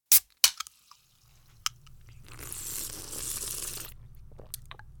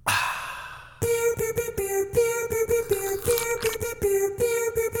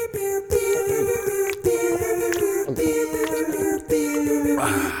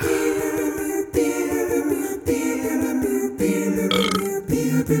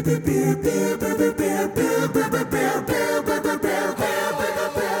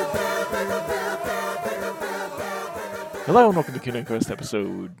Hello and welcome to Kingdom Quest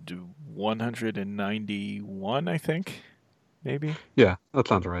episode 191, I think. Maybe? Yeah, that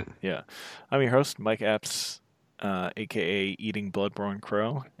sounds right. Yeah. I'm your host, Mike Apps, aka Eating Bloodborne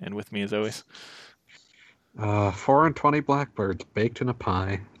Crow, and with me as always. 420 blackbirds baked in a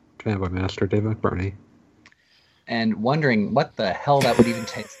pie. Command by Master Dave McBurney. And wondering what the hell that would even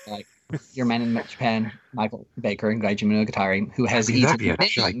taste like. Your man in Japan, Michael Baker, and Gaiji Monogatari, who has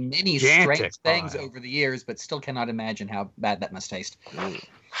eaten many strange things over the years, but still cannot imagine how bad that must taste. It'd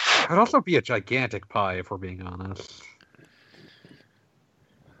also be a gigantic pie, if we're being honest.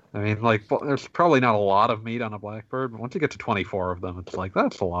 I mean, like, there's probably not a lot of meat on a blackbird, but once you get to 24 of them, it's like,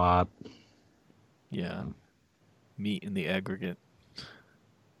 that's a lot. Yeah. Meat in the aggregate.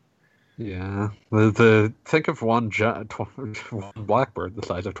 Yeah. Think of one blackbird the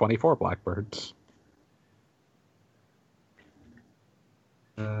size of 24 blackbirds.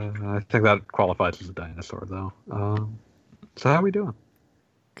 I think that qualifies as a dinosaur, though. So how are we doing?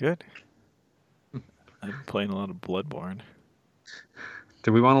 Good. I've been playing a lot of Bloodborne.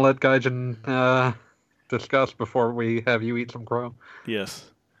 Do we want to let Gaijin discuss before we have you eat some crow? Yes.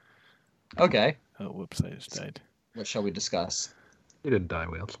 Okay. Oh, whoops, I just died. What shall we discuss? You didn't die,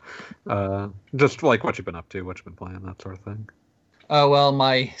 Wheels. Just like what you've been up to, what you've been playing, that sort of thing. Oh, well,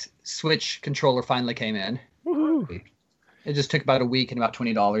 my Switch controller finally came in. Woohoo! It just took about a week and about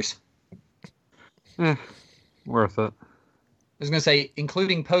 $20. Worth it. I was going to say,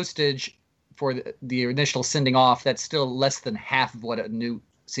 including postage for the initial sending off, that's still less than half of what a new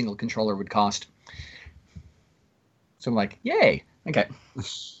single controller would cost. So I'm like, yay! Okay.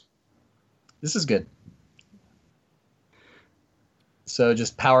 This is good. So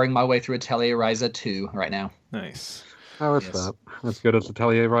just powering my way through Atelier Ryza 2 right now. Nice. How is that? As good as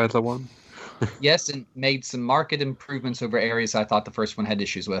Atelier Ryza 1? Yes, and made some marked improvements over areas I thought the first one had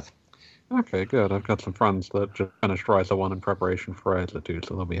issues with. Okay, good. I've got some friends that just finished Ryza 1 in preparation for Ryza 2,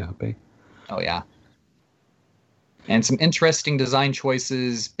 so they'll be happy. Oh, yeah. And some interesting design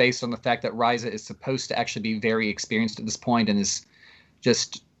choices based on the fact that Ryza is supposed to actually be very experienced at this point and is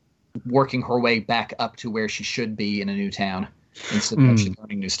just working her way back up to where she should be in a new town instead of actually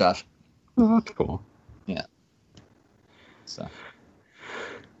learning new stuff. Oh, that's cool. Yeah. So.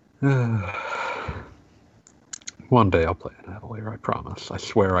 One day I'll play an Atelier, I promise. I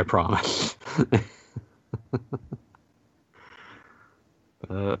swear I promise.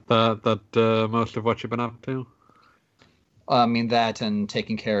 Most of what you've been up to? I mean, that and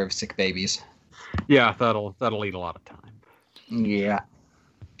taking care of sick babies. Yeah, that'll eat a lot of time. Yeah.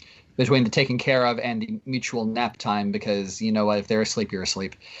 Between the taking care of and the mutual nap time, because you know what, if they're asleep, you're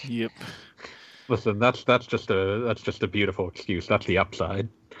asleep. Yep. Listen, that's just a beautiful excuse. That's the upside.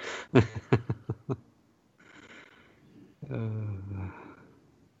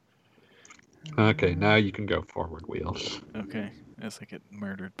 Okay, now you can go forward, Wheels. Okay, as I get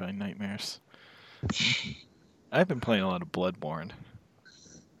murdered by nightmares. I've been playing a lot of Bloodborne.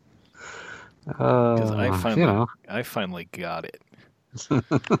 Because I finally got it.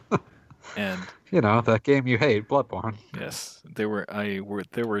 And that game you hate, Bloodborne. Yes, there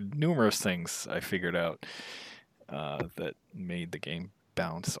were numerous things I figured out that made the game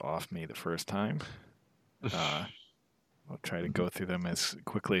bounce off me the first time. I'll try to go through them as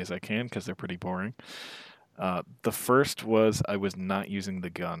quickly as I can because they're pretty boring. The first was I was not using the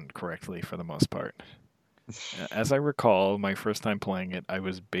gun correctly for the most part. As I recall, my first time playing it, I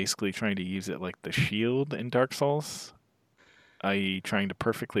was basically trying to use it like the shield in Dark Souls, i.e. trying to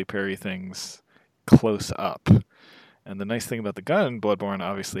perfectly parry things close up. And the nice thing about the gun in Bloodborne,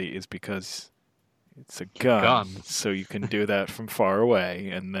 obviously, is because it's a gun, so you can do that from far away.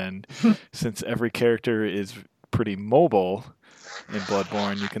 And then, since every character is pretty mobile in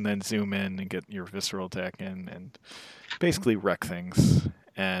Bloodborne, you can then zoom in and get your visceral attack in and basically wreck things.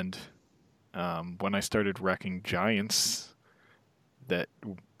 And when I started wrecking giants that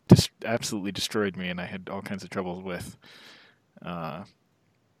absolutely destroyed me and I had all kinds of troubles with,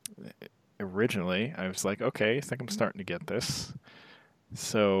 originally, I was like, okay, I think I'm starting to get this.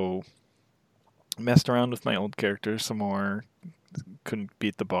 So, messed around with my old character some more. Couldn't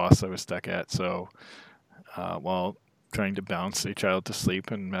beat the boss I was stuck at, so while trying to bounce a child to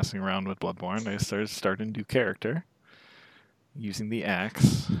sleep and messing around with Bloodborne, I started a new character using the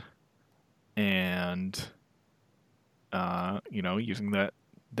axe and using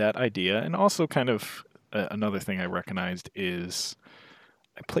that idea. And also kind of another thing I recognized is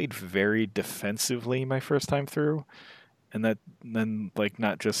I played very defensively my first time through, and that then like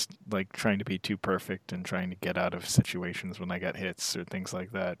not just like trying to be too perfect and trying to get out of situations when I got hits or things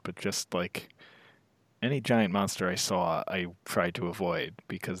like that, but just like any giant monster I saw, I tried to avoid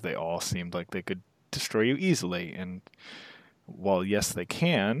because they all seemed like they could destroy you easily. And while yes, they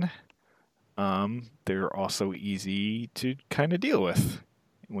can, they're also easy to kind of deal with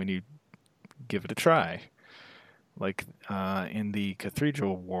when you give it a try. Like in the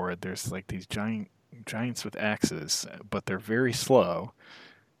Cathedral Ward, there's like these giants with axes, but they're very slow.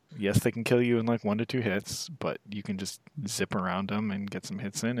 Yes, they can kill you in like 1 to 2 hits, but you can just zip around them and get some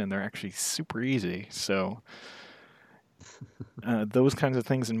hits in, and they're actually super easy. So those kinds of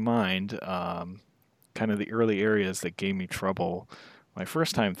things in mind, kind of the early areas that gave me trouble my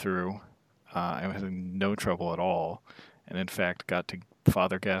first time through, I was in no trouble at all, and in fact got to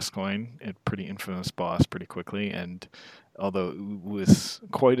Father Gascoigne, a pretty infamous boss, pretty quickly. And although it was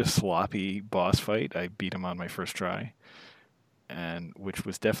quite a sloppy boss fight, I beat him on my first try, and which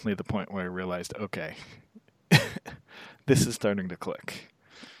was definitely the point where I realized, okay, this is starting to click.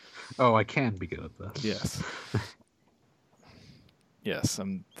 Oh, I can be good at this. Yes. Yes,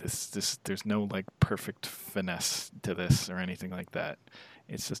 there's no like perfect finesse to this or anything like that.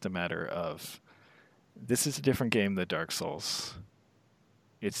 It's just a matter of this is a different game than Dark Souls.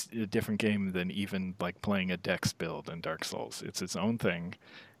 It's a different game than even like playing a Dex build in Dark Souls. It's its own thing,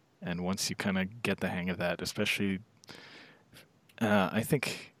 and once you kind of get the hang of that, especially, I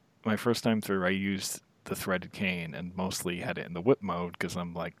think my first time through, I used the threaded cane and mostly had it in the whip mode because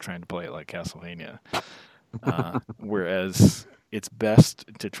I'm like trying to play it like Castlevania. Whereas it's best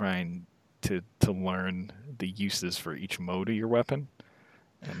to try and to learn the uses for each mode of your weapon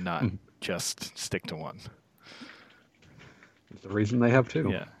and not just stick to one. There's a reason they have two.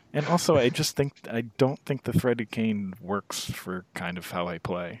 Yeah. And also I don't think the threaded cane works for kind of how I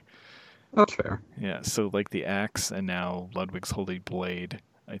play. That's fair. Yeah, so like the axe and now Ludwig's Holy Blade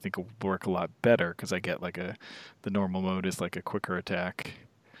I think will work a lot better because I get like the normal mode is like a quicker attack,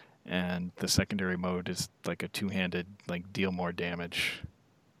 and the secondary mode is like a two-handed, like deal more damage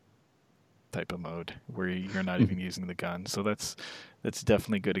type of mode where you're not even using the gun. So that's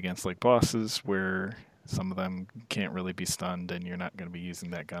definitely good against like bosses where some of them can't really be stunned and you're not going to be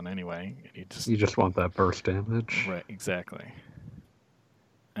using that gun anyway. You just want that burst damage. Right, exactly.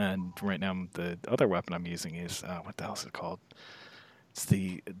 And right now the other weapon I'm using is what the hell is it called? It's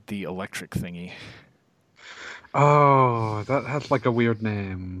the electric thingy. Oh, that has like a weird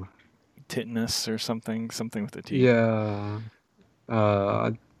name. Titanus or something with a T. Yeah.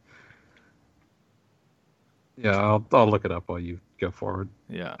 Yeah, I'll look it up while you go forward.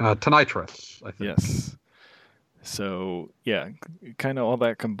 Yeah. Tonitrus, I think. Yes. So yeah, kind of all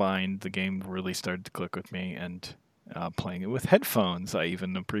that combined, the game really started to click with me, and playing it with headphones, I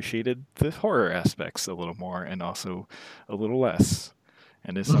even appreciated the horror aspects a little more, and also a little less.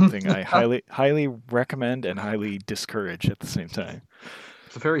 And it's something I highly recommend and highly discourage at the same time.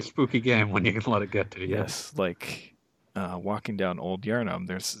 It's a very spooky game when you can let it get to you. Yes, like walking down Old Yarnum,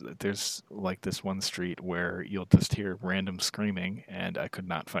 there's like this one street where you'll just hear random screaming, and I could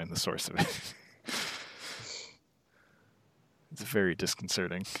not find the source of it. It's very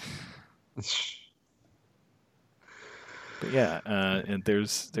disconcerting. But yeah, and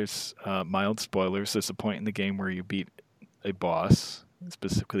there's mild spoilers. There's a point in the game where you beat a boss,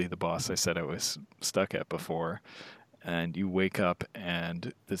 specifically the boss I said I was stuck at before, and you wake up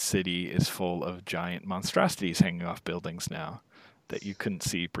and the city is full of giant monstrosities hanging off buildings now that you couldn't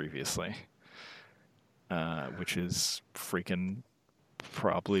see previously, which is freaking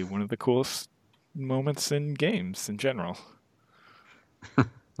probably one of the coolest moments in games in general.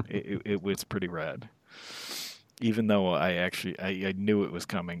 It was pretty rad. Even though I knew it was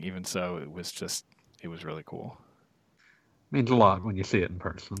coming, even so, it was really cool. Means a lot when you see it in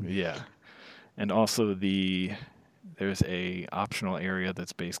person. Yeah. And also there's a optional area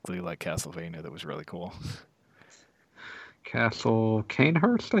that's basically like Castlevania that was really cool. Castle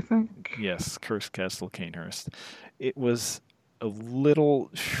Cainhurst, I think? Yes, Cursed Castle Cainhurst. It was a little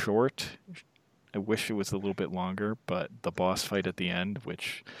short. I wish it was a little bit longer, but the boss fight at the end,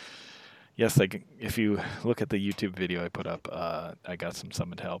 which, yes, like if you look at the YouTube video I put up, I got some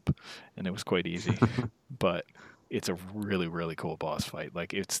summoned help, and it was quite easy. But it's a really, really cool boss fight.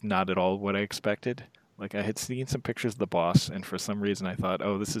 Like, it's not at all what I expected. Like, I had seen some pictures of the boss, and for some reason I thought,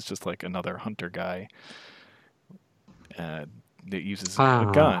 oh, this is just like another hunter guy that uses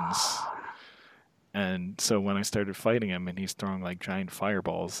guns. And so when I started fighting him and he's throwing like giant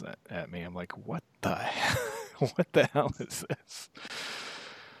fireballs at me, I'm like, what the hell? What the hell is this?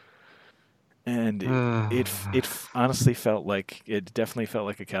 And it honestly felt like, it definitely felt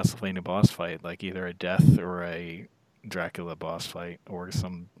like a Castlevania boss fight, like either a death or a Dracula boss fight or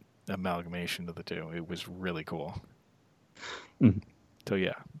some amalgamation of the two. It was really cool. Mhm. So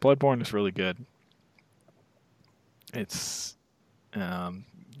yeah, Bloodborne is really good. It's I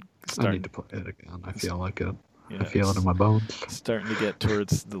starting. need to play it again. I feel like it. Yeah, I feel it it's in my bones. starting to get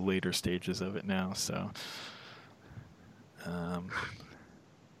towards the later stages of it now. So,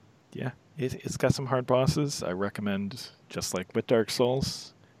 yeah, it's got some hard bosses. I recommend, just like with Dark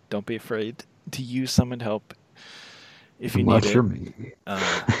Souls, don't be afraid to use summoned help if you Unless need you're it. me.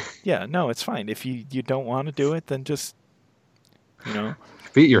 Yeah, no, it's fine. If you don't want to do it, then just, you know,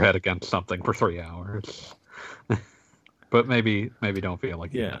 Beat your head against something for 3 hours. But maybe don't feel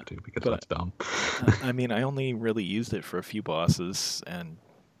like you Yeah, have to, because but- that's dumb. I mean, I only really used it for a few bosses, and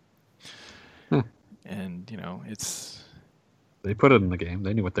you know, it's They put it in the game.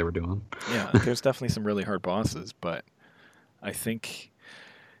 They knew what they were doing. yeah. There's definitely some really hard bosses, but I think,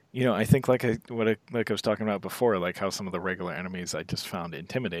 you know, I think like I was talking about before, like how some of the regular enemies I just found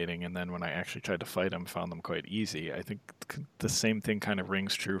intimidating, and then when I actually tried to fight them, found them quite easy. I think the same thing kind of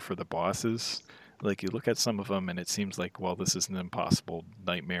rings true for the bosses. Like you look at some of them, and it seems like, well, this is an impossible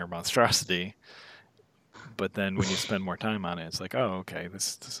nightmare monstrosity. But then when you spend more time on it, it's like, oh, okay,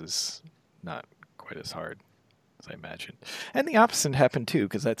 this is not quite as hard as I imagined. And the opposite happened too,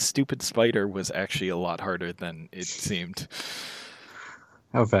 because that stupid spider was actually a lot harder than it seemed.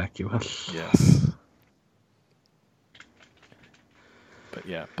 How vacuous. Yes. But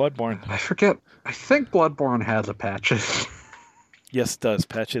yeah, Bloodborne. I forget. I think Bloodborne has a patches. Yes, it does.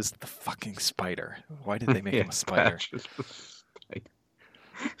 Patches the fucking spider. Why did they make him a spider? Patches the spider.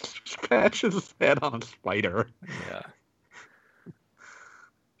 Patches his head on a spider. Yeah.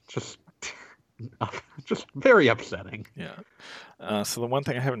 Just very upsetting. Yeah. So the one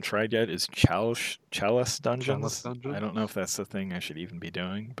thing I haven't tried yet is Chalice Dungeons. Chalice Dungeons? I don't know if that's the thing I should even be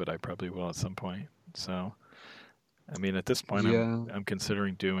doing, but I probably will at some point. So, I mean, at this point, Yeah. I'm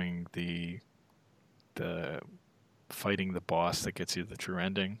considering doing the fighting the boss that gets you the true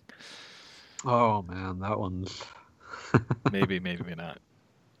ending. Oh man, that one's. Maybe not.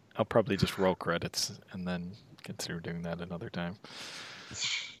 I'll probably just roll credits and then consider doing that another time.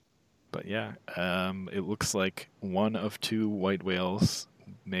 But yeah, it looks like one of 2 white whales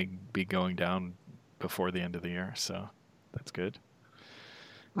may be going down before the end of the year, so that's good.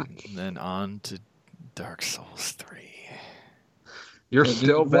 Nice. And then on to Dark Souls 3. You're Dude,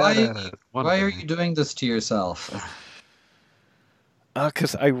 still why- bad at it. Why are you doing this to yourself?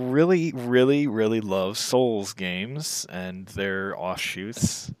 Because I really, really, really love Souls games and their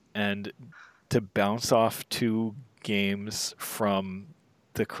offshoots, and to bounce off 2 games from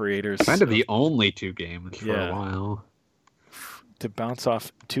the creators. Kind of the only 2 games for Yeah. a while. To bounce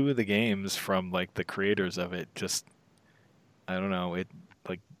off 2 of the games from like the creators of it, just I don't know, it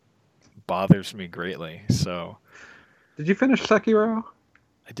like bothers me greatly. So Did you finish Sekiro?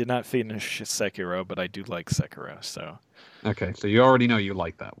 I did not finish Sekiro, but I do like Sekiro. So Okay, so you already know you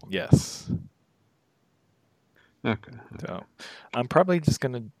like that one. yes, Okay. so I'm probably just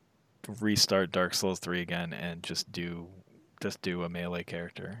gonna restart Dark Souls 3 again and just do a melee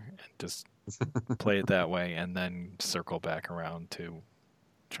character and just play it that way, and then circle back around to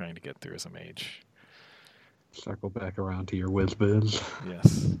trying to get through as a mage. Circle back around to your whiz-biz.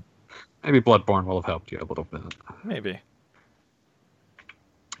 Yes, Maybe Bloodborne will have helped you a little bit. maybe.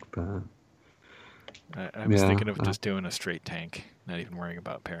 But I was Yeah, thinking of just doing a straight tank, not even worrying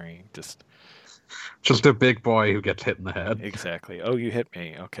about parrying. Just just a big boy who gets hit in the head. exactly. Oh, you hit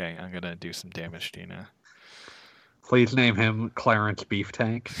me. Okay, I'm gonna do some damage to you now. Please name him Clarence Beef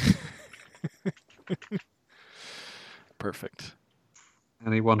Tank. Perfect.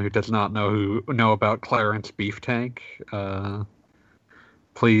 Anyone who does not know about Clarence Beef Tank,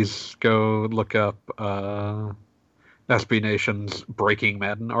 please go look up SB Nation's Breaking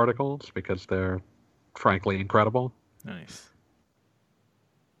Madden articles, because they're frankly incredible. Nice.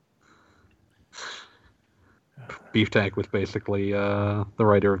 Beef Tank was basically the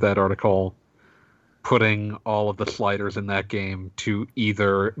writer of that article putting all of the sliders in that game to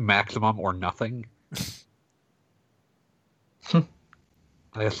either maximum or nothing.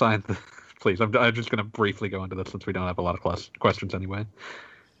 I assigned please, I'm just going to briefly go into this since we don't have a lot of questions anyway.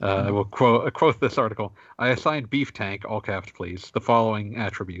 I will quote this article. I assigned Beef Tank, all caps please, the following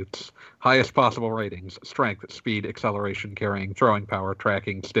attributes: highest possible ratings: strength, speed, acceleration, carrying, throwing power,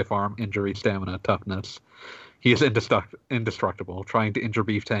 tracking, stiff arm, injury, stamina, toughness. He is indestructible. Trying to injure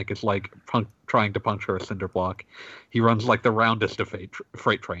Beef Tank is like trying to puncture a cinder block. He runs like the roundest of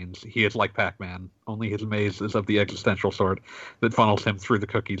freight trains. He is like Pac-Man. Only his maze is of the existential sort that funnels him through the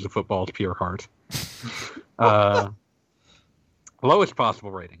cookies of football's pure heart. Lowest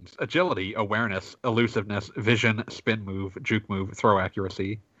possible ratings: agility, awareness, elusiveness, vision, spin move, juke move, throw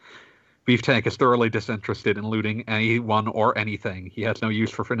accuracy. Beef Tank is thoroughly disinterested in looting anyone or anything. He has no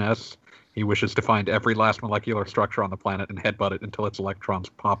use for finesse. He wishes to find every last molecular structure on the planet and headbutt it until its electrons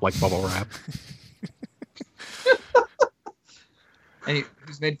pop like bubble wrap. And it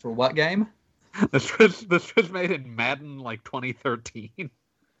was made for what game? This was made in Madden like 2013. It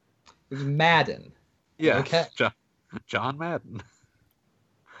was Madden. Yes, Okay. John Madden.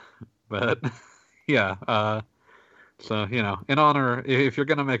 But yeah, so in honor, if you're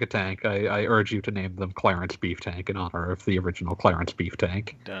gonna make a tank, I urge you to name them Clarence Beef Tank in honor of the original Clarence Beef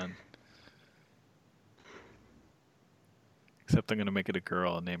Tank. Done. Except I'm going to make it a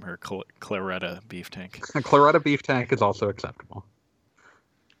girl and name her Claretta Beef Tank. Claretta Beef Tank is also acceptable.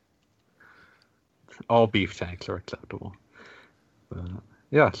 All beef tanks are acceptable. But,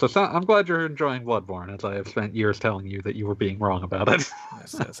 yeah, so I'm glad you're enjoying Bloodborne, as I have spent years telling you that you were being wrong about it.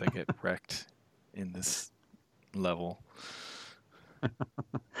 As I get wrecked in this level.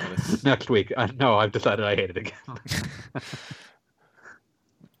 Next week. No, I've decided I hate it again.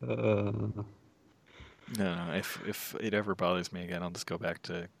 No. If it ever bothers me again, I'll just go back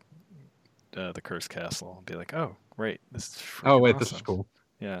to the Cursed Castle and be like, oh, right, this is awesome. This is cool.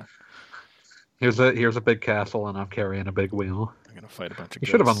 Yeah. Here's a big castle, and I'm carrying a big wheel. I'm gonna fight a bunch of You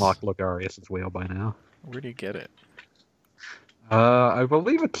ghosts. should have unlocked Logarius' wheel by now. Where do you get it? I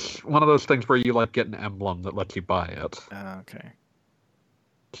believe it's one of those things where you get an emblem that lets you buy it. Okay.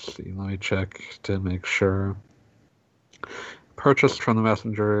 Let's see, let me check to make sure. Purchased from the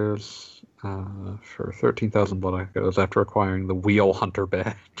messengers for 13,000 blood echoes after acquiring the Wheel Hunter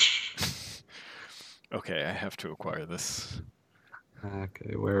badge. Okay, I have to acquire this.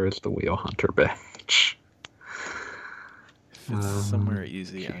 Okay, where is the Wheel Hunter badge? If it's somewhere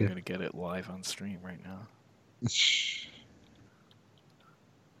easy, I'm gonna get it live on stream right now.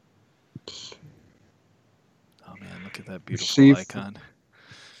 Oh man, look at that beautiful icon.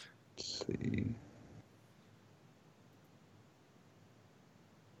 Let's see.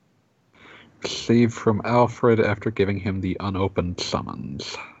 Received from Alfred after giving him the unopened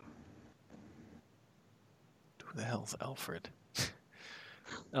summons. Who the hell's Alfred?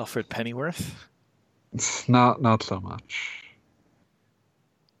 Alfred Pennyworth? It's not so much.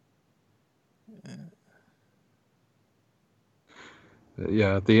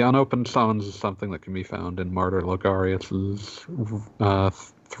 Yeah, the unopened summons is something that can be found in Martyr Logarius'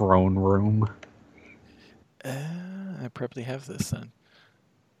 throne room. I probably have this then.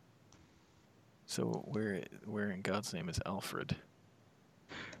 So where in God's name is Alfred?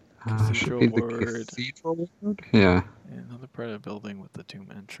 Should be the cathedral ward? Yeah. Another part of the building with the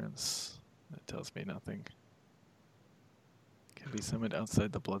tomb entrance. That tells me nothing. Can be summoned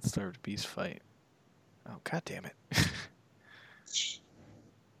outside the blood-starved beast fight. Oh, god damn it.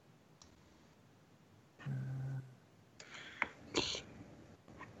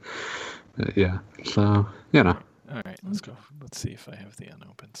 Yeah, so, Alright, let's go. Let's see if I have the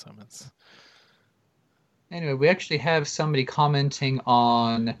unopened summons. Anyway, we actually have somebody commenting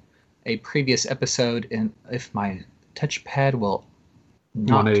on a previous episode, and if my touchpad will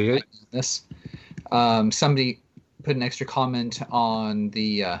not type this, somebody put an extra comment on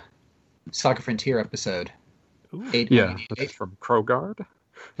the Saga Frontier episode. Ooh. Yeah, that's from Crowguard.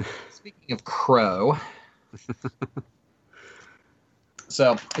 Speaking of Crow,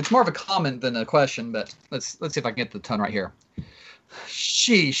 so it's more of a comment than a question, but let's see if I can get the tone right here.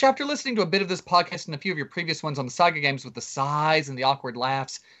 Sheesh, after listening to a bit of this podcast and a few of your previous ones on the Saga games with the sighs and the awkward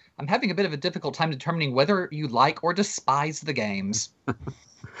laughs, I'm having a bit of a difficult time determining whether you like or despise the games.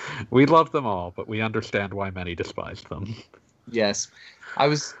 We love them all, but we understand why many despise them. Yes. I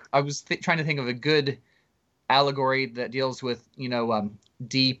was trying to think of a good allegory that deals with,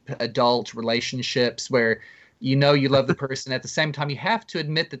 deep adult relationships where you love the person, at the same time you have to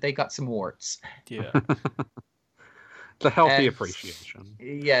admit that they got some warts. Yeah. It's a healthy appreciation.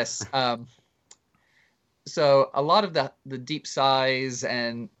 Yes. So a lot of the deep sighs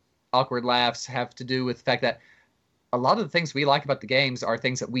and awkward laughs have to do with the fact that a lot of the things we like about the games are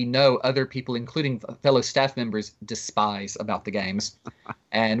things that we know other people, including fellow staff members, despise about the games.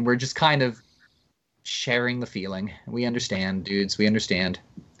 And we're just kind of sharing the feeling. We understand, dudes. We understand.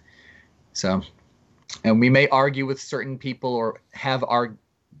 So, and we may argue with certain people or have argued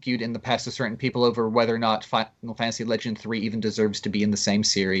in the past with certain people over whether or not Final Fantasy Legend 3 even deserves to be in the same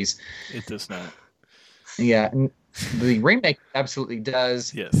series. It does not. Yeah, the remake absolutely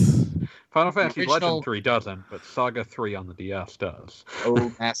does. Yes. Final Fantasy Legend 3 doesn't, but Saga 3 on the DS does.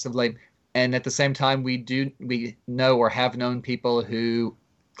 Oh, massively. And at the same time, we know or have known people who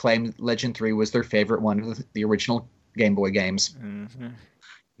claim Legend 3 was their favorite one of the original Game Boy games. Mm-hmm.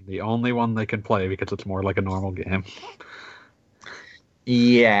 The only one they can play because it's more like a normal game.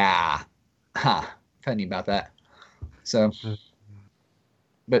 Yeah. Huh. Funny about that. So,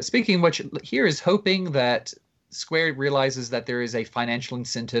 but speaking of which, here is hoping that Square realizes that there is a financial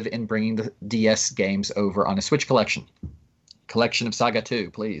incentive in bringing the DS games over on a Switch collection. Collection of Saga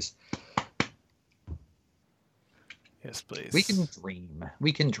 2, please. Yes, please. We can dream.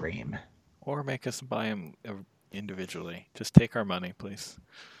 We can dream. Or make us buy them individually. Just take our money, please.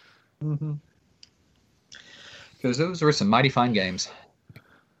 Mm-hmm. Because those were some mighty fine games.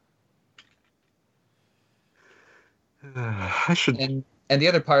 I should. And the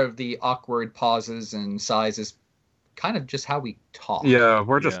other part of the awkward pauses and sighs is kind of just how we talk. Yeah,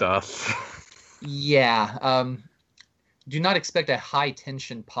 we're just Yeah. us. Yeah. Do not expect a high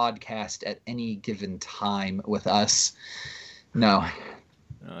tension podcast at any given time with us. No.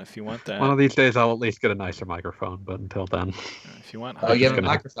 If you want that, One of these days, I'll at least get a nicer microphone. But until then, if you want Oh, high, you have a gonna-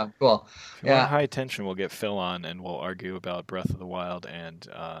 microphone. Cool. if you want high tension, we'll get Phil on and we'll argue about Breath of the Wild and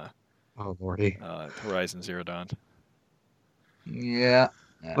oh lordy, Horizon Zero Dawn. Yeah.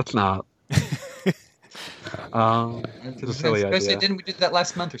 let's not. It's a silly idea. Didn't we do that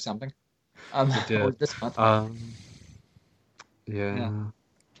last month or something? We did. Or this month. Yeah.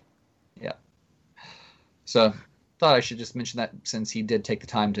 So thought I should just mention that since he did take the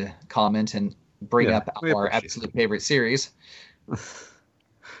time to comment and bring Yeah, up we our appreciate absolute favorite series.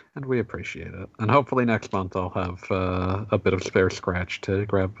 And we appreciate it. And hopefully next month I'll have a bit of spare scratch to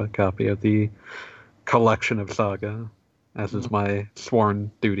grab a copy of the collection of Saga, as is my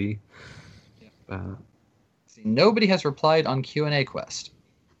sworn duty. See, nobody has replied on Q&A Quest.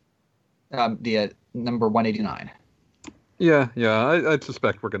 The number 189. Yeah, I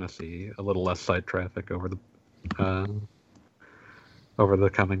suspect we're going to see a little less site traffic over the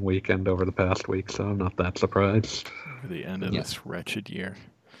coming weekend, over the past week, so I'm not that surprised. For the end of this wretched year.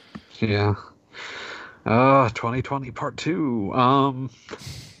 Yeah. 2020 Part 2.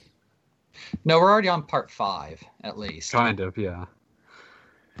 No, we're already on part 5, at least. Kind of, yeah.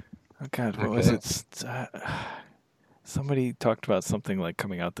 Oh God, what was it? Somebody talked about something like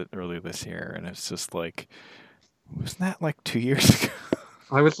coming out earlier this year, and it's just like, wasn't that like 2 years ago?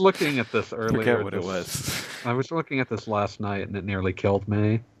 I was looking at this earlier. Forget what it was. I was looking at this last night, and it nearly killed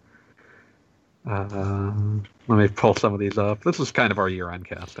me. Let me pull some of these up. This is kind of our year-end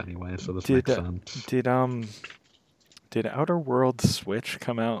cast anyway, so this makes sense. Did Outer Worlds Switch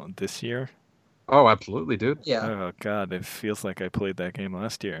come out this year? Oh, absolutely, dude. Yeah. Oh God, it feels like I played that game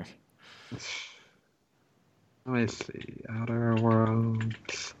last year. Let me see. Outer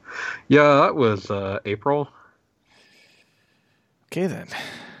Worlds. Yeah, that was April. Okay then.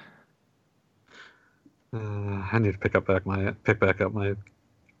 I need to pick back up my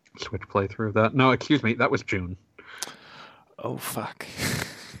Switch playthrough. No, excuse me, that was June. Oh fuck.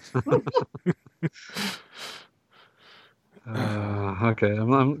 Okay,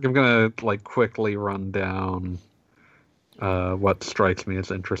 I'm gonna like quickly run down what strikes me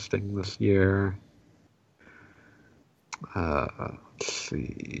as interesting this year. Let's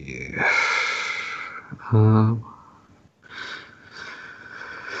see.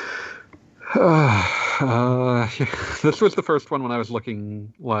 This was the first one when I was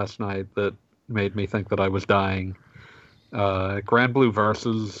looking last night that made me think that I was dying. Grand Blue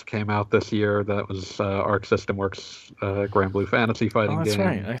Versus came out this year. That was Arc System Works Grand Blue Fantasy Fighting Oh, that's game.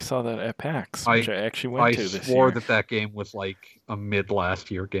 right. I saw that at PAX, which I actually went to this year. I swore that game was like a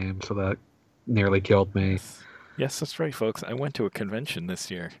mid-last year game, so that nearly killed me. Yes, that's right, folks. I went to a convention this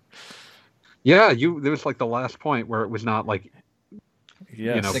year. Yeah, there was like the last point where it was not like,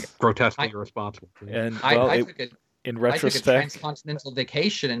 Yes. grotesquely irresponsible. And I well, took in I took a retrospect, transcontinental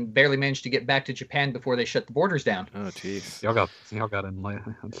vacation and barely managed to get back to Japan before they shut the borders down. oh jeez. Y'all got in late.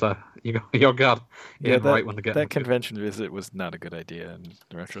 Y'all got in right when the that convention visit was not a good idea in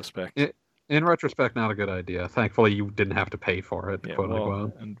retrospect. In retrospect, not a good idea. Thankfully, you didn't have to pay for it, quote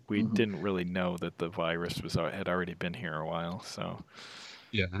unquote. And we didn't really know that the virus had already been here a while, so.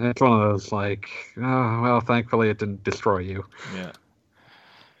 Yeah, it's one of those like, oh, well, thankfully it didn't destroy you. Yeah.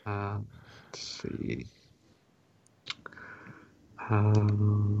 Let's see.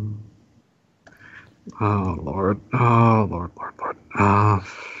 Oh Lord.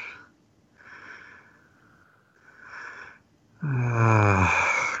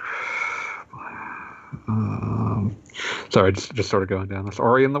 Sorry, just sort of going down this.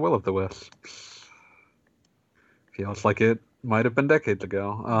 Ori and the Will of the Wisps. Feels like it might have been decades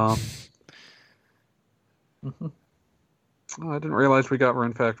ago. Oh, I didn't realize we got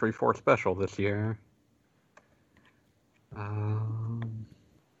Rune Factory 4 Special this year.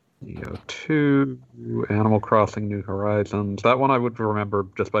 EO2, Animal Crossing New Horizons. That one I would remember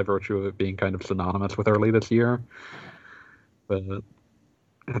just by virtue of it being kind of synonymous with early this year. But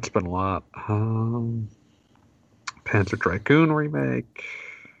it's been a lot. Panzer Dragoon remake.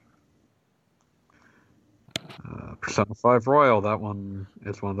 Persona 5 Royal. That one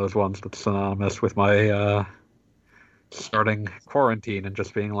is one of those ones that's synonymous with my starting quarantine and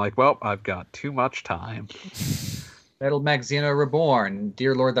just being like, well, I've got too much time. Battle Mag Xeno Reborn.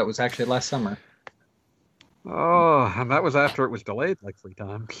 Dear Lord, that was actually last summer. Oh, and that was after it was delayed like 3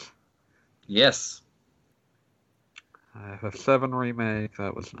 times. Yes. FF7 remake.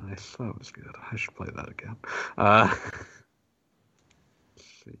 That was nice. That was good. I should play that again. Let's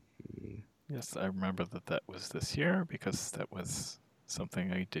see. Yes, I remember that was this year because that was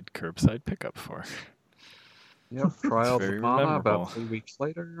something I did curbside pickup for. Yep, Trials of very Mana memorable. about 3 weeks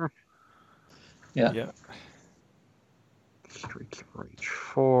later. Yeah. Streets of Rage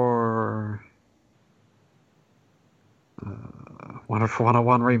 4. Wonderful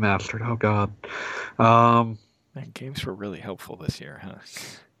 101 remastered. Oh god. Man, games were really helpful this year, huh?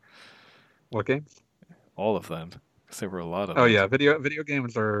 What games? All of them, because there were a lot of Oh them. yeah, video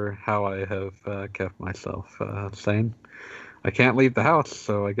games are how I have kept myself sane. I can't leave the house,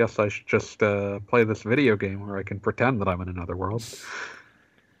 so I guess I should just play this video game where I can pretend that I'm in another world.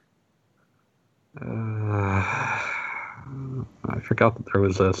 I forgot that there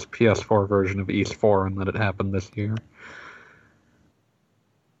was a PS4 version of East 4 and that it happened this year.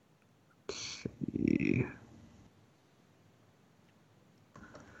 Let's see.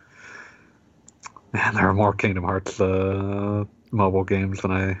 Man, there are more Kingdom Hearts mobile games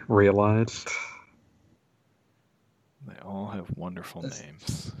than I realized. They all have wonderful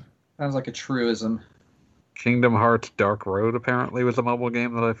names. Sounds like a truism. Kingdom Hearts Dark Road apparently was a mobile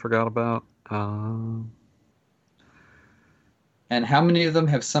game that I forgot about. And how many of them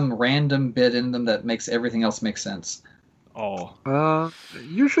have some random bit in them that makes everything else make sense? All.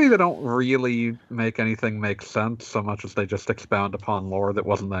 Usually they don't really make anything make sense so much as they just expound upon lore that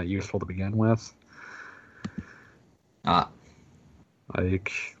wasn't that useful to begin with.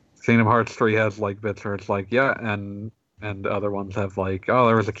 Like Kingdom Hearts 3 has like bits where it's like, yeah, and other ones have like, oh,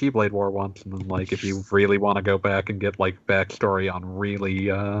 there was a Keyblade War once, and then like if you really want to go back and get like backstory on really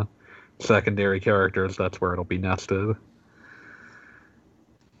secondary characters, that's where it'll be nested.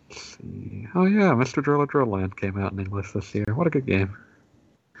 Let's see. Oh yeah, Mr. Driller Drill Land came out in English this year. What a good game.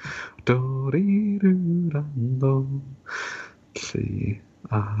 Let's see.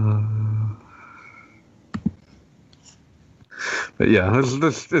 But yeah,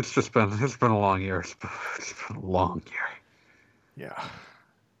 it's been a long year. It's been a long year. Yeah.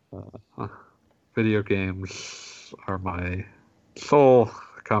 Video games are my sole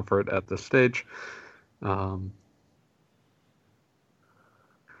comfort at this stage.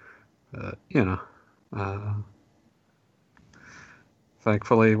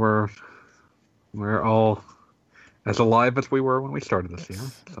 Thankfully we're all as alive as we were when we started this year.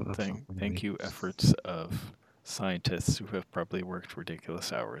 So that's Thank you, efforts of scientists who have probably worked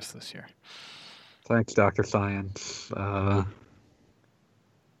ridiculous hours this year. Thanks, Dr. Science. Let's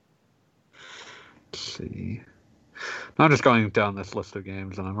see. I'm just going down this list of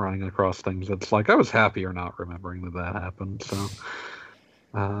games and I'm running across things that's like I was happier not remembering that happened. So,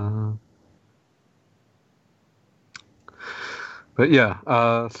 but yeah.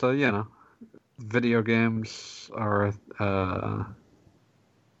 So video games are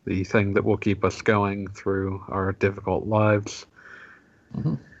the thing that will keep us going through our difficult lives.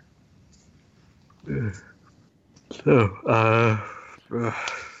 Mm-hmm. So,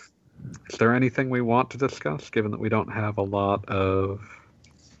 is there anything we want to discuss, given that we don't have a lot of...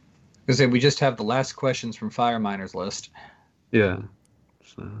 Because we just have the last questions from Fire Miners list. Yeah.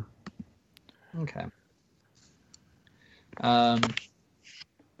 So. Okay. I'm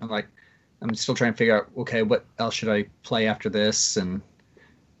still trying to figure out, okay, what else should I play after this, and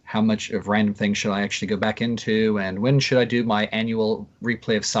how much of random things should I actually go back into, and when should I do my annual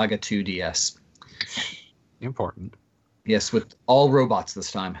replay of Saga 2 DS? Important. Yes, with all robots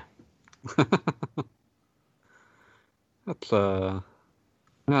this time. That's no,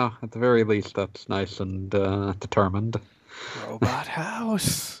 at the very least that's nice and determined. Robot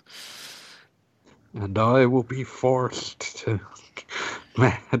House. And I will be forced to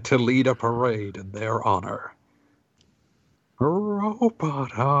lead a parade in their honor.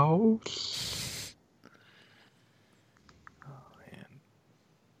 Robot House. Oh man.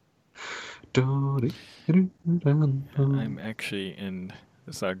 I'm actually in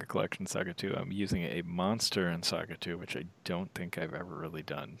the Saga Collection Saga 2. I'm using a monster in Saga 2, which I don't think I've ever really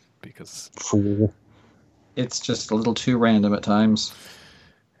done because Fool. It's just a little too random at times.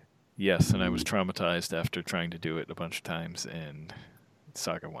 Yes, and I was traumatized after trying to do it a bunch of times in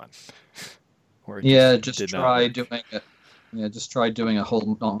Saga 1. Where it Yeah, just just did not try work. doing it. Yeah, just try doing a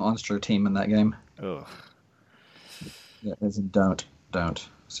whole monster team in that game. Ugh. Yeah, as in don't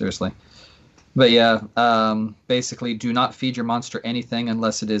seriously. But yeah, basically, do not feed your monster anything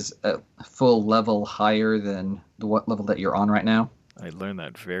unless it is a full level higher than what level that you're on right now. I learned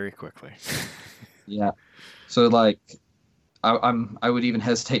that very quickly. Yeah. So like, I would even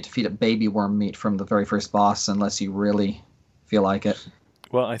hesitate to feed it baby worm meat from the very first boss unless you really feel like it.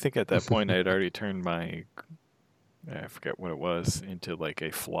 Well, I think at that point I had already turned my, I forget what it was, into like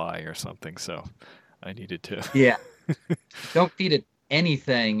a fly or something, so I needed to. Yeah. Don't feed it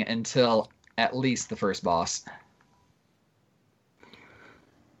anything until at least the first boss.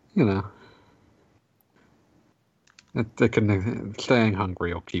 You know, it can staying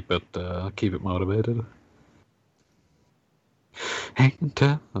hungry will keep it motivated. Ain't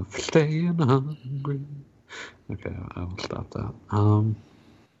tough staying hungry. Okay, I will stop that.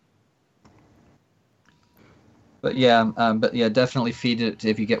 But yeah, definitely feed it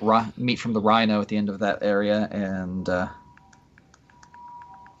if you get meat from the rhino at the end of that area, and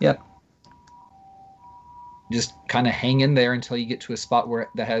yep, just kind of hang in there until you get to a spot where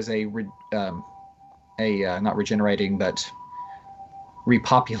that has a not regenerating but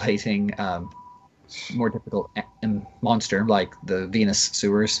repopulating more difficult monster like the Venus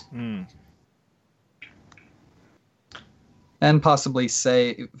sewers, Mm. and possibly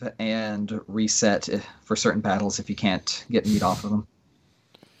save and reset for certain battles if you can't get meat off of them.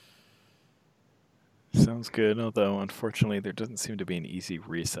 Sounds good, although unfortunately there doesn't seem to be an easy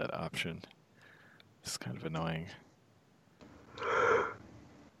reset option. It's kind of annoying.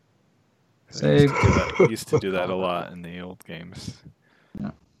 Save. I used to do that a lot in the old games.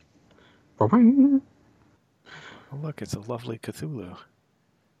 Boing. Oh, look, it's a lovely Cthulhu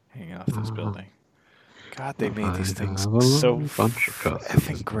hanging off this building. God, they made these things have a so bunch of Cthulhu.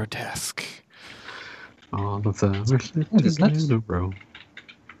 effing grotesque. All of them are sitting isn't it? in a row.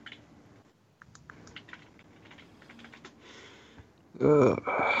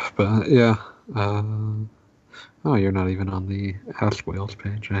 But yeah. Oh, you're not even on the Ask Wales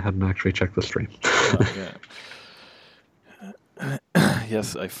page. I hadn't actually checked the stream. Yeah.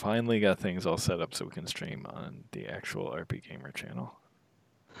 Yes, I finally got things all set up so we can stream on the actual RP Gamer channel.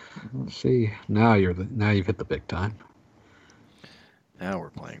 See, now you've hit the big time. Now we're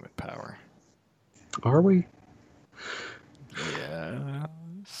playing with power. Are we? Yeah.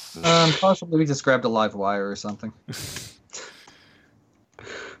 Possibly we just grabbed a live wire or something.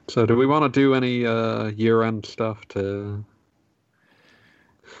 So, do we want to do any year-end stuff to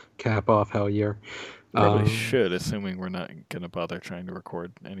cap off Hell Year? Probably should, assuming we're not going to bother trying to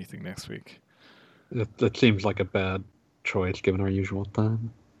record anything next week. It seems like a bad choice given our usual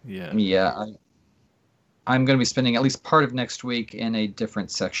time. Yeah. Yeah, I'm going to be spending at least part of next week in a different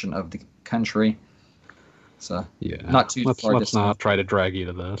section of the country. So Yeah, not too far let's distant. not try to drag you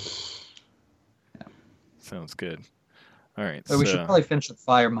to this. Sounds good. All right. But we should probably finish the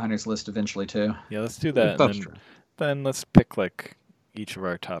Firehunter's list eventually too. Yeah, let's do that. That's And true. then let's pick like each of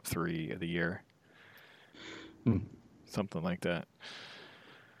our top 3 of the year. Something like that.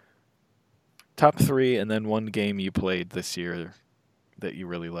 Top 3, and then one game you played this year that you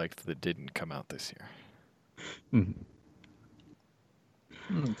really liked that didn't come out this year.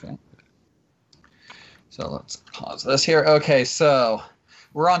 Okay. So let's pause this here. Okay, so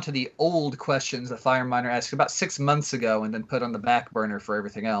we're on to the old questions that Fireminer asked about 6 months ago and then put on the back burner for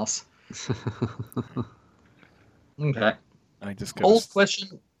everything else. Okay. I just got Old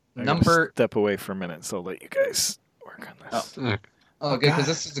question number. step away for a minute, so I'll let you guys work on this. Oh, good, because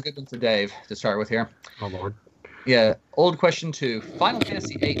this is a good one for Dave to start with here. Oh Lord. Yeah, old question 2. Final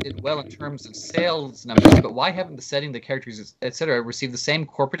Fantasy VIII did well in terms of sales numbers, but why haven't the setting, the characters, etc., received the same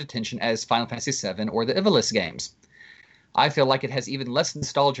corporate attention as Final Fantasy VII or the Ivalice games? I feel like it has even less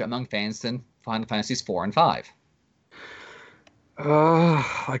nostalgia among fans than Final Fantasies 4 and 5.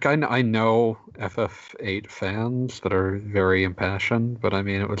 Like I know FF8 fans that are very impassioned, but I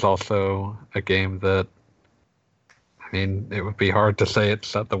mean it was also a game that, I mean, it would be hard to say it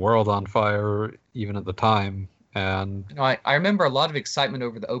set the world on fire even at the time. And You know, I remember a lot of excitement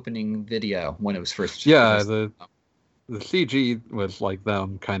over the opening video when it was first. yeah, the CG was like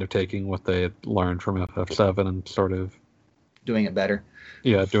them kind of taking what they had learned from FF7 and sort of doing it better.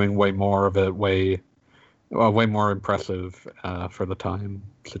 Yeah, doing way more of it, way more impressive for the time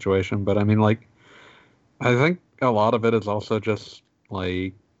situation. But I mean, like, I think a lot of it is also just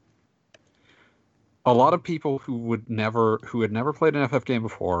like a lot of people who had never played an FF game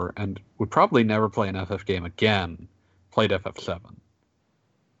before and would probably never play an FF game again played FF7.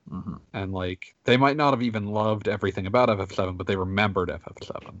 Mm-hmm. And like they might not have even loved everything about FF7, but they remembered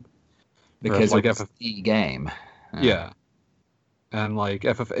FF7 Because like it was the game. Yeah. And like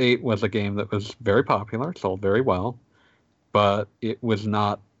FF8 was a game that was very popular, sold very well, but it was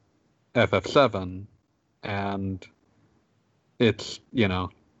not FF7, and it's, one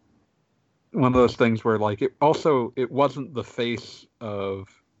of those things where like it wasn't the face of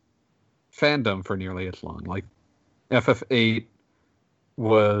fandom for nearly as long. Like FF8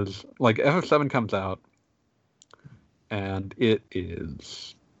 was like FF7 comes out and it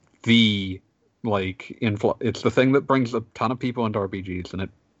is the it's the thing that brings a ton of people into RPGs, and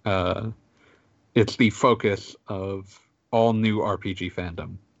it's the focus of all new RPG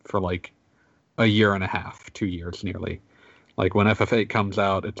fandom for like a year and a half, 2 years nearly. Like when FF8 comes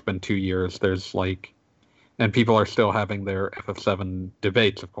out, it's been 2 years. There's like, and people are still having their FF7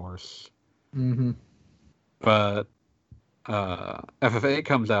 debates, of course. Mm-hmm. But FF8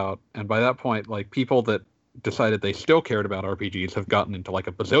 comes out, and by that point, like people that decided they still cared about RPGs have gotten into like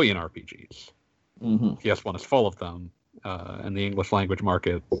a bazillion RPGs. Mm-hmm. PS1 is full of them, and the English language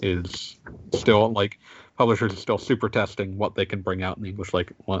market is still like publishers are still super testing what they can bring out in the English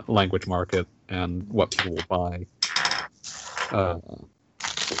language market and what people will buy.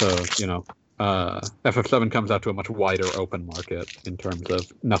 FF7 comes out to a much wider open market in terms of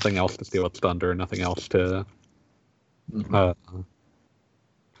nothing else to steal its thunder, nothing else to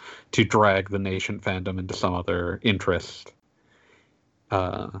drag the nascent fandom into some other interest.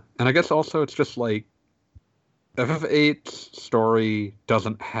 And I guess also it's just like FF8's story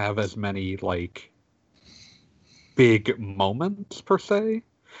doesn't have as many like big moments per se.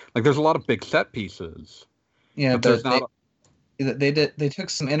 Like there's a lot of big set pieces. Yeah, but there's not. They took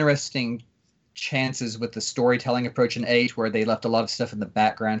some interesting chances with the storytelling approach in 8, where they left a lot of stuff in the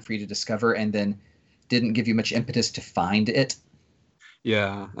background for you to discover, and then didn't give you much impetus to find it.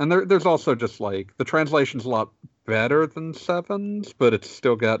 Yeah, and there's also just like the translation's a lot better than 7's, but it's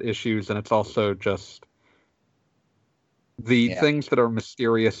still got issues, and it's also just the things that are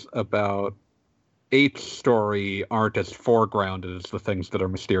mysterious about 8's story aren't as foregrounded as the things that are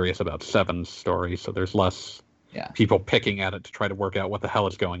mysterious about 7's story, so there's less people picking at it to try to work out what the hell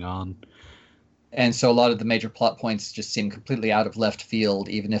is going on. And so a lot of the major plot points just seem completely out of left field,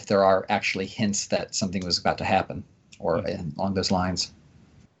 even if there are actually hints that something was about to happen, or along those lines.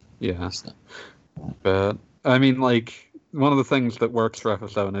 Yeah. But, I mean, like, one of the things that works for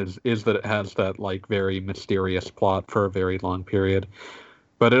FF7 is that it has that, like, very mysterious plot for a very long period.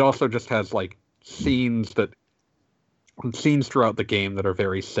 But it also just has, like, scenes throughout the game that are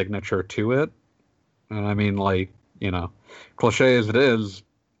very signature to it. And I mean, like, cliche as it is,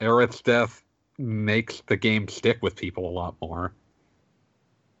 Aerith's death makes the game stick with people a lot more.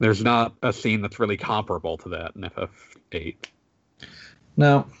 There's not a scene that's really comparable to that in FF8.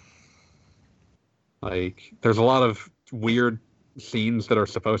 No. Like, there's a lot of weird scenes that are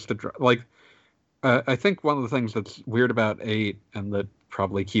supposed to... Like, I think one of the things that's weird about 8, and that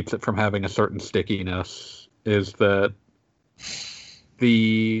probably keeps it from having a certain stickiness, is that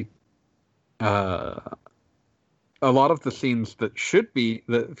a lot of the scenes that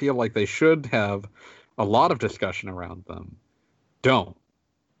feel like they should have a lot of discussion around them don't.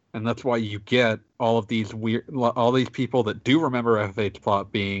 And that's why you get all these people that do remember FF8's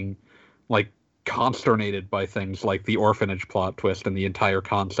plot being like consternated by things like the orphanage plot twist and the entire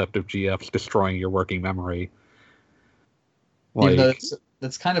concept of GFs destroying your working memory. Like, even though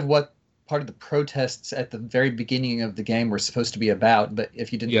that's kind of what part of the protests at the very beginning of the game were supposed to be about, but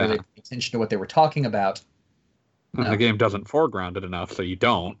if you didn't really pay attention to what they were talking about... The game doesn't foreground it enough, so you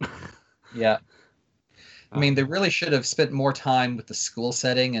don't. Yeah. I mean, they really should have spent more time with the school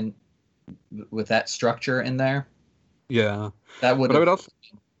setting and with that structure in there. Yeah. That would. But I would also.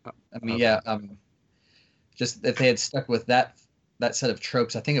 I mean, just if they had stuck with that set of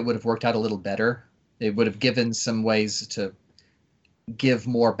tropes, I think it would have worked out a little better. It would have given some ways to give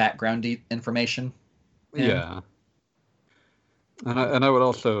more background information. Yeah. And I would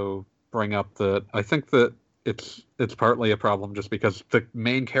also bring up that I think that it's partly a problem just because the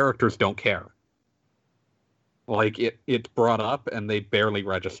main characters don't care. Like, it's brought up and they barely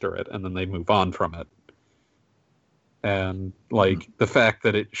register it, and then they move on from it. And, like, the fact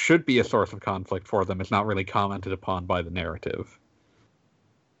that it should be a source of conflict for them is not really commented upon by the narrative.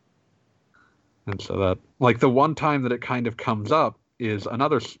 And so that, like, the one time that it kind of comes up is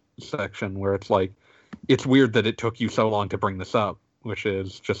another section where it's like, it's weird that it took you so long to bring this up, which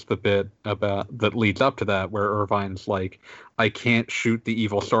is just the bit that leads up to that, where Irvine's like, I can't shoot the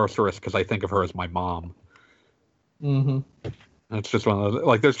evil sorceress because I think of her as my mom. Mm-hmm. And it's just one of those,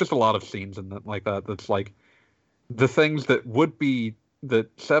 like, there's just a lot of scenes in that, like that, that's like, the things that would be that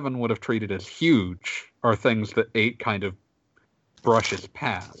 7 would have treated as huge are things that 8 kind of brushes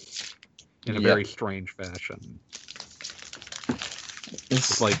past in a very strange fashion.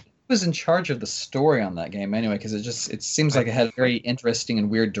 It's like who was in charge of the story on that game anyway, because it seems like it had a very interesting and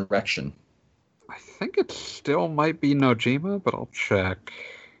weird direction. I think it still might be Nojima, but I'll check.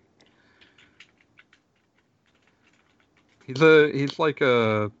 He's like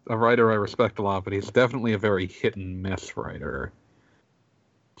a writer I respect a lot, but he's definitely a very hit and miss writer.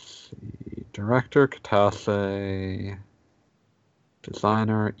 Let's see. Director Katase,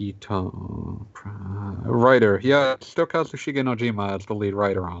 designer Ito, writer still Kazushige Nojima as the lead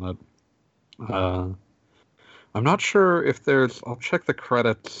writer on it. I'm not sure if there's. I'll check the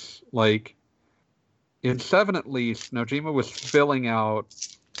credits. Like in 7, at least, Nojima was filling out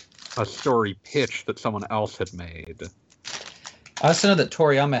a story pitch that someone else had made. I also know that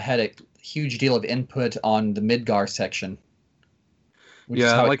Toriyama had a huge deal of input on the Midgar section. Which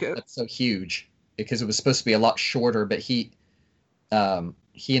is how it's so huge. Because it was supposed to be a lot shorter, but he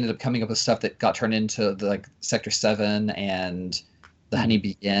ended up coming up with stuff that got turned into Sector 7 and the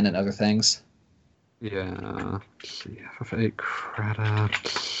Honeybee Inn and other things. Yeah. Let's see. FF8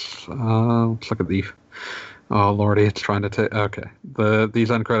 credits. Let's look at the... Oh, lordy, it's trying to take... Okay.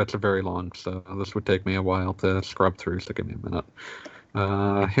 These end credits are very long, so this would take me a while to scrub through, so give me a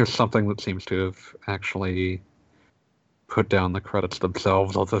minute. Here's something that seems to have actually put down the credits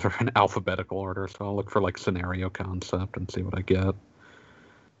themselves, although they're in alphabetical order, so I'll look for, scenario concept and see what I get.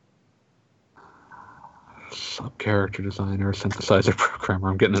 Sub-character designer, synthesizer programmer.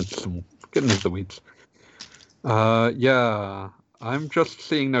 I'm getting into the weeds. Yeah... I'm just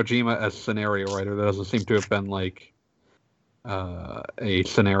seeing Nojima as scenario writer. There doesn't seem to have been a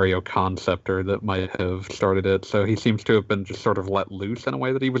scenario conceptor that might have started it. So he seems to have been just sort of let loose in a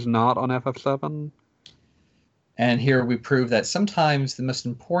way that he was not on FF7. And here we prove that sometimes the most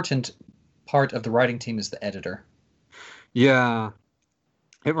important part of the writing team is the editor. Yeah.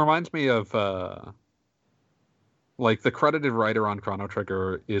 It reminds me of the credited writer on Chrono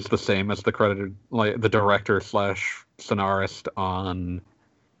Trigger is the same as the credited the director / scenarist on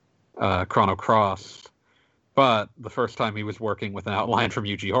Chrono Cross, but the first time he was working with an outline from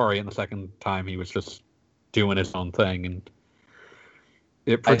Yuji Horii, and the second time he was just doing his own thing, and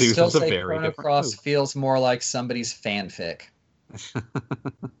it produces I still a say very Chrono different Cross move. Feels more like somebody's fanfic.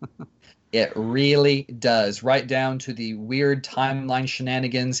 It really does, right down to the weird timeline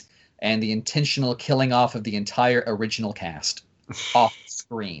shenanigans and the intentional killing off of the entire original cast off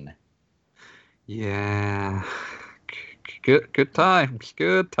screen. Yeah. Good times.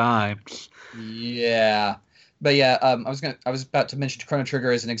 Yeah. But yeah, I was about to mention Chrono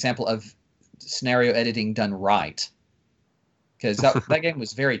Trigger as an example of scenario editing done right. Because that game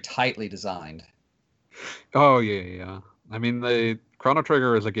was very tightly designed. Oh, yeah. I mean, the Chrono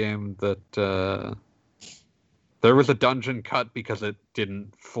Trigger is a game that there was a dungeon cut because it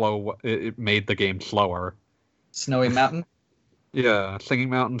didn't flow. It made the game slower. Snowy Mountain? Yeah, Singing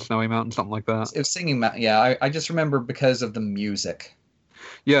Mountain, Snowy Mountain, something like that. It was Singing Mountain, yeah. I just remember because of the music.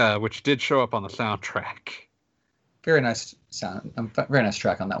 Yeah, which did show up on the soundtrack. Very nice sound. Very nice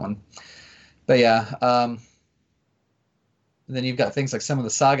track on that one. But yeah, then you've got things like some of the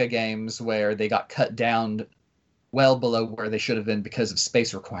Saga games where they got cut down well below where they should have been because of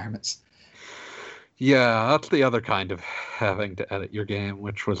space requirements. Yeah, that's the other kind of having to edit your game,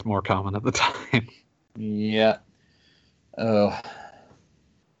 which was more common at the time. Yeah. Oh.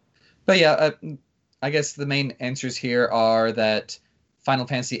 But yeah, I guess the main answers here are that Final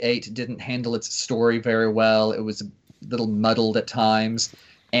Fantasy VIII didn't handle its story very well. It was a little muddled at times,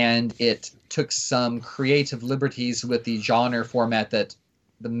 and it took some creative liberties with the genre format that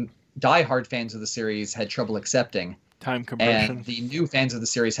the diehard fans of the series had trouble accepting. Time compression. And the new fans of the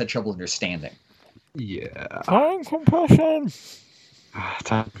series had trouble understanding. Yeah. Time compression.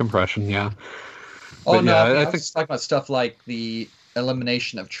 Time compression, yeah. Oh, But no, yeah, I I was just talking about stuff like the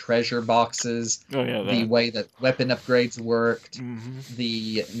elimination of treasure boxes, Oh yeah, the way that weapon upgrades worked, Mm-hmm.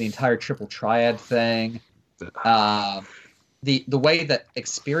 the entire triple triad thing, the way that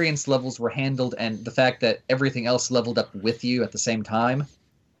experience levels were handled, and the fact that everything else leveled up with you at the same time.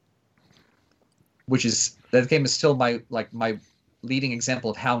 Which is, that game is still my leading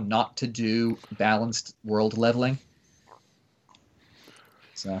example of how not to do balanced world leveling.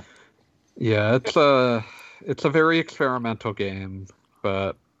 So Yeah, it's a very experimental game,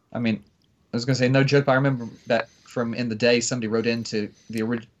 but I mean, I was going to say, no joke, but I remember that from in the day, somebody wrote into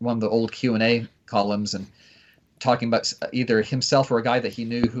one of the old Q&A columns and talking about either himself or a guy that he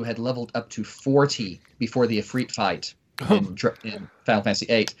knew who had leveled up to 40 before the Ifrit fight in Final Fantasy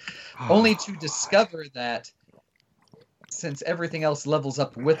VIII, only to discover that since everything else levels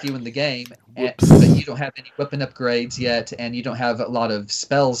up with you in the game, but Whoops. you don't have any weapon upgrades yet, and you don't have a lot of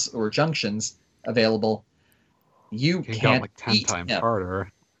spells or junctions available, you He got can't like 10 beat times him.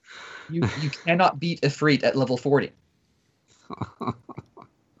 harder. You cannot beat Ifrit at level 40.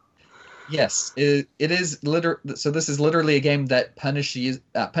 Yes, it is so this is literally a game that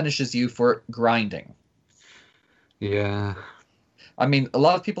punishes you for grinding. Yeah. I mean, a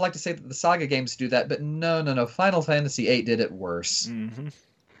lot of people like to say that the Saga games do that, but no. Final Fantasy VIII did it worse. Mm-hmm.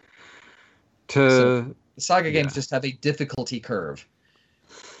 The Saga yeah. games just have a difficulty curve.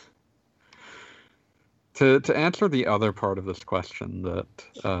 To answer the other part of this question that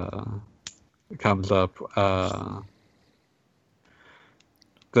comes up,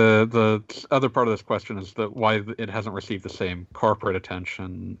 the other part of this question is that why it hasn't received the same corporate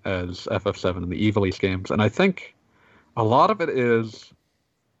attention as FF7 and the Evil East games, and I think a lot of it is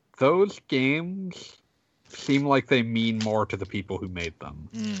those games seem like they mean more to the people who made them.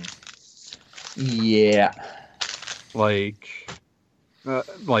 Yeah. Like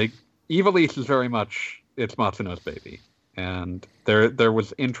Evil East is very much it's Matsuno's baby, and there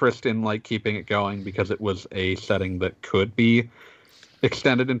was interest in like keeping it going because it was a setting that could be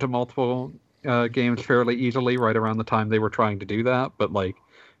extended into multiple games fairly easily right around the time they were trying to do that. But like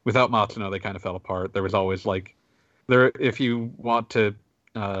without Matsuno, they kind of fell apart. There was always like if you want to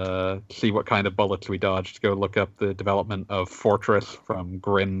see what kind of bullets we dodged, go look up the development of Fortress from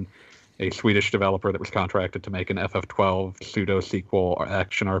Grin, a Swedish developer that was contracted to make an FF12 pseudo-sequel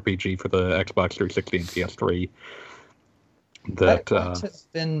action RPG for the Xbox 360 and PS3. That has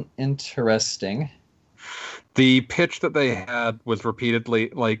been interesting. The pitch that they had was repeatedly,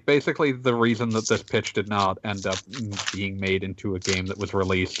 like, basically the reason that this pitch did not end up being made into a game that was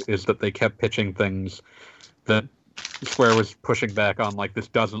released is that they kept pitching things that Square was pushing back on, like, this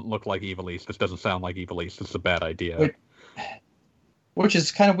doesn't look like Evil East, this doesn't sound like Evil East, this is a bad idea. Which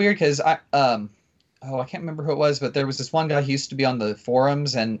is kind of weird because I can't remember who it was, but there was this one guy who used to be on the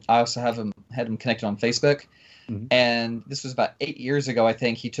forums, and I also had him connected on Facebook. Mm-hmm. And this was about 8 years ago, I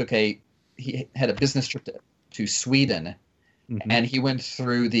think. He had a business trip to Sweden, mm-hmm. and he went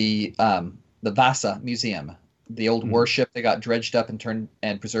through the Vasa Museum, the old mm-hmm. warship that got dredged up and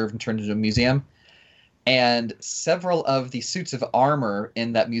preserved and turned into a museum. And several of the suits of armor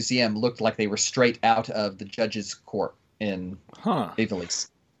in that museum looked like they were straight out of the judge's court in Evil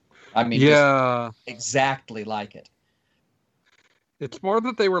East. I mean, yeah, just exactly like it. It's more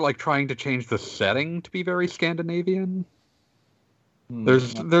that they were like trying to change the setting to be very Scandinavian.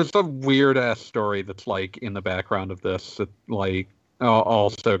 There's a weird ass story that's like in the background of this that like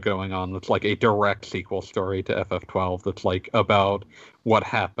also going on. That's like a direct sequel story to FF12. That's like about what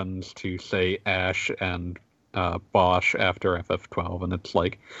happens to say Ash and Bosch after FF12, and it's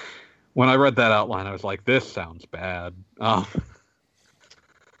like when I read that outline, I was like, this sounds bad.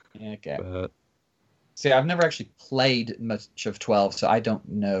 Okay. But see, I've never actually played much of 12, so I don't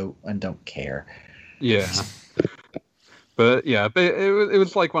know and don't care. Yeah. But yeah, it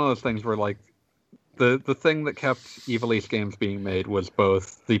was like one of those things where like the thing that kept Evil East games being made was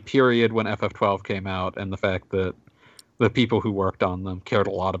both the period when FF12 came out and the fact that the people who worked on them cared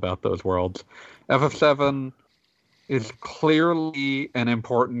a lot about those worlds. FF7 is clearly an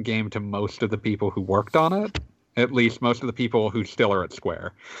important game to most of the people who worked on it. At least most of the people who still are at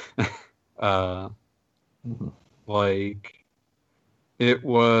Square. Like, it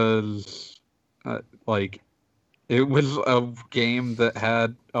was it was a game that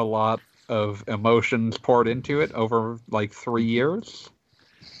had a lot of emotions poured into it over like 3 years.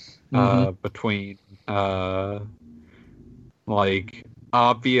 Between like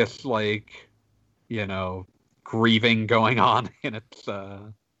obvious like grieving going on in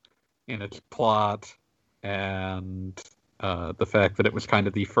its plot, and the fact that it was kind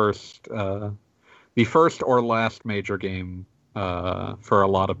of the first or last major game for a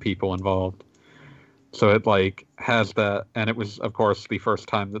lot of people involved. So it like has that, and it was of course the first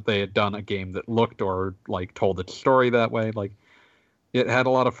time that they had done a game that looked or like told its story that way. Like it had a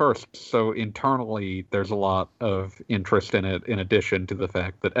lot of firsts. So internally there's a lot of interest in it, in addition to the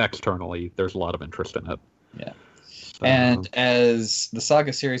fact that externally there's a lot of interest in it. Yeah. So, and as the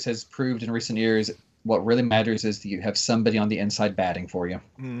Saga series has proved in recent years, what really matters is that you have somebody on the inside batting for you.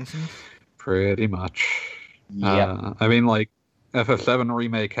 Mm-hmm. Pretty much. Yeah. I mean, like, FF7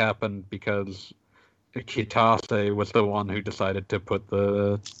 remake happened because Kitase was the one who decided to put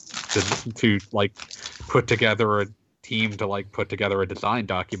put together a team to like put together a design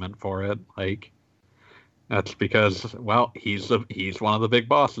document for it. Like, that's because, well, he's one of the big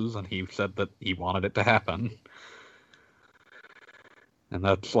bosses, and he said that he wanted it to happen. And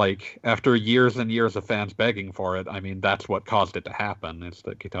that's like, after years and years of fans begging for it, I mean, that's what caused it to happen, is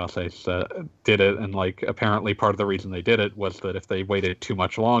that Kitase did it, and like, apparently part of the reason they did it was that if they waited too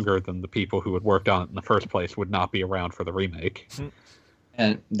much longer, then the people who had worked on it in the first place would not be around for the remake.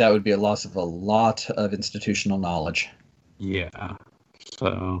 And that would be a loss of a lot of institutional knowledge. Yeah.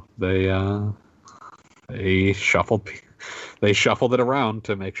 So they shuffled it around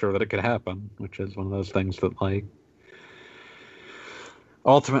to make sure that it could happen, which is one of those things that, like,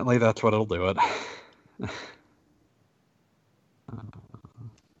 ultimately that's what it'll do it.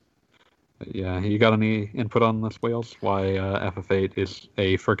 Yeah, you got any input on this, Wales? Why FF8 is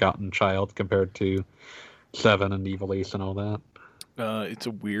a forgotten child compared to 7 and Ivalice and all that? It's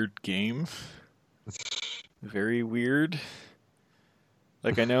a weird game. Very weird.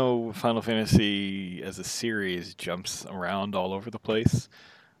 Like, I know Final Fantasy as a series jumps around all over the place,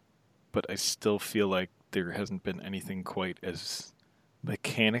 but I still feel like there hasn't been anything quite as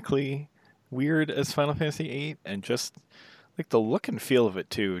mechanically weird as Final Fantasy VIII, and just like the look and feel of it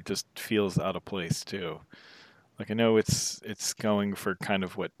too just feels out of place too. Like, I know it's going for kind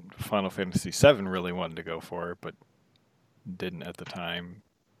of what Final Fantasy VII really wanted to go for, but didn't at the time.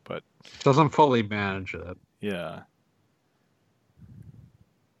 But doesn't fully manage it. Yeah.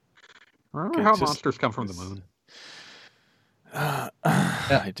 Remember how monsters come from the moon?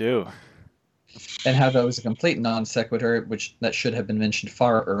 I do. And how that was a complete non sequitur, that should have been mentioned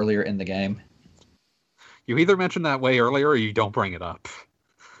far earlier in the game. You either mention that way earlier or you don't bring it up.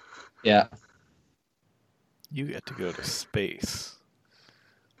 Yeah. You get to go to space.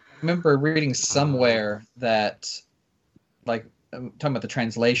 I remember reading somewhere that, like, I'm talking about the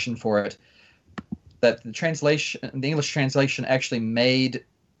translation for it, that the English translation actually made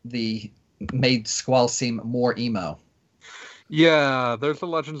Squall seem more emo. Yeah, there's a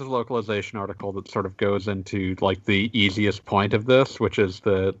Legends of Localization article that sort of goes into, like, the easiest point of this, which is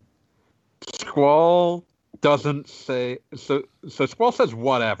that Squall doesn't say... So Squall says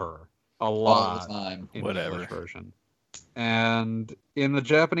whatever a lot all the time. in Whatever. the English version. And in the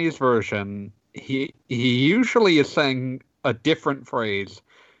Japanese version, he usually is saying a different phrase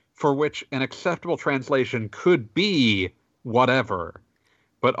for which an acceptable translation could be whatever.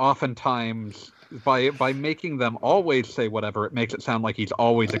 But oftentimes, by making them always say whatever, it makes it sound like he's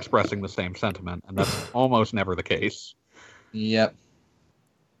always expressing the same sentiment, and that's almost never the case. Yep.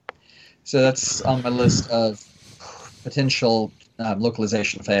 So that's on my list of potential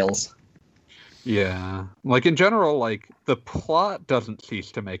localization fails. Yeah. Like, in general, like, the plot doesn't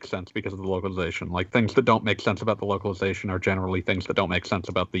cease to make sense because of the localization. Like, things that don't make sense about the localization are generally things that don't make sense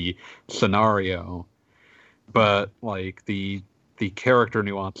about the scenario. But, like, the character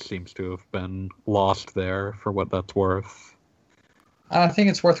nuance seems to have been lost there, for what that's worth. I think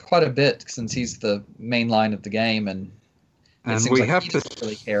it's worth quite a bit, since he's the main line of the game, and it seems we like have he to doesn't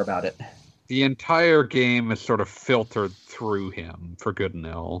really care about it. The entire game is sort of filtered through him, for good and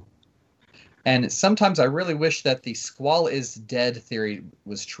ill. And sometimes I really wish that the Squall is dead theory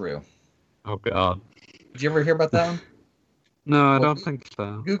was true. Oh, God. Did you ever hear about that one? No, I don't think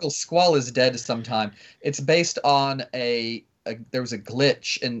so. Google Squall is dead sometime. It's based on there was a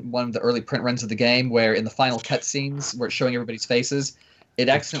glitch in one of the early print runs of the game where in the final cutscenes where it's showing everybody's faces, it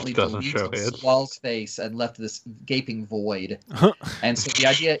accidentally doesn't show deleted his. Squall's face and left this gaping void. And so the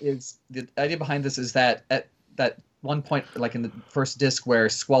idea behind this is that at that one point, like in the first disc where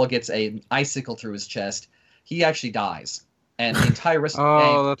Squall gets an icicle through his chest, he actually dies. And the entire rest of the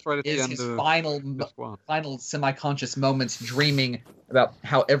game that's right at the is end his of final semi-conscious moments dreaming about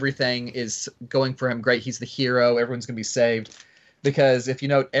how everything is going for him great. He's the hero. Everyone's going to be saved. Because if you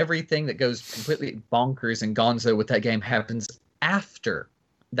note, everything that goes completely bonkers and gonzo with that game happens after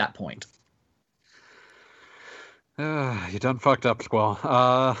that point. You done fucked up, Squall.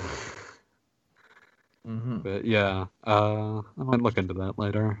 But yeah, I might look into that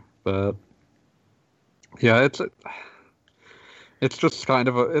later. But yeah, it's just kind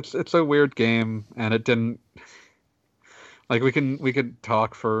of it's a weird game, and it didn't, like, we could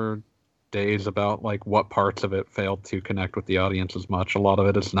talk for days about, like, what parts of it failed to connect with the audience as much. A lot of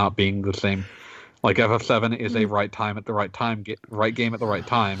it is not being the same. Like, FF7 is a right time at the right time, right game at the right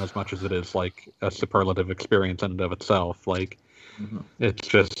time, as much as it is, like, a superlative experience in and of itself. Like, it's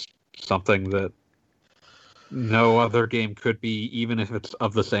just something that no other game could be, even if it's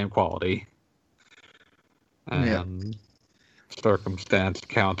of the same quality. And circumstance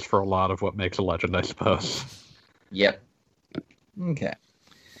counts for a lot of what makes a legend, I suppose. Yep. Okay.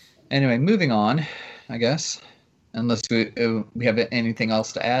 Anyway, moving on, I guess. Unless we have anything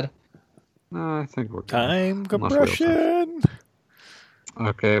else to add. No, I think we're good. Time compression.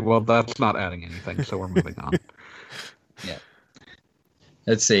 Okay, well, that's not adding anything, so we're moving on. Yeah.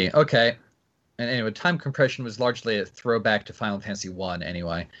 Let's see. Okay. And anyway, time compression was largely a throwback to Final Fantasy 1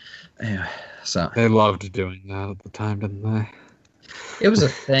 anyway. Yeah, so They loved doing that at the time, didn't they? it was a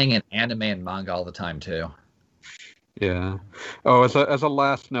thing in anime and manga all the time too. Yeah. Oh, as a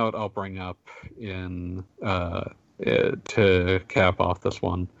last note, I'll bring up in to cap off this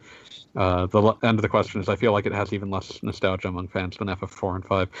one. The end of the question is, I feel like it has even less nostalgia among fans than FF4 and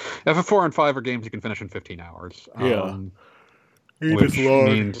 5. FF4 and 5 are games you can finish in 15 hours. Yeah. Which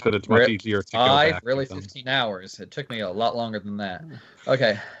means that it's much easier to go back. Really, 15 hours. It took me a lot longer than that.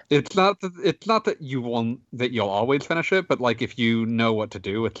 Okay. It's not that you'll always finish it, but like if you know what to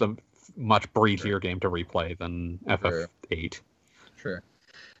do, it's a much breezier game to replay than FF8. Sure.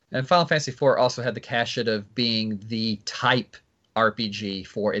 And Final Fantasy IV also had the cash it of being the type RPG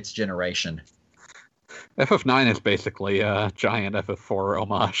for its generation. FF9 is basically a giant FF4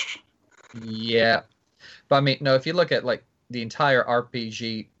 homage. Yeah. But I mean, no, if you look at like the entire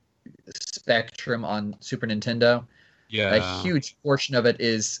RPG spectrum on Super Nintendo, yeah, a huge portion of it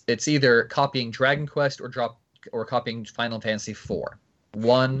is it's either copying Dragon Quest or copying Final Fantasy IV.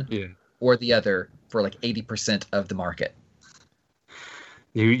 One or the other for like 80% of the market.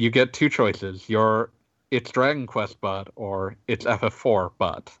 You get two choices. It's Dragon Quest but or it's FF4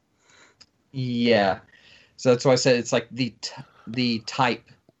 but. Yeah. So that's why I said it's like the type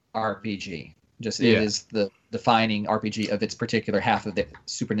RPG. Just it is the defining RPG of its particular half of the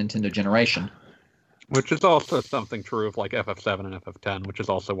Super Nintendo generation. Which is also something true of like FF7 and FF10, which is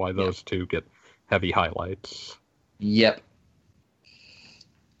also why those two get heavy highlights. Yep.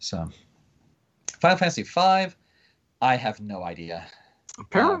 So, Final Fantasy V, I have no idea.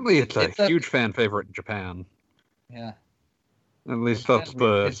 Apparently it's a huge fan favorite in Japan. Yeah. At least that's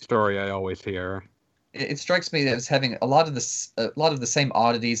the story I always hear. It strikes me that it's having a lot of the same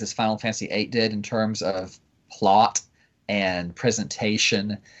oddities as Final Fantasy VIII did in terms of plot and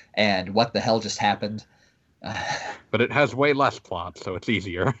presentation and what the hell just happened. But it has way less plot, so it's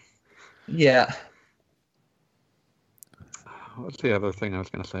easier. Yeah. What's the other thing I was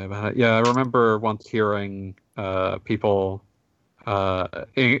going to say about it? Yeah, I remember once hearing people,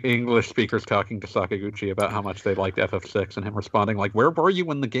 English speakers talking to Sakaguchi about how much they liked FF6 and him responding like, "Where were you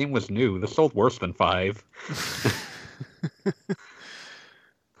when the game was new? This sold worse than 5."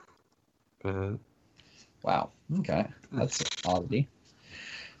 Wow. Okay. That's an oddity.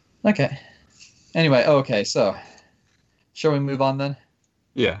 Okay. Anyway, okay, so shall we move on then?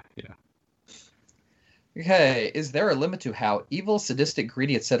 Yeah. Okay, is there a limit to how evil, sadistic,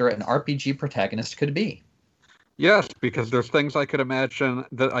 greedy, etc. an RPG protagonist could be? Yes, because there's things I could imagine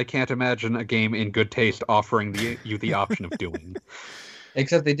that I can't imagine a game in good taste offering you the option of doing.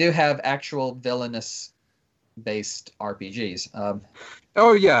 Except they do have actual villainous-based RPGs.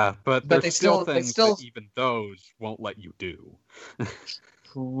 Oh yeah, but they there's still things that even those won't let you do.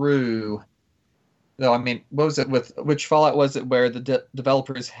 True. Though, I mean, what was it with which Fallout was it where the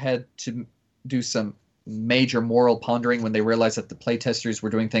developers had to do some major moral pondering when they realized that the playtesters were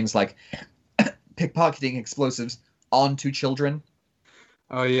doing things like pickpocketing explosives onto children?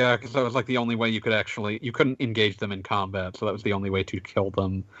 Oh yeah, because that was like the only way you couldn't engage them in combat, so that was the only way to kill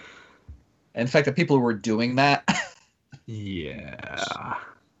them. In fact, the people who were doing that. Yeah.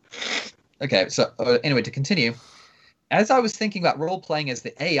 Okay, so anyway, to continue, as I was thinking about role-playing as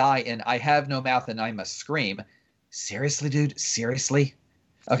the AI in I Have No Mouth and I Must Scream, seriously, dude? Seriously?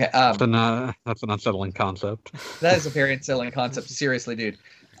 Okay. That's an unsettling concept. That is a very unsettling concept. Seriously, dude.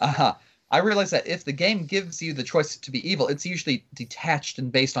 I realize that if the game gives you the choice to be evil, it's usually detached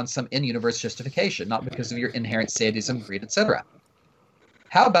and based on some in-universe justification, not because of your inherent sadism, greed, etc.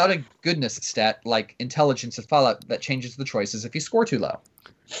 How about a goodness stat like intelligence in Fallout that changes the choices if you score too low?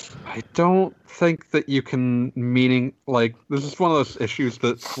 I don't think that you can this is one of those issues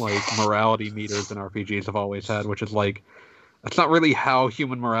that like morality meters in RPGs have always had, which is like that's not really how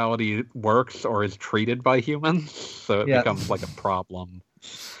human morality works or is treated by humans, so it becomes like a problem.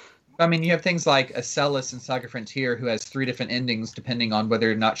 I mean, you have things like Acellus in Saga Frontier, who has 3 different endings depending on whether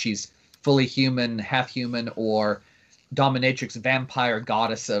or not she's fully human, half human, or dominatrix vampire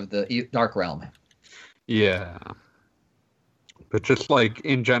goddess of the Dark Realm. Yeah. But just like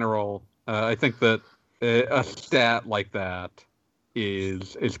in general, I think that a stat like that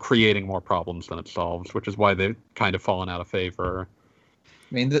is creating more problems than it solves, which is why they've kind of fallen out of favor.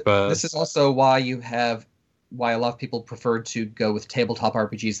 I mean, this is also why a lot of people prefer to go with tabletop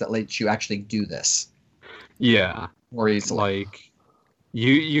RPGs that let you actually do this. Yeah. More easily. Like,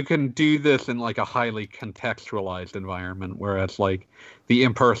 you can do this in like a highly contextualized environment, whereas like the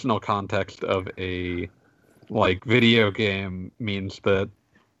impersonal context of a like video game means that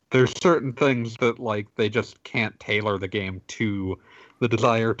there's certain things that like they just can't tailor the game to the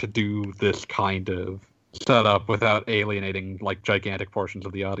desire to do this kind of setup without alienating like gigantic portions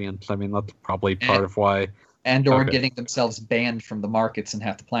of the audience. I mean, that's probably part of why. Or getting themselves banned from the markets in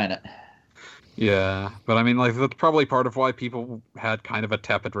half the planet. Yeah, but I mean, like, that's probably part of why people had kind of a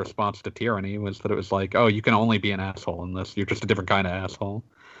tepid response to Tyranny, was that it was like, oh, you can only be an asshole in this. You're just a different kind of asshole.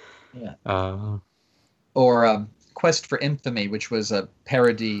 Yeah. Or Quest for Infamy, which was a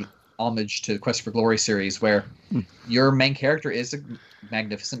parody homage to the Quest for Glory series, where your main character is a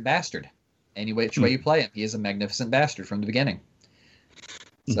magnificent bastard. Any which way you play him, he is a magnificent bastard from the beginning.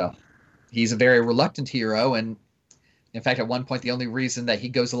 So he's a very reluctant hero, and in fact, at one point, the only reason that he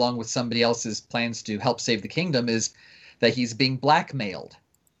goes along with somebody else's plans to help save the kingdom is that he's being blackmailed.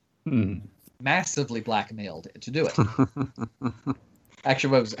 Massively blackmailed to do it.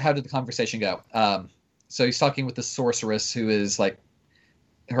 Actually, how did the conversation go? So he's talking with the sorceress, who is like,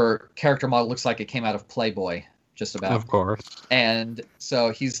 her character model looks like it came out of Playboy, just about. Of course. And so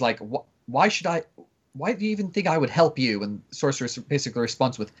he's like, why do you even think I would help you? And the sorceress basically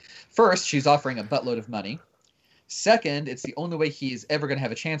responds with, first, she's offering a buttload of money. Second, it's the only way he is ever going to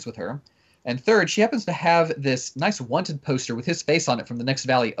have a chance with her. And third, she happens to have this nice wanted poster with his face on it from the next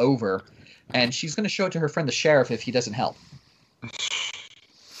valley over, and she's going to show it to her friend the sheriff if he doesn't help.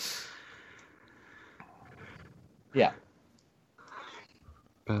 Yeah.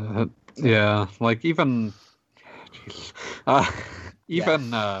 But, yeah, like, even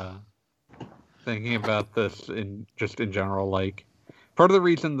thinking about this in general, like, part of the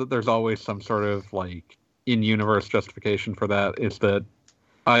reason that there's always some sort of, like, in-universe justification for that is that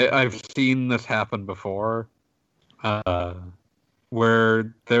I've seen this happen before,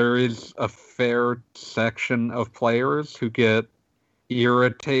 where there is a fair section of players who get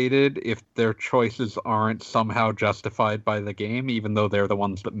irritated if their choices aren't somehow justified by the game, even though they're the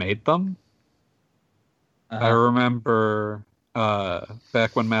ones that made them. I remember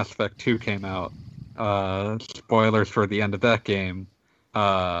back when Mass Effect 2 came out, spoilers for the end of that game,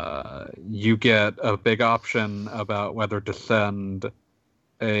 you get a big option about whether to send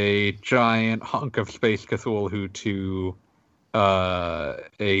a giant hunk of Space Cthulhu to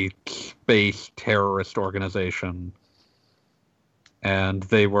a space terrorist organization. And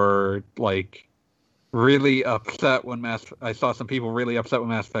they were, like, really upset when I saw some people really upset when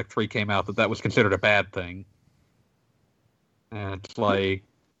Mass Effect 3 came out that was considered a bad thing. And it's like,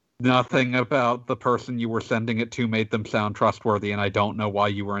 nothing about the person you were sending it to made them sound trustworthy, and I don't know why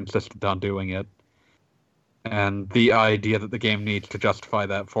you were insistent on doing it. And the idea that the game needs to justify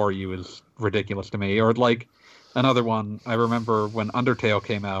that for you is ridiculous to me. Or, like, another one, I remember when Undertale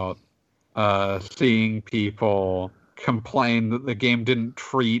came out, seeing people complain that the game didn't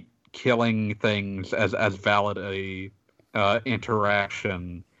treat killing things as valid a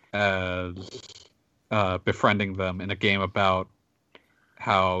interaction as befriending them in a game about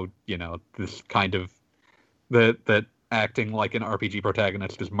how, you know, this kind of that acting like an RPG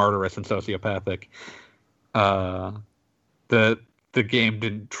protagonist is murderous and sociopathic. The game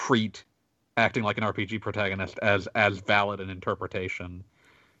didn't treat acting like an RPG protagonist as valid an interpretation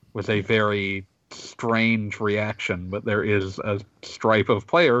was a very strange reaction, but there is a stripe of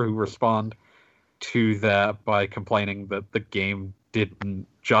player who respond to that by complaining that the game didn't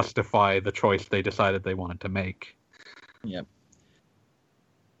justify the choice they decided they wanted to make. Yep.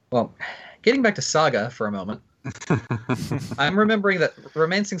 Well, getting back to Saga for a moment, I'm remembering that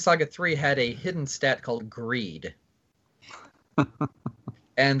Romancing Saga 3 had a hidden stat called Greed.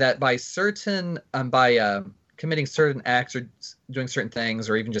 And that by committing certain acts or doing certain things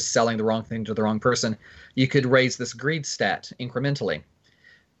or even just selling the wrong thing to the wrong person, you could raise this greed stat incrementally.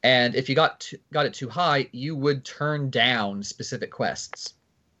 And if you got it too high, you would turn down specific quests.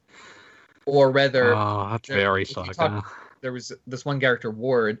 Or rather... Oh, that's very Saga. There was this one character,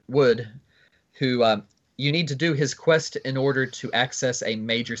 Wood, who you need to do his quest in order to access a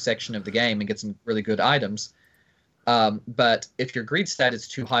major section of the game and get some really good items. But if your greed stat is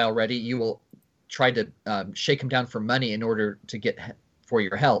too high already, you will try to shake him down for money in order to get for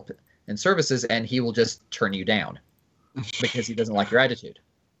your help and services, and he will just turn you down because he doesn't like your attitude.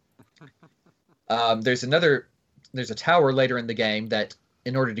 There's a tower later in the game that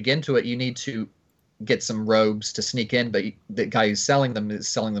in order to get into it, you need to get some robes to sneak in, but the guy who's selling them is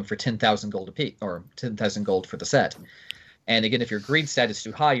selling them for 10,000 gold a piece, or 10,000 gold for the set. And again, if your greed stat is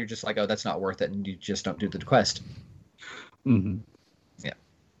too high, you're just like, oh, that's not worth it, and you just don't do the quest. Mm-hmm. Yeah.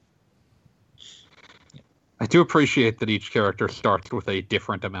 I do appreciate that each character starts with a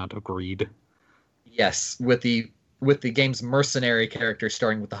different amount of greed. Yes, with the game's mercenary character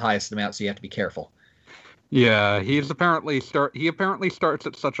starting with the highest amount, so you have to be careful. Yeah, he apparently starts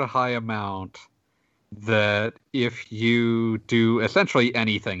at such a high amount that if you do essentially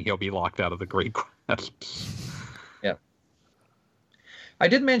anything, he'll be locked out of the Great Quest. Yeah. I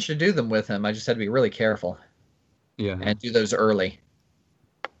did manage to do them with him. I just had to be really careful. Yeah. And do those early.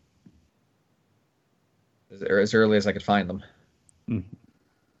 As early as I could find them. Mm-hmm.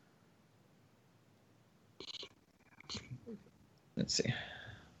 Let's see.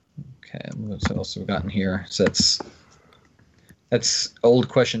 Okay, what else have we gotten here? So that's old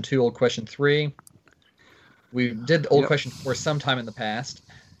question 2, old question 3. We did old question 4 sometime in the past.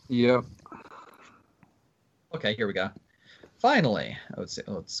 Yep. Okay, here we go. Finally, let's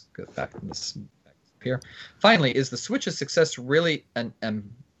go back to this here. Finally, is the Switch's success really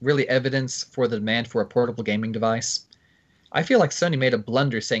really evidence for the demand for a portable gaming device? I feel like Sony made a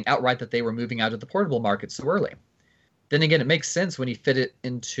blunder saying outright that they were moving out of the portable market so early. Then again, it makes sense when you fit it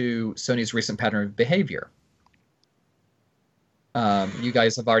into Sony's recent pattern of behavior. You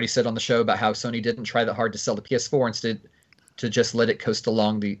guys have already said on the show about how Sony didn't try that hard to sell the PS4, instead to just let it coast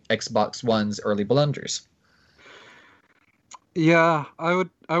along the Xbox One's early blunders. Yeah, I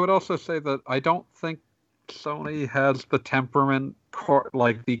would also say that I don't think Sony has the temperament,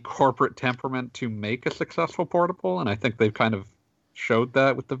 the corporate temperament, to make a successful portable, and I think they've kind of showed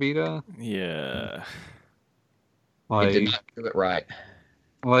that with the Vita. Yeah. They did not do it right.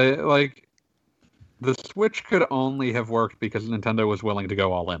 Like the Switch could only have worked because Nintendo was willing to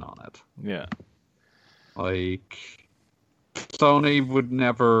go all in on it. Yeah. Like, Sony would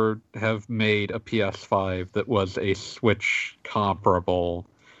never have made a PS5 that was a Switch comparable.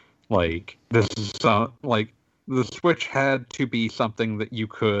 Like, this is like, the Switch had to be something that you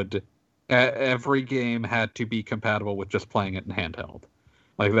could. Every game had to be compatible with just playing it in handheld.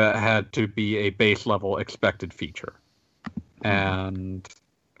 Like, that had to be a base level expected feature. And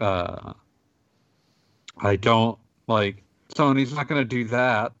I don't like Sony's not going to do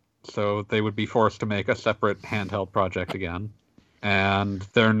that, so they would be forced to make a separate handheld project again. And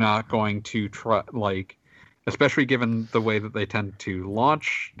they're not going to try, like, especially given the way that they tend to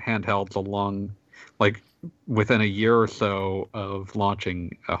launch handhelds along, like, within a year or so of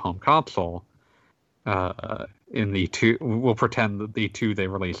launching a home console. In the two, we'll pretend that the two they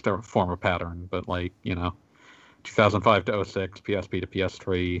released are form a pattern, but, like, 2005 to 06, PSP to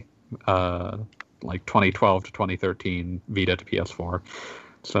PS3, like 2012 to 2013, Vita to PS4.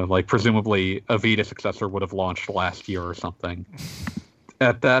 So, like, presumably a Vita successor would have launched last year or something.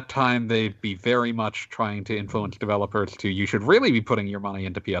 At that time, they'd be very much trying to influence developers to, you should really be putting your money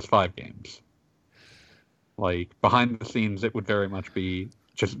into PS5 games. Like, behind the scenes, it would very much be,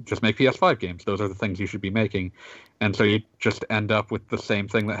 just make PS5 games. Those are the things you should be making. And so you just end up with the same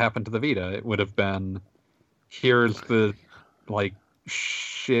thing that happened to the Vita. It would have been, here's the, like,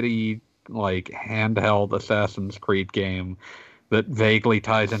 shitty, like, handheld Assassin's Creed game that vaguely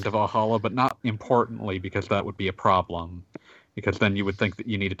ties into Valhalla, but not importantly, because that would be a problem. Because then you would think that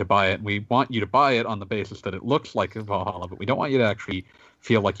you needed to buy it. We want you to buy it on the basis that it looks like Valhalla, but we don't want you to actually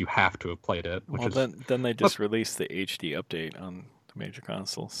feel like you have to have played it. Well, then they just released the HD update on the major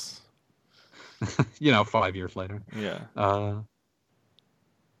consoles. 5 years later. Yeah.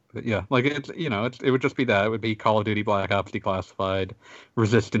 Yeah, like it would just be that. It would be Call of Duty Black Ops Declassified,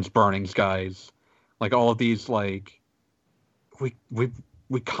 Resistance Burning Skies, like all of these. Like we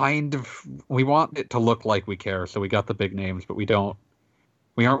want it to look like we care, so we got the big names, but we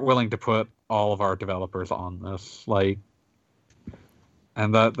aren't willing to put all of our developers on this. Like,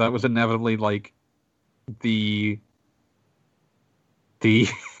 and that was inevitably like the the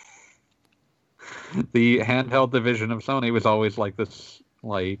handheld division of Sony was always like this,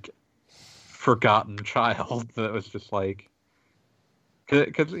 like, forgotten child that was just like,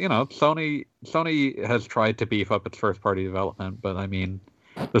 because Sony has tried to beef up its first party development, but I mean,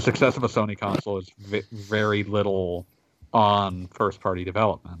 the success of a Sony console is very little on first party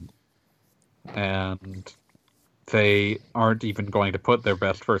development, and they aren't even going to put their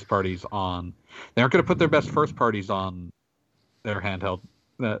best first parties on. They aren't going to put their best first parties on their handheld,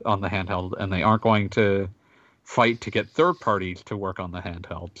 on the handheld, and they aren't going to fight to get third parties to work on the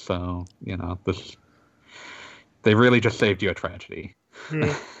handheld. So, they really just saved you a tragedy.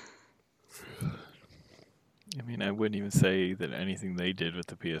 Yeah. I mean, I wouldn't even say that anything they did with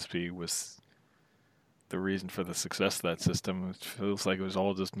the PSP was the reason for the success of that system. It feels like it was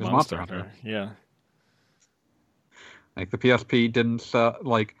all just Monster Hunter. Yeah. Like, the PSP didn't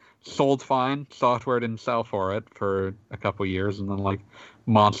sold fine. Software didn't sell for it for a couple years, and then, like,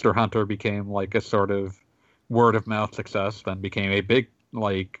 Monster Hunter became, like, a sort of word-of-mouth success, then became a big,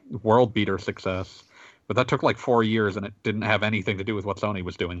 like, world beater success. But that took, like, 4 years, and it didn't have anything to do with what Sony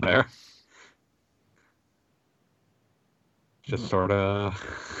was doing there. Just sort of...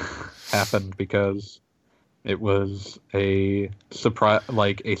 happened because it was a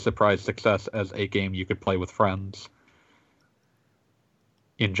surprise success as a game you could play with friends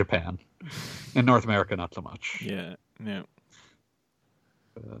in Japan. In North America, not so much. Yeah.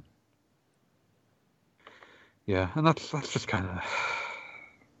 Yeah, and that's just kind of,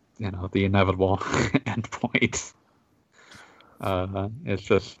 the inevitable endpoint. It's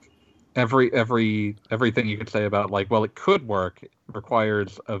just everything you could say about it could work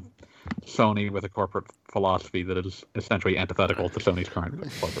requires a Sony with a corporate philosophy that is essentially antithetical to Sony's current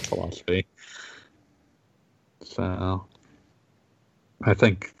corporate philosophy. So, I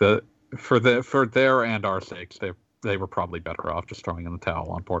think that for their and our sakes, they were probably better off just throwing in the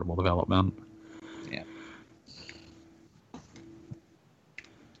towel on portable development. Yeah.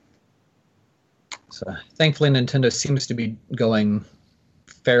 So thankfully, Nintendo seems to be going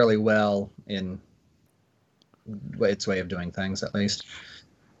fairly well in its way of doing things, at least.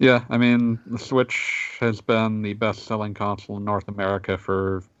 Yeah, I mean, the Switch has been the best-selling console in North America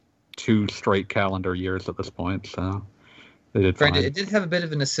for 2 straight calendar years at this point, so they did fine. Granted, it did have a bit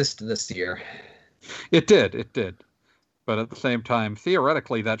of an assist this year. It did. But at the same time,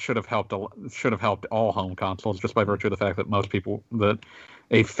 theoretically, that should have helped all home consoles, just by virtue of the fact that most people, that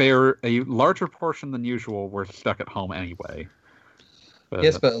a larger portion than usual, were stuck at home anyway.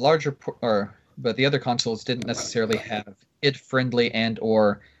 Yes, but but the other consoles didn't necessarily have id-friendly and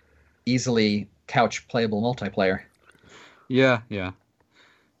or easily couch-playable multiplayer. Yeah,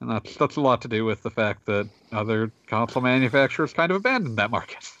 and that's a lot to do with the fact that other console manufacturers kind of abandoned that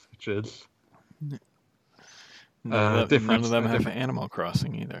market, which is none of them have Animal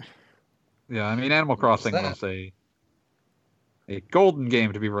Crossing either. Yeah, I mean, Animal Crossing was a golden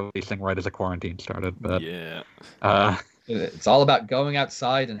game to be releasing right as the quarantine started, but yeah, it's all about going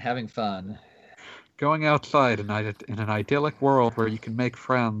outside and having fun. Going outside in an idyllic world where you can make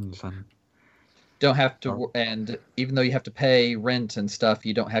friends and don't have to, and even though you have to pay rent and stuff,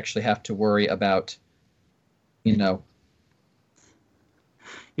 you don't actually have to worry about, You don't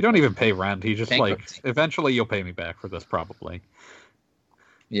even pay rent. He just eventually you'll pay me back for this, probably.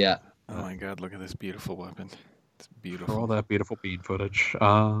 Yeah. Oh my God! Look at this beautiful weapon. It's beautiful. For all that beautiful bean footage.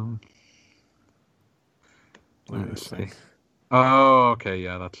 Look at this thing. Oh, okay,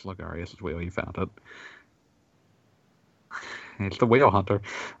 yeah, that's Logarius' wheel. You found it. It's the whale hunter.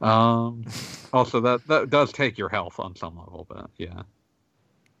 Also, that does take your health on some level, but yeah.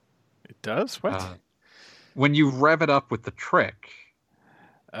 It does? What? When you rev it up with the trick.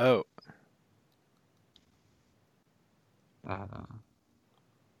 Oh.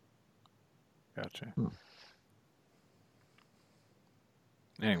 Gotcha.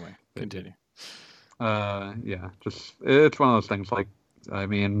 Anyway, continue. Yeah, just it's one of those things. I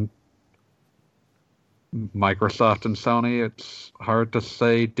mean, Microsoft and Sony, it's hard to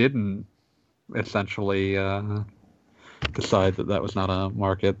say didn't essentially decide that was not a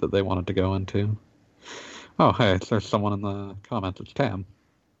market that they wanted to go into. Oh, hey, there's someone in the comments. It's Tam.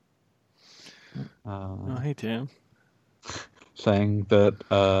 Oh, hey, Tam. Saying that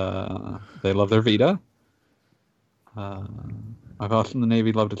they love their Vita. My boss in the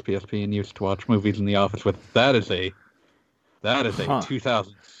Navy loved his PSP and used to watch movies in the office with. That is a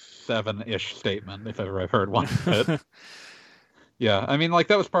 2007-ish statement, if ever I've heard one. Yeah, I mean,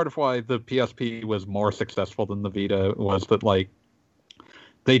 that was part of why the PSP was more successful than the Vita, was that,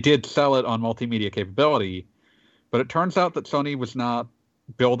 they did sell it on multimedia capability, but it turns out that Sony was not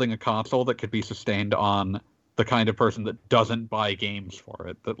building a console that could be sustained on the kind of person that doesn't buy games for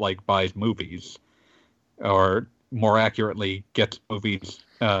it, that, buys movies, or more accurately, gets movies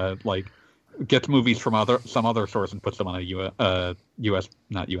from some other source and puts them on a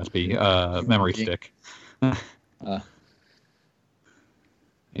memory stick.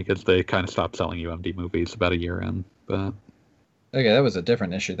 Because they kind of stopped selling UMD movies about a year in. But okay, that was a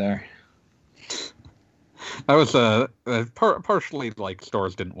different issue there. I was partially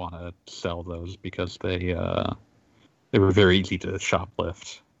stores didn't want to sell those because they were very easy to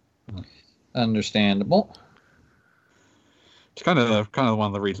shoplift. Understandable. It's kind of one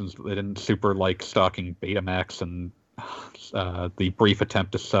of the reasons that they didn't super like stocking Betamax and the brief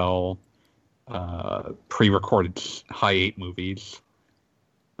attempt to sell pre-recorded High 8 movies,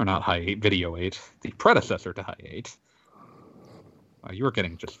 or not High 8, Video 8, the predecessor to High 8. You were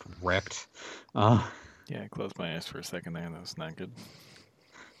getting just wrecked. Yeah, I closed my eyes for a second there. That was not good.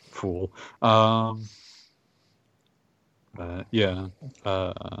 Fool. Yeah.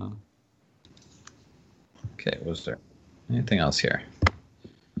 Okay, was there anything else here?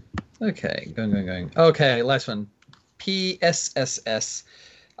 Okay, going. Okay, last one. PSSS.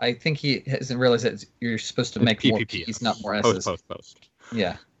 I think he hasn't realized that you're supposed to make more P's, not more S's. Post.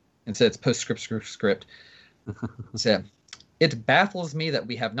 Yeah. Instead, it's postscript. So, it baffles me that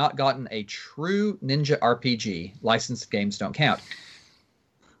we have not gotten a true ninja RPG. Licensed games don't count.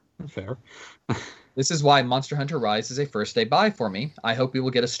 Fair. This is why Monster Hunter Rise is a first-day buy for me. I hope we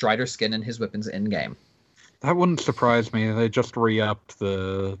will get a Strider skin and his weapons in-game. That wouldn't surprise me. They just re-upped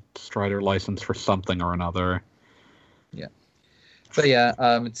the Strider license for something or another. Yeah. But yeah,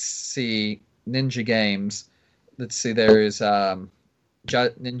 let's see. Ninja games. Let's see, there's Ninja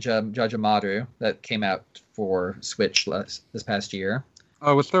Jajamaru that came out for Switch this past year.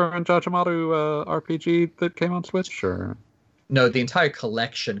 Oh, was there a Jajamaru RPG that came on Switch? Or... No, the entire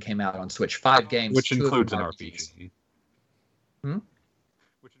collection came out on Switch. 5 games. Which 2 of includes them an RPGs. RPG.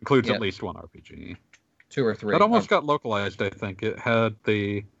 Which includes Yeah. at least one RPG. 2 or 3. It almost got localized, I think. It had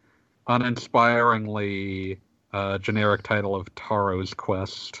the uninspiringly generic title of Taro's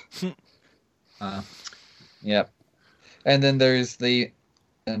Quest. Yep. And then there's the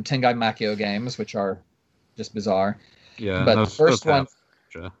Tengai Makio games, which are just bizarre. Yeah, But the first one,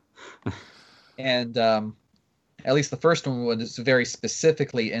 have- and at least the first one was very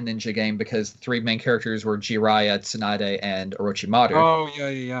specifically a ninja game because the 3 main characters were Jiraiya, Tsunade, and Orochimaru. Oh,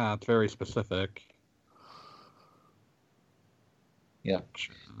 yeah. It's very specific. Yeah.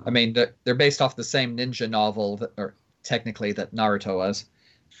 I mean, they're based off the same ninja novel, or technically, that Naruto was.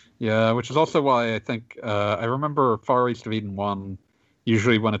 Yeah, which is also why I think I remember Far East of Eden 1,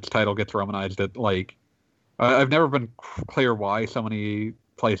 usually when its title gets romanized, I've never been clear why so many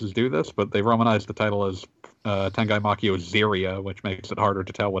places do this, but they romanize the title as Tengai Makio Ziria, which makes it harder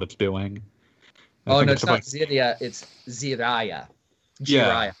to tell what it's doing. No, it's not Ziria, it's Ziraya.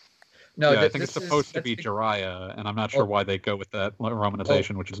 Yeah. No, I think it's supposed to be Jiraiya, and I'm not sure why they go with that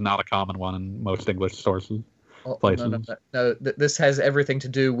romanization, which is not a common one in most English sources. Places. No, this has everything to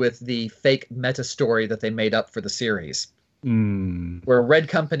do with the fake meta story that they made up for the series. Where Red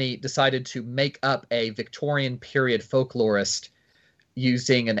Company decided to make up a Victorian period folklorist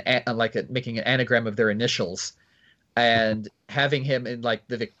using making an anagram of their initials, and having him in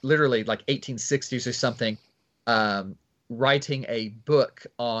literally 1860s or something, writing a book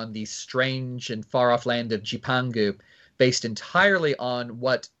on the strange and far off land of Jipangu, based entirely on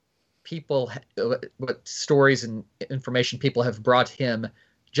what stories and information people have brought him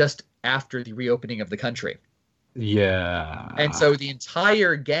just after the reopening of the country. Yeah. And so the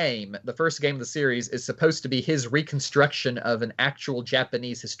entire game, the first game of the series, is supposed to be his reconstruction of an actual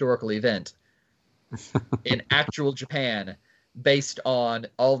Japanese historical event in actual Japan, based on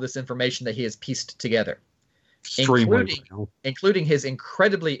all this information that he has pieced together. Including his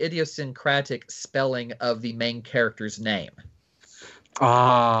incredibly idiosyncratic spelling of the main character's name.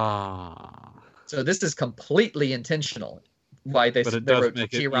 So this is completely intentional. Why they wrote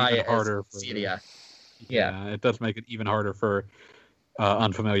Jiraiya as Ziria. Yeah, it does make it even harder for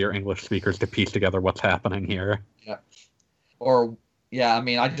unfamiliar English speakers to piece together what's happening here. Yeah. I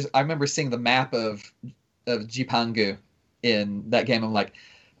mean, I remember seeing the map of Jipangu in that game. I'm like,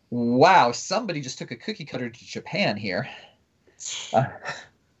 wow, somebody just took a cookie cutter to Japan here.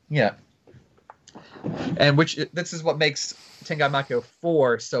 Yeah. And this is what makes Tengai Makio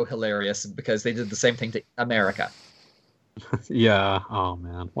 4 so hilarious, because they did the same thing to America. Yeah. Oh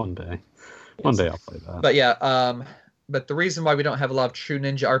man, one day I'll play that. But yeah, but the reason why we don't have a lot of true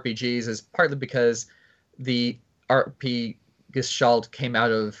ninja RPGs is partly because the RP Gestalt came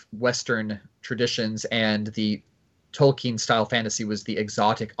out of Western traditions, and the Tolkien-style fantasy was the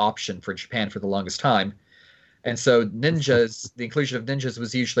exotic option for Japan for the longest time. And so the inclusion of ninjas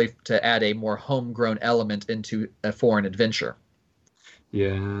was usually to add a more homegrown element into a foreign adventure.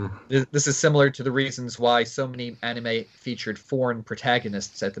 Yeah. This is similar to the reasons why so many anime featured foreign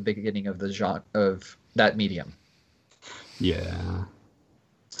protagonists at the beginning of the genre of that medium. Yeah.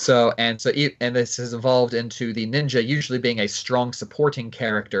 And this has evolved into the ninja usually being a strong supporting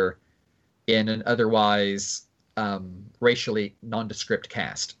character in an otherwise racially nondescript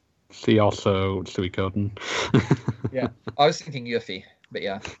cast. See also Suikoden. Yeah, I was thinking Yuffie, but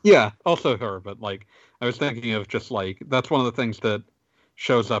yeah. Yeah, also her, but I was thinking of just that's one of the things that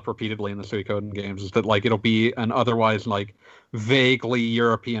shows up repeatedly in the Suikoden games, is that it'll be an otherwise vaguely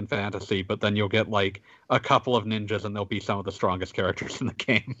European fantasy, but then you'll get a couple of ninjas and they'll be some of the strongest characters in the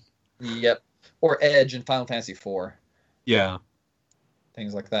game. Yep. Or Edge in Final Fantasy IV. Yeah.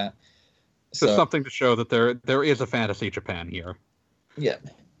 Things like that. So something to show that there is a fantasy Japan here. Yeah.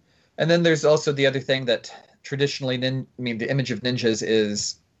 And then there's also the other thing that traditionally, the image of ninjas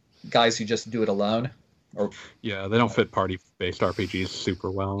is guys who just do it alone. Yeah, they don't fit party-based RPGs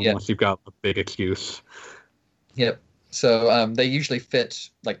super well unless you've got a big excuse. Yep. So they usually fit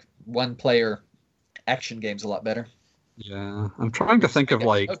one-player action games a lot better. Yeah, I'm trying to think of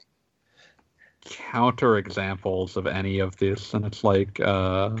counter examples of any of this, and it's like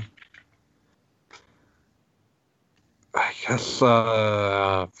I guess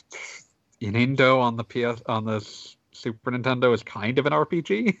Nintendo on the Super Nintendo is kind of an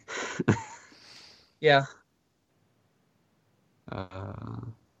RPG. Yeah.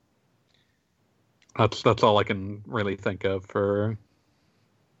 That's all I can really think of for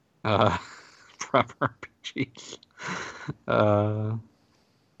prep RPGs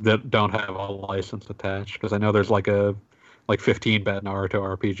that don't have a license attached. Because I know there's like 15-bit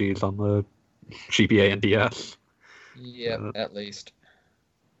Naruto RPGs on the GBA and DS. Yep, at least.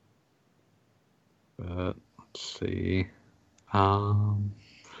 But let's see. Ninja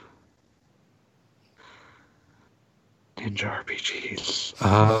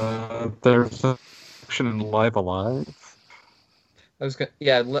RPGs. There's a section in Live Alive.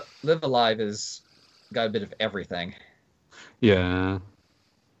 Live Alive has got a bit of everything. Yeah.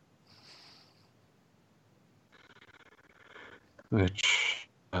 Which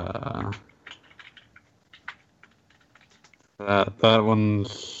that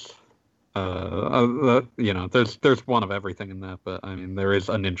one's there's one of everything in that, but I mean there is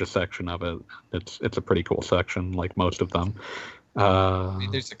a ninja section of it. It's a pretty cool section, like most of them.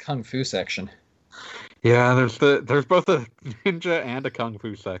 There's a kung fu section. Yeah, there's both a ninja and a kung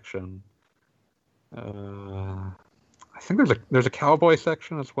fu section. I think there's a cowboy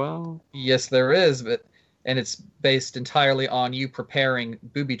section as well. Yes, there is, and it's based entirely on you preparing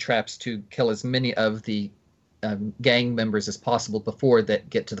booby traps to kill as many of the gang members as possible before they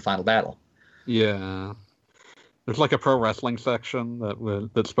get to the final battle. Yeah, there's like a pro wrestling section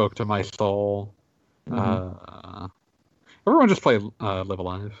that spoke to my soul. Mm-hmm. Everyone just play Live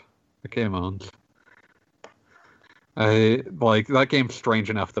Alive. The game owns. I like that game's strange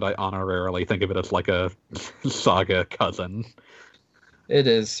enough that I honorarily think of it as like a Saga cousin. It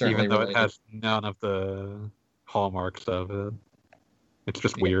is certainly, even though related. It has none of the hallmarks of it. It's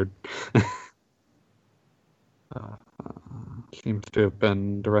just weird. Seems to have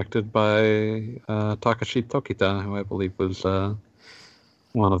been directed by Takashi Tokita, who I believe was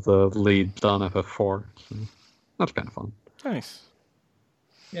one of the leads on FF4. So that's kind of fun. Nice.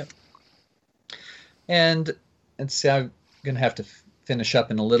 Yeah. And see, I'm going to have to finish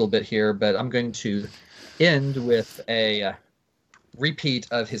up in a little bit here, but I'm going to end with a repeat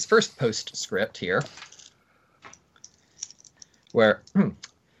of his first postscript here, where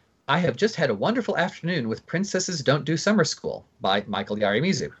I have just had a wonderful afternoon with Princesses Don't Do Summer School by Michael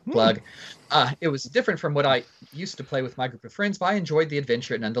Yarimizu. Plug. It was different from what I used to play with my group of friends, but I enjoyed the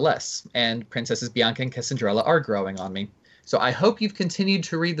adventure nonetheless. And Princesses Bianca and Cassandrella are growing on me. So I hope you've continued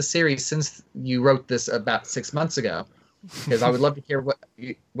to read the series since you wrote this about 6 months ago, because I would love to hear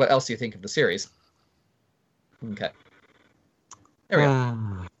what else you think of the series. Okay. There we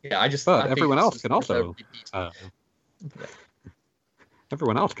go. Yeah, But everyone else can also.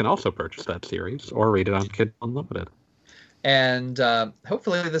 Everyone else can also purchase that series or read it on Kid Unlimited. And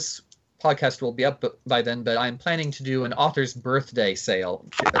hopefully this podcast will be up by then, but I'm planning to do an author's birthday sale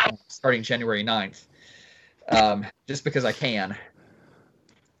starting January 9th, just because I can.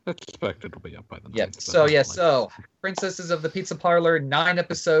 I expect it'll be up by then. Yep. So Princesses of the Pizza Parlor, 9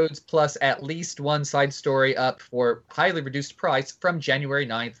 episodes plus at least one side story up for highly reduced price from January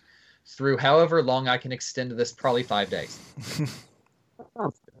 9th through however long I can extend this, probably 5 days.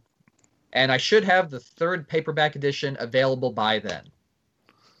 And I should have the 3rd paperback edition available by then.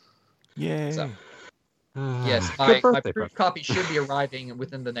 Yay. So, yes, my proof copy should be arriving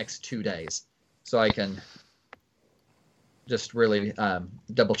within the next 2 days. So I can just really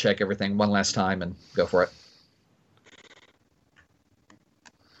double check everything one last time and go for it.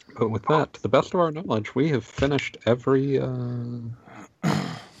 But with that, to the best of our knowledge, we have finished every...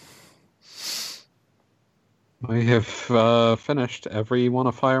 We have finished every one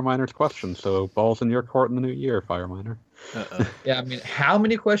of Fireminer's questions, so ball's in your court in the new year, Fireminer. Yeah, I mean, how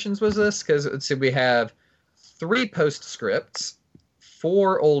many questions was this? Because let's see, we have 3 postscripts,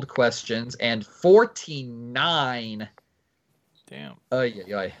 4 old questions, and 49. Damn.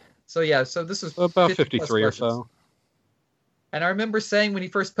 So this is about 53 or so. And I remember saying when he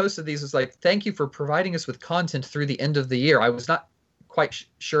first posted these, was like, thank you for providing us with content through the end of the year. I was not quite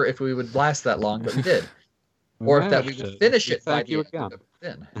sure if we would last that long, but we did. Or if that we would finish it by the end of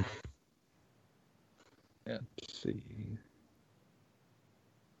then. Yeah. Let's see.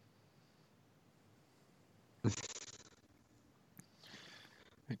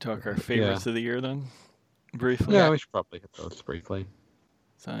 We talk our favorites of the year then, briefly. Yeah, we should probably hit those briefly.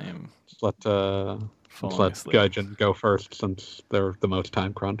 Time. Just let Gaijin go first since they're the most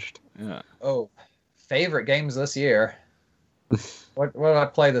time crunched. Yeah. Oh, favorite games this year. What did I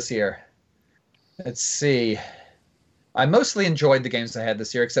play this year? Let's see. I mostly enjoyed the games I had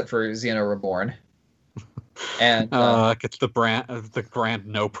this year, except for Xeno Reborn. And gets the grand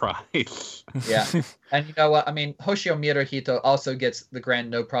no prize. yeah, and you know what? I mean, Hoshio Mirahito also gets the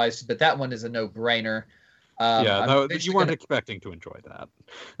grand no prize, but that one is a no-brainer. You weren't expecting to enjoy that.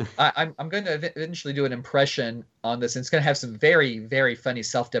 I'm going to eventually do an impression on this, and it's going to have some very, very funny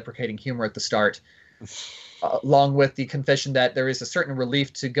self-deprecating humor at the start, along with the confession that there is a certain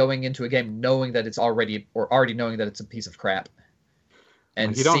relief to going into a game knowing that it's already knowing that it's a piece of crap.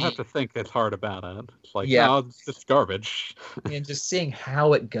 And you don't have to think as hard about it. It's like, yeah, no, it's just garbage. And just seeing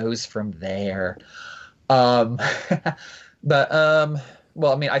how it goes from there. Well, I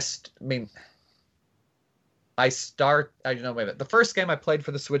mean, I don't know. Wait a minute. The first game I played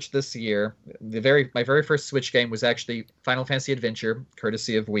for the Switch this year, my very first Switch game was actually Final Fantasy Adventure,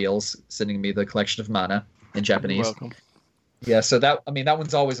 courtesy of Wheels, sending me the collection of mana in Japanese. You're welcome. Yeah, so that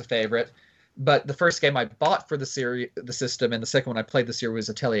one's always a favorite. But the first game I bought for the system, and the second one I played this year was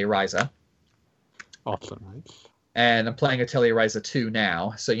Atelier Ryza. Also nice. And I'm playing Atelier Ryza 2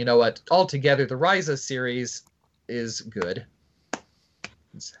 now. So you know what? Altogether, the Ryza series is good.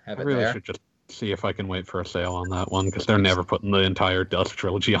 Let's have it there. Should just see if I can wait for a sale on that one, because they're never putting the entire Dusk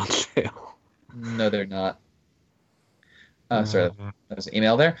trilogy on sale. No, they're not. Sorry, that was an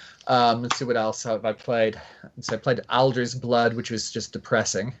email there. Let's see what else have I played. So I played Alder's Blood, which was just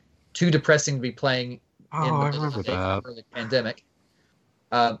depressing. Too depressing to be playing in the middle of the early pandemic.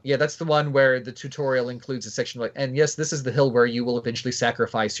 Yeah, that's the one where the tutorial includes a section like, and yes, this is the hill where you will eventually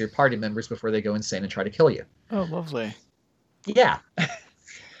sacrifice your party members before they go insane and try to kill you. Oh, lovely. Yeah.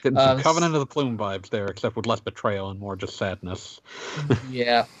 Getting some Covenant of the Plume vibes there, except with less betrayal and more just sadness.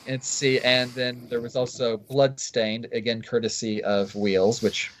 Yeah, let's see. And then there was also Bloodstained, again, courtesy of Wheels,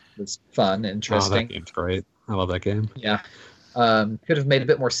 which was fun, interesting. Oh, that game's great. I love that game. Yeah. Could have made a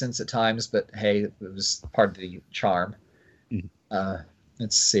bit more sense at times, but hey, it was part of the charm.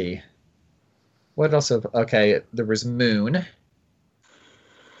 Let's see. What else? Okay, there was Moon.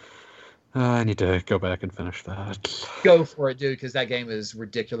 I need to go back and finish that. Go for it, dude, because that game is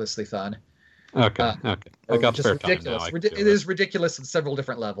ridiculously fun. Okay. I got spare time now. It is ridiculous on several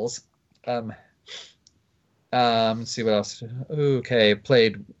different levels. Let's see what else. Okay,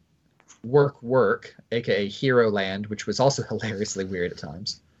 played Work, aka Hero Land, which was also hilariously weird at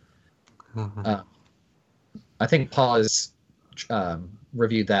times. I think Paws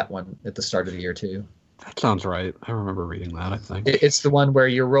reviewed that one at the start of the year too. That sounds right. I remember reading that. I think it's the one where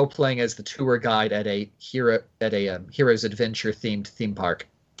you're role playing as the tour guide at a Hero's Adventure themed theme park.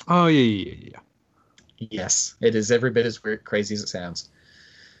 Oh yeah. Yes, it is every bit as weird, crazy as it sounds.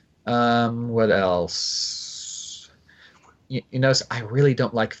 What else? You know, I really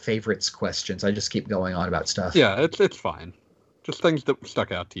don't like favorites questions. I just keep going on about stuff. Yeah, it's fine. Just things that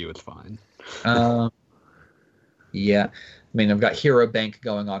stuck out to you. It's fine. Yeah, I mean, I've got Hero Bank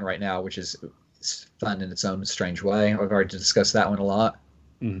going on right now, which is fun in its own strange way. I've already discussed that one a lot.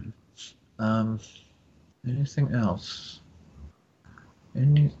 Mm-hmm. Anything else?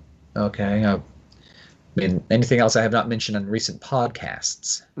 Okay. I mean, anything else I have not mentioned on recent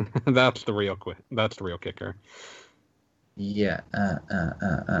podcasts? That's the real kicker. Yeah.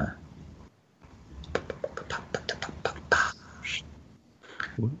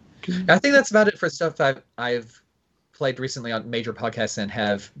 I think that's about it for stuff I've played recently on major podcasts and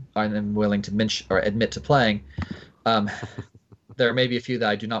I'm willing to mention or admit to playing. There may be a few that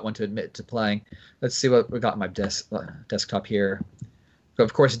I do not want to admit to playing. Let's see what we got on my desktop here.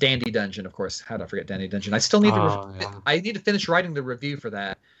 Of course, Dandy Dungeon. Of course, how did I forget Dandy Dungeon? I still need I need to finish writing the review for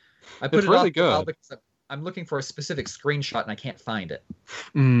that. I put it's it really off good because I'm looking for a specific screenshot and I can't find it,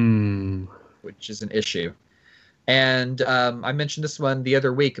 which is an issue. And I mentioned this one the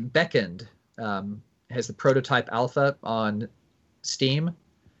other week. Beckoned has the prototype alpha on Steam.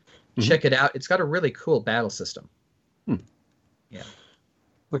 Mm-hmm. Check it out. It's got a really cool battle system. Yeah.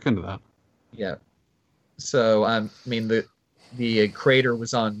 Look into that. Yeah. So, I mean, the creator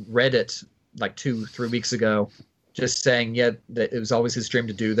was on Reddit like 2-3 weeks ago just saying, that it was always his dream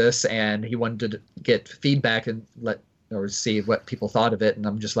to do this, and he wanted to get feedback and see what people thought of it. And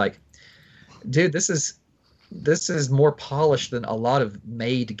I'm just like, dude, this is more polished than a lot of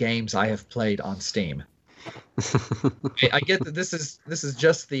made games I have played on Steam. I get that this is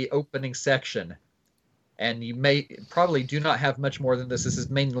just the opening section, and you may probably do not have much more than this. This is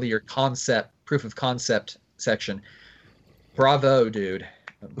mainly your proof of concept section. Bravo, dude.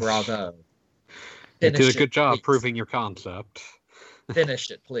 Bravo. You did a good job proving your concept.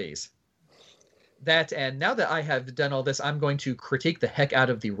 Finish it, please. That, and now that I have done all this, I'm going to critique the heck out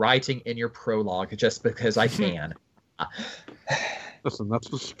of the writing in your prologue just because I can. Listen, that's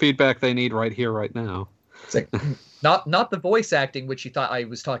the feedback they need right here, right now. It's like, not the voice acting, which you thought I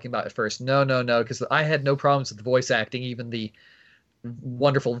was talking about at first. No, because I had no problems with the voice acting, even the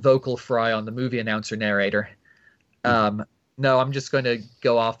wonderful vocal fry on the movie announcer narrator. No, I'm just going to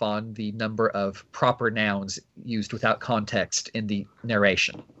go off on the number of proper nouns used without context in the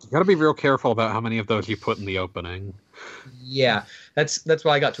narration. You got to be real careful about how many of those you put in the opening. Yeah, that's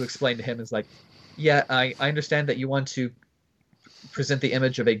why I got to explain to him is like, yeah, I understand that you want to present the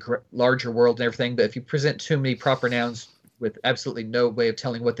image of a larger world and everything, but if you present too many proper nouns with absolutely no way of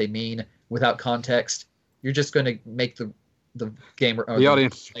telling what they mean without context, you're just going to make the gamer or the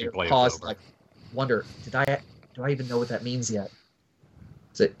audience pause, like, wonder, do I even know what that means yet?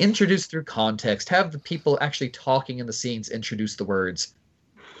 So introduce through context. Have the people actually talking in the scenes introduce the words.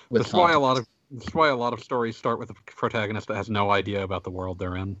 That's why a lot of stories start with a protagonist that has no idea about the world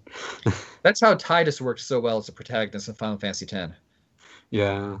they're in. That's how Tidus worked so well as a protagonist in Final Fantasy X.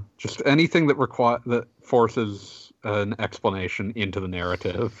 Yeah, just anything that forces an explanation into the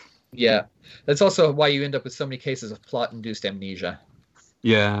narrative. Yeah, that's also why you end up with so many cases of plot-induced amnesia.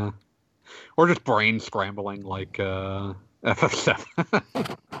 Yeah, or just brain scrambling like FF7.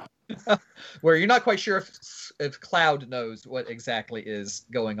 Where you're not quite sure if Cloud knows what exactly is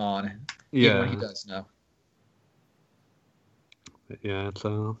going on. Yeah, even when he does know. Yeah,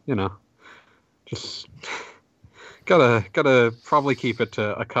 so just gotta probably keep it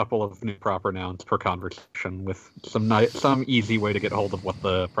to a couple of new proper nouns per conversation with some easy way to get hold of what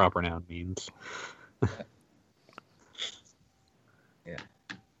the proper noun means.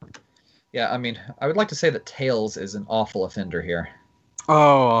 Yeah, I mean, I would like to say that Tails is an awful offender here.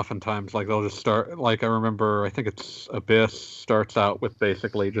 Oh, oftentimes, like, they'll just start, like, I think it's Abyss starts out with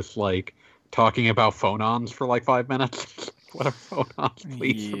basically just, like, talking about phonons for, like, 5 minutes. Whatever phonons,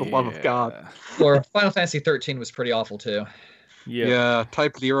 please, for the love of God. Or Final Fantasy 13 was pretty awful, too. Yeah,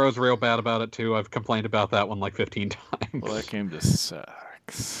 Type 0's real bad about it, too. I've complained about that one, like, 15 times. Well, that game just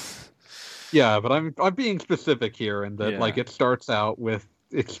sucks. Yeah, but I'm being specific here in that, like, it starts out with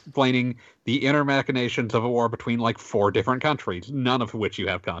explaining the inner machinations of a war between like 4 different countries, none of which you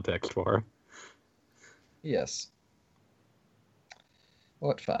have context for. Yes.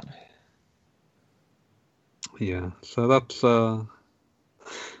 What fun. Yeah, so that's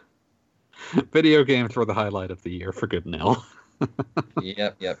video games were the highlight of the year for good and ill.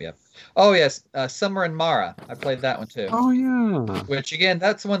 Yep. Oh yes, Summer and Mara. I played that one too. Oh yeah. Which again,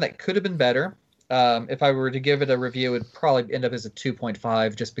 that's one that could have been better. If I were to give it a review, it'd probably end up as a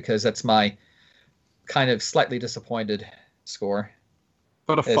 2.5, just because that's my kind of slightly disappointed score.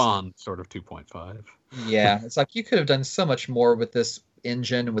 But a fun sort of 2.5. Yeah, it's like you could have done so much more with this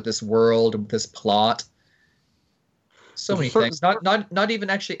engine, with this world, with this plot. So many things. Not even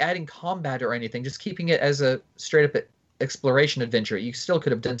actually adding combat or anything, just keeping it as a straight up exploration adventure. You still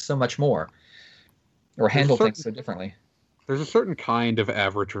could have done so much more, or handled things so differently. There's a certain kind of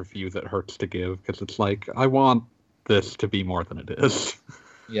average review that hurts to give, because it's like, I want this to be more than it is.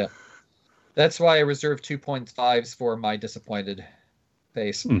 Yeah. That's why I reserve 2.5s for my disappointed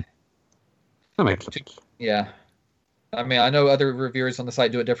face. That makes sense. Yeah. I mean, I know other reviewers on the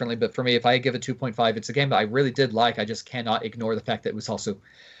site do it differently, but for me, if I give it 2.5, it's a game that I really did like. I just cannot ignore the fact that it was also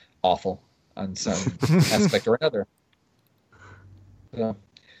awful on some aspect or another. So,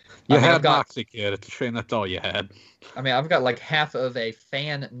 you had Moxie Kid. It's a shame that's all you had. I mean, I've got like half of a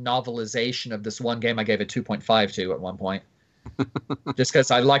fan novelization of this one game I gave it 2.5 to at one point. Just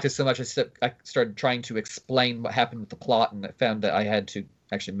because I liked it so much, I started trying to explain what happened with the plot, and I found that I had to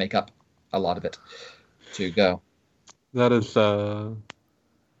actually make up a lot of it to go. That is,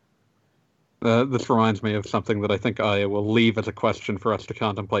 this reminds me of something that I think I will leave as a question for us to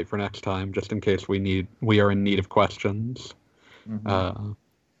contemplate for next time, just in case we are in need of questions. Mm-hmm.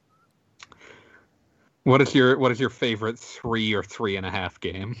 What is your favorite 3 or 3.5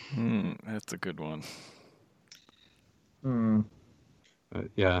 game? That's a good one.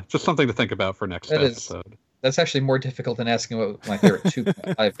 Yeah, just something to think about for next episode. That's actually more difficult than asking what my favorite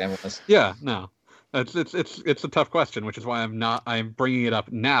 2.5 game was. Yeah, no, it's a tough question, which is why I'm bringing it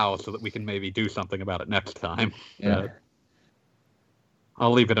up now so that we can maybe do something about it next time. Yeah.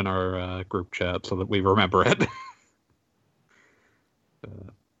 I'll leave it in our group chat so that we remember it.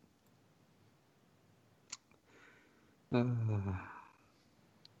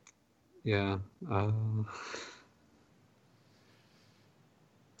 Yeah. Do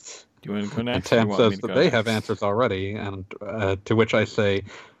you want to go next? Tam says that they have answers already, and to which I say,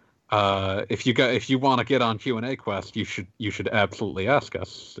 if you want to get on Q&A Quest, you should absolutely ask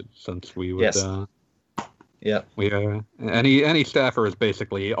us, since we would. Yes. Yeah. We any staffer is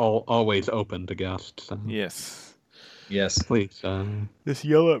basically always open to guests. So. Yes. Yes. Please. Just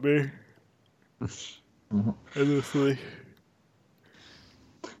yell at me. Mhm. Endlessly.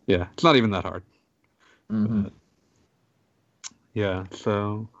 Yeah, it's not even that hard. Mhm. But, yeah,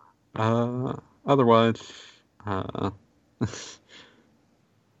 so otherwise,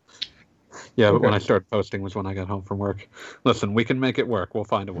 yeah, but when I started posting was when I got home from work. Listen, we can make it work. We'll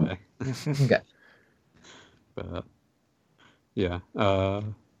find a way. Okay. But yeah,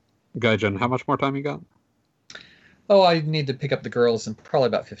 Gaijin, how much more time you got? Oh, I need to pick up the girls in probably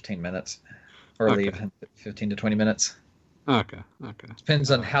about 15 minutes, or Okay. leave in 15 to 20 minutes. Okay.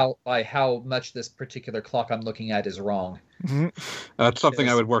 Depends on how much this particular clock I'm looking at is wrong. That's something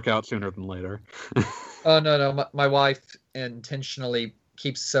I Yes. would work out sooner than later. Oh no, my wife intentionally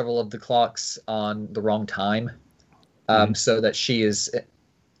keeps several of the clocks on the wrong time, so that she is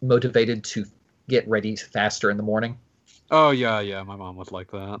motivated to get ready faster in the morning. Oh yeah, my mom was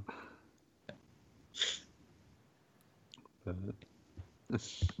like that.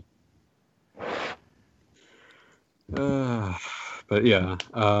 But yeah,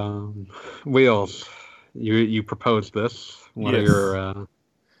 Wheels, you proposed this. What Yes. are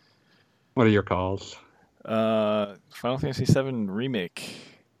your calls? Final Fantasy VII Remake.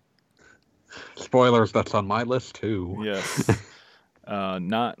 Spoilers, that's on my list too. Yes.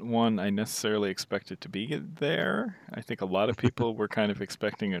 Not one I necessarily expected to be there. I think a lot of people were kind of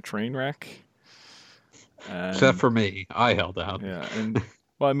expecting a train wreck. Except for me, I held out. Yeah, and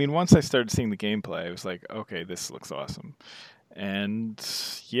well, I mean, once I started seeing the gameplay, I was like, okay, this looks awesome. And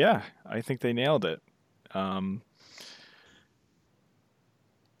yeah, I think they nailed it.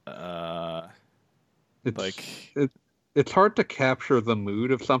 It's hard to capture the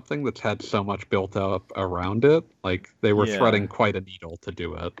mood of something that's had so much built up around it. Like they were Yeah. threading quite a needle to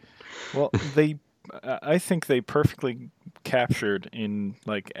do it. Well, I think they perfectly captured in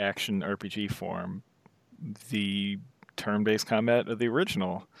like action RPG form the turn-based combat of the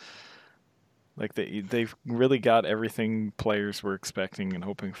original. Like they've really got everything players were expecting and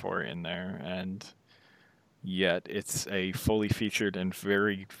hoping for in there, and yet it's a fully featured and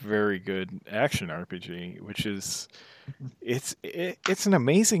very, very good action RPG, which is it's an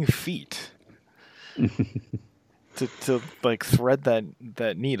amazing feat to like thread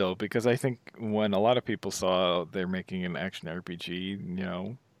that needle, because I think when a lot of people saw they're making an action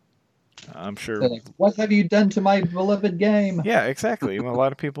RPG, I'm sure. They're like, what have you done to my beloved game? Yeah, exactly. A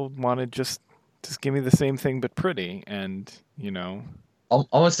lot of people wanted just give me the same thing but pretty, and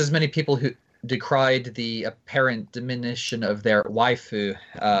Almost as many people who decried the apparent diminution of their waifu,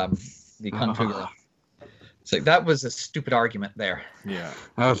 the Kung Fu girl. So that was a stupid argument there. Yeah.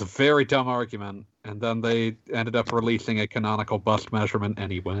 That was a very dumb argument, and then they ended up releasing a canonical bust measurement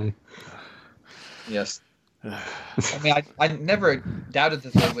anyway. Yes. I mean, I never doubted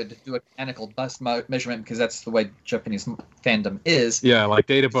that they would do a canonical bust measurement, because that's the way Japanese fandom is. Yeah, like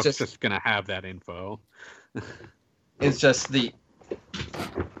Databook's just gonna have that info. It's just the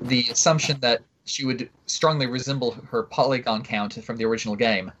assumption that she would strongly resemble her polygon count from the original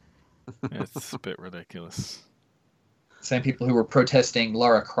game. It's a bit ridiculous. Same people who were protesting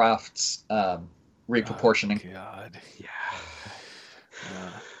Lara Croft's reproportioning. Oh, God.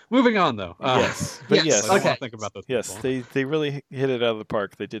 Yeah. Moving on, though. Yes, but yes. I don't want to think about those yes, people. they really hit it out of the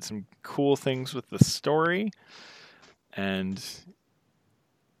park. They did some cool things with the story, and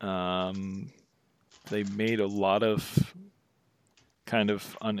they made a lot of kind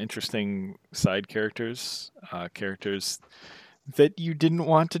of uninteresting side characters, characters that you didn't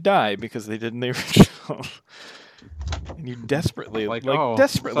want to die because they did in the original. And you desperately,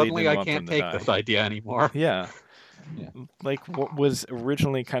 desperately suddenly didn't I want can't them to take die. this idea anymore. Yeah. Yeah. Like what was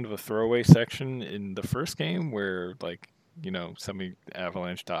originally kind of a throwaway section in the first game where somebody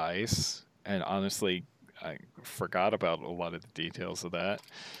Avalanche dies, and honestly I forgot about a lot of the details of that.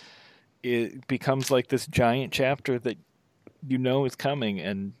 It becomes like this giant chapter that is coming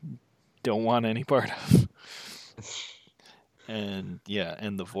and don't want any part of. And yeah,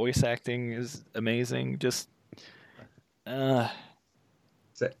 and the voice acting is amazing. Just And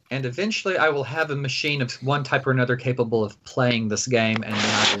eventually I will have a machine of one type or another capable of playing this game, and then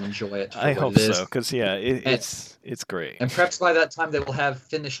I will enjoy it. I hope so, because it's great. And perhaps by that time they will have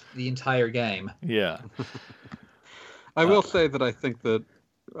finished the entire game. Yeah. I will say that I think that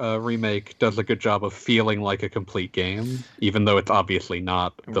Remake does a good job of feeling like a complete game, even though it's obviously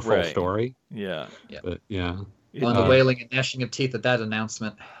not the full story. Yeah. But yeah. On the wailing and gnashing of teeth at that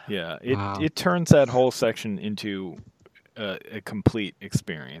announcement. Yeah. It turns that whole section into a complete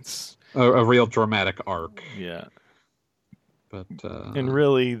experience. A real dramatic arc. Yeah. But and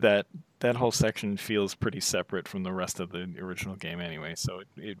really that whole section feels pretty separate from the rest of the original game anyway, so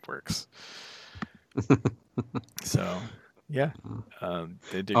it works. So, yeah,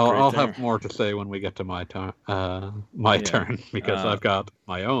 they did great I'll there. have more to say when we get to my turn. Yeah. Turn, because I've got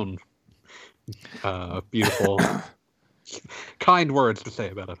my own beautiful, kind words to say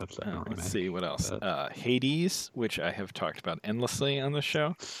about it. Let's see what else. Hades, which I have talked about endlessly on the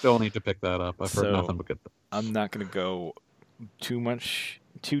show. Still need to pick that up. I've heard nothing but good things. I'm not going to go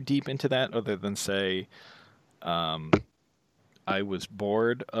too deep into that, other than say, I was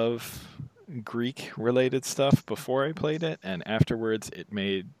bored of Greek-related stuff before I played it, and afterwards it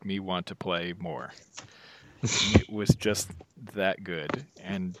made me want to play more. It was just that good,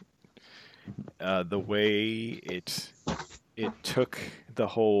 and the way it took the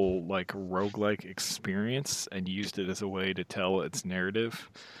whole like roguelike experience and used it as a way to tell its narrative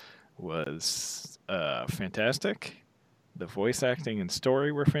was fantastic. The voice acting and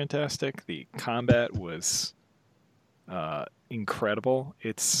story were fantastic. The combat was incredible.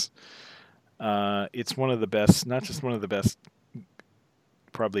 It's one of the best, not just one of the best,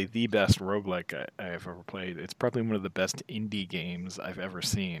 probably the best roguelike I've ever played. It's probably one of the best indie games I've ever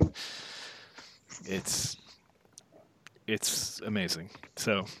seen. It's amazing.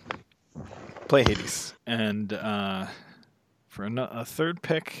 So play Hades. And for a third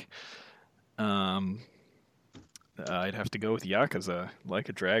pick, I'd have to go with Yakuza, Like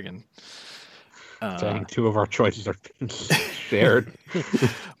a Dragon. Dang, two of our choices are shared.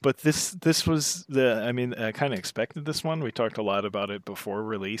 But this was I kind of expected this one. We talked a lot about it before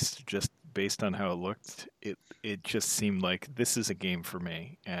release, just based on how it looked. It just seemed like this is a game for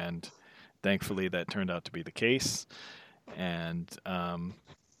me, and thankfully that turned out to be the case. And I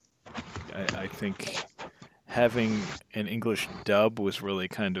think having an English dub was really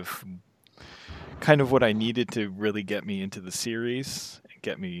kind of what I needed to really get me into the series,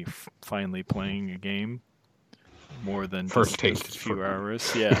 get me finally playing a game more than first just taste a few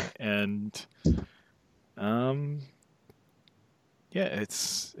hours. Yeah, and yeah,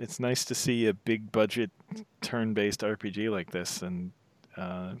 it's nice to see a big budget turn-based RPG like this, and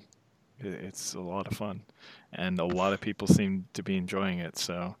it's a lot of fun, and a lot of people seem to be enjoying it.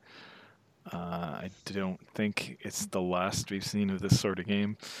 So I don't think it's the last we've seen of this sort of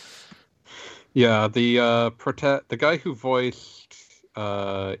game. Yeah, the guy who voiced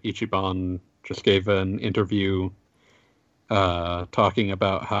Ichiban just gave an interview talking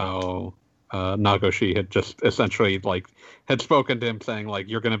about how Nagoshi had just essentially had spoken to him saying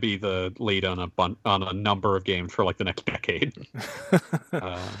you're going to be the lead on a number of games for the next decade.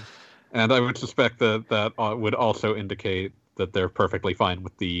 And I would suspect that would also indicate that they're perfectly fine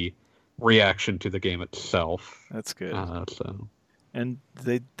with the reaction to the game itself. That's good. So. And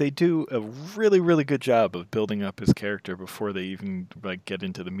they do a really, really good job of building up his character before they even get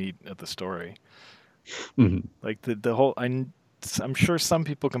into the meat of the story. Mm-hmm. The whole, I'm sure some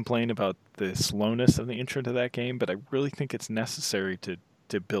people complain about the slowness of the intro to that game, but I really think it's necessary to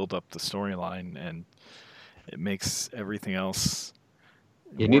build up the storyline, and it makes everything else.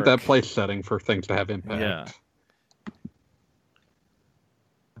 You need that place setting for things to have impact. Yeah.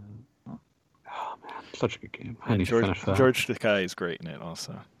 Such a good game. I need to finish that. George Takei is great in it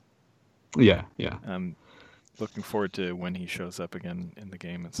also. Yeah. I'm looking forward to when he shows up again in the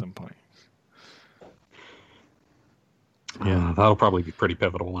game at some point. Yeah, that'll probably be pretty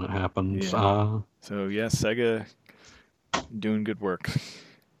pivotal when it happens. Yeah. So yeah, Sega doing good work.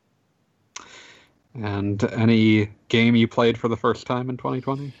 And any game you played for the first time in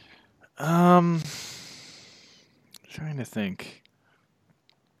 2020? Trying to think.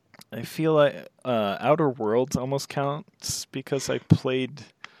 I feel like Outer Worlds almost counts because I played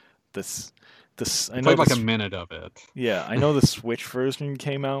this. I know played a minute of it. Yeah, I know the Switch version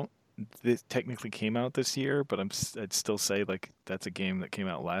came out. This technically came out this year, but I'd still say that's a game that came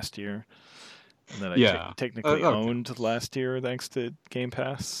out last year, and that I technically owned last year thanks to Game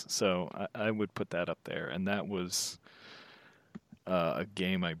Pass. So I would put that up there, and that was a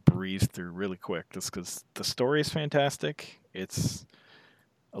game I breezed through really quick, just because the story is fantastic. It's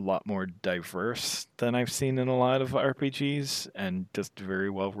a lot more diverse than I've seen in a lot of RPGs, and just very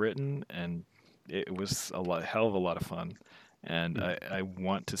well written, and it was hell of a lot of fun. And I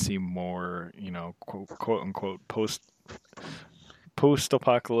want to see more, quote unquote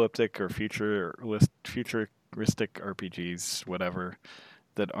post-apocalyptic or futuristic RPGs, whatever,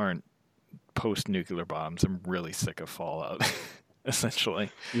 that aren't post-nuclear bombs. I'm really sick of Fallout, essentially.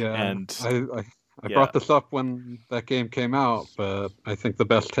 Yeah, and I brought this up when that game came out, but I think the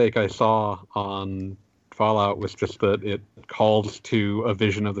best take I saw on Fallout was just that it calls to a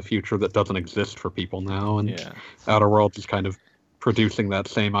vision of the future that doesn't exist for people now, and Outer Worlds is kind of producing that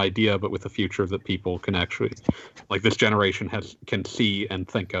same idea, but with a future that people can actually, this generation can see and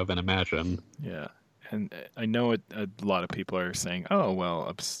think of and imagine. Yeah, And I know a lot of people are saying, "Oh,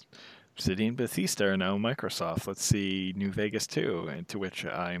 well, Obsidian Bethesda are now Microsoft. Let's see New Vegas 2." And to which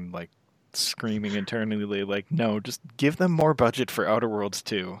I'm like screaming internally, like, "No, just give them more budget for Outer Worlds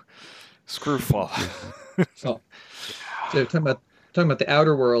 2. Screw Fallout." So talking about the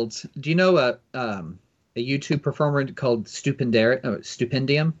Outer Worlds, do you know a YouTube performer called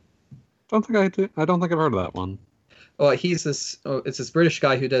Stupendium? Don't think I do. I don't think I've heard of that one. Well, it's this British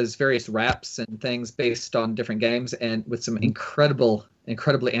guy who does various raps and things based on different games, and with some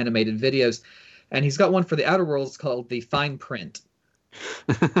incredibly animated videos. And he's got one for the Outer Worlds called The Fine Print.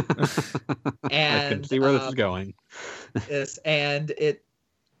 I can see where this is going. Yes, and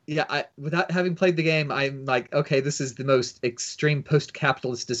without having played the game, I'm like, okay, this is the most extreme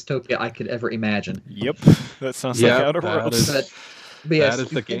post-capitalist dystopia I could ever imagine. Yep, that sounds like Outer Worlds. But yes, that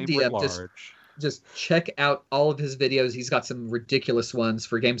is the game writ large. Just check out all of his videos. He's got some ridiculous ones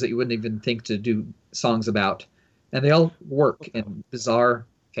for games that you wouldn't even think to do songs about. And they all work in bizarre,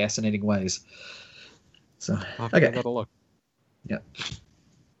 fascinating ways. So, I'll give that a look. Yeah.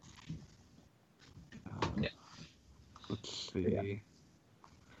 Let's see.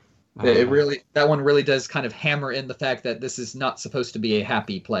 Yeah. That one really does kind of hammer in the fact that this is not supposed to be a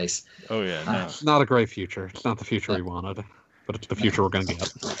happy place. Oh, yeah, no. It's not a great future. It's not the future we wanted, but it's the future we're going to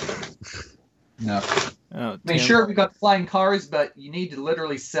get. No. Oh, I mean, sure, we got flying cars, but you need to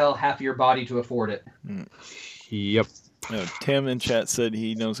literally sell half of your body to afford it. Yep. No, Tim in chat said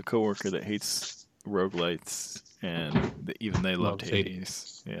he knows a coworker that hates roguelites, and even they loved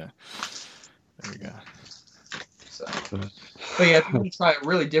Hades. Yeah. There we go. So. But yeah, if you want to try a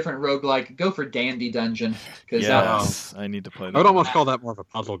really different roguelike, go for Dandy Dungeon. Yes, I need to play that. I would almost call that more of a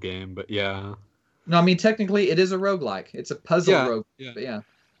puzzle game, but yeah. No, I mean, technically, it is a roguelike. It's a puzzle roguelike. Yeah. But yeah.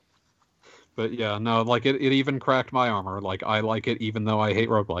 But yeah, no, like it even cracked my armor. Like I like it even though I hate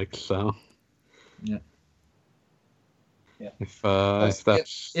roguelikes, so. Yeah. Yeah. If either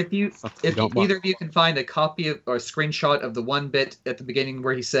of you can find a copy of or a screenshot of the one bit at the beginning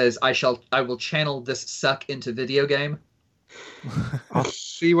where he says, I will channel this suck into video game. I'll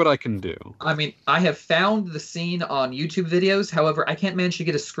see what I can do. I mean, I have found the scene on YouTube videos. However, I can't manage to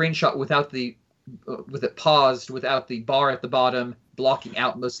get a screenshot without with it paused, without the bar at the bottom blocking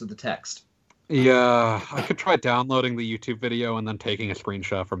out most of the text. Yeah, I could try downloading the YouTube video and then taking a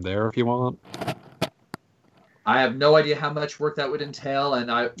screenshot from there if you want. I have no idea how much work that would entail, and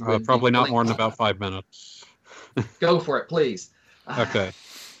I would probably not more than about 5 minutes. Go for it, please. Okay.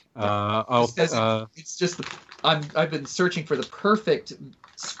 It's just I've been searching for the perfect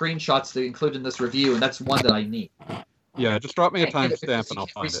screenshots to include in this review, and that's one that I need. Yeah, just drop me a timestamp and I'll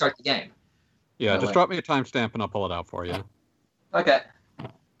find it. Restart the game. Yeah, just drop me a timestamp and I'll pull it out for you. Okay.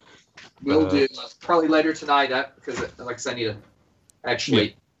 We'll do probably later tonight, because like I said, I need to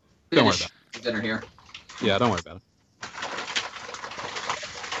actually finish dinner here. Yeah, don't worry about it.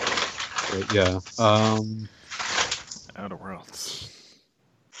 But yeah. Outer Worlds.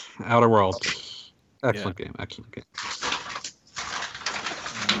 Outer Worlds. Excellent game. Excellent game.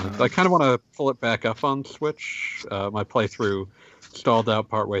 I kind of want to pull it back up on Switch. My playthrough stalled out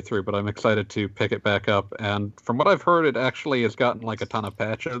partway through, but I'm excited to pick it back up. And from what I've heard, it actually has gotten like a ton of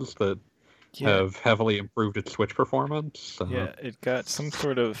patches that have heavily improved its Switch performance. Yeah, it got some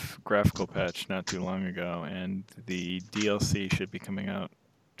sort of graphical patch not too long ago, and the DLC should be coming out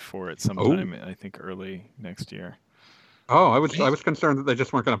for it sometime, I think early next year. Oh, I was concerned that they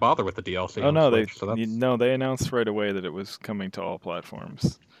just weren't going to bother with the DLC. Oh no, Switch, they announced right away that it was coming to all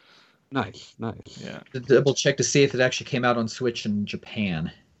platforms. Nice. Yeah. To double check to see if it actually came out on Switch in Japan,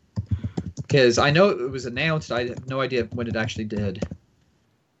 because I know it was announced. I have no idea when it actually did.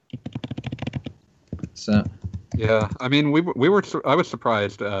 So. Yeah, I mean, I was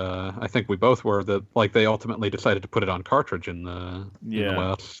surprised. I think we both were that like they ultimately decided to put it on cartridge in the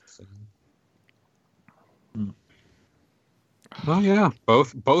West. So. Oh yeah,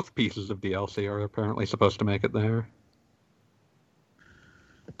 both pieces of DLC are apparently supposed to make it there.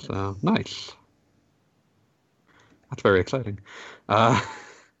 So nice. That's very exciting. But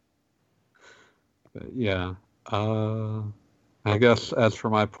yeah. I guess as for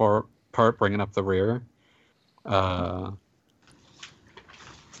my part bringing up the rear.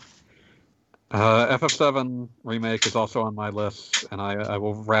 FF7 remake is also on my list, and I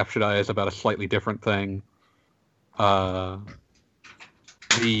will rhapsodize about a slightly different thing.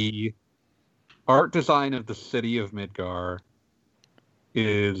 The art design of the city of Midgar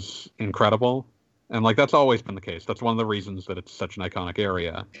is incredible, and like that's always been the case. That's one of the reasons that it's such an iconic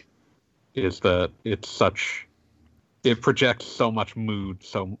area, is that it projects so much mood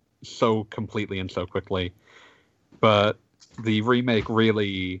so completely and so quickly. But the remake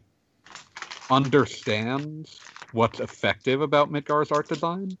really understands what's effective about Midgar's art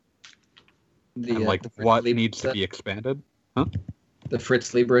design and like what needs to be expanded. Huh? The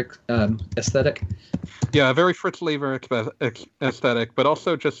Fritz Lieber aesthetic. Yeah, a very Fritz Lieber aesthetic, but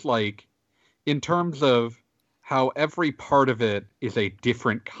also just like in terms of how every part of it is a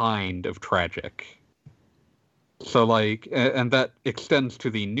different kind of tragic. So like, and that extends to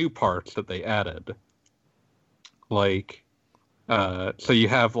the new parts that they added. Like, so you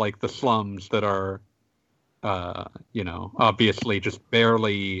have like the slums that are, obviously just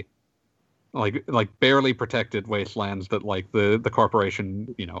barely, like barely protected wastelands that like the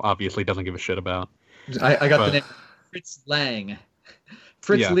corporation, obviously doesn't give a shit about. I got the name Fritz Lang.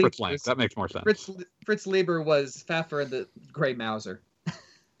 Fritz Lang. That makes more sense. Fritz Lieber was Pfeffer the Grey Mauser.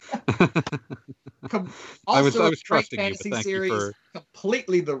 I was trusting fantasy you, but thank series, you for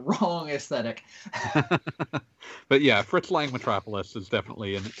completely the wrong aesthetic. But yeah, Fritz Lang Metropolis is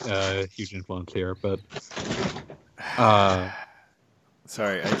definitely a huge influence here. But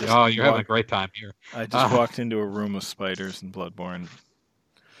sorry, you're having a great time here. I just walked into a room of spiders in Bloodborne.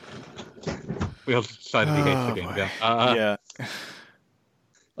 We also decided he hates the game again. Yeah.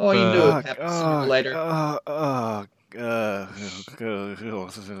 Oh, you knew it happened sooner or later.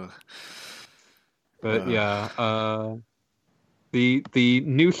 But yeah, the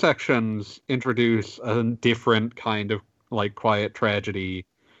new sections introduce a different kind of like quiet tragedy,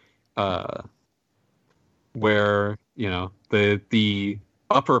 where the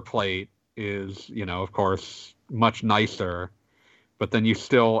upper plate is of course much nicer, but then you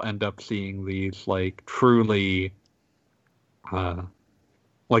still end up seeing these like truly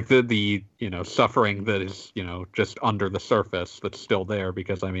like the suffering that is just under the surface that's still there,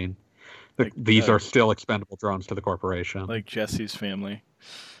 because I mean these are still expendable drones to the corporation. Like Jesse's family.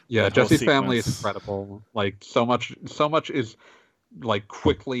 Yeah, Jesse's family is incredible. Like so much is like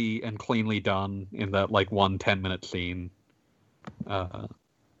quickly and cleanly done in that like 1 10-minute scene. But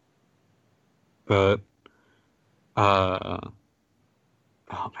oh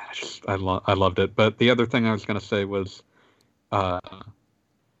man, I loved it. But the other thing I was going to say was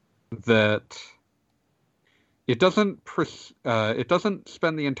that it doesn't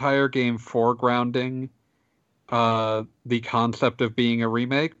spend the entire game foregrounding the concept of being a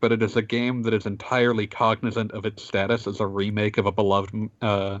remake, but it is a game that is entirely cognizant of its status as a remake of a beloved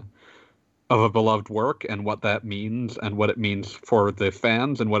work, and what that means, and what it means for the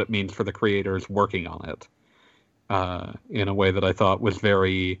fans, and what it means for the creators working on it, in a way that I thought was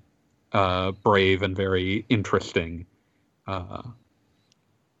very brave and very interesting.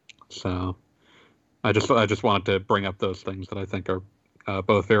 So I just wanted to bring up those things that I think are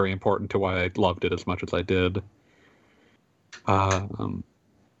both very important to why I loved it as much as I did. Let's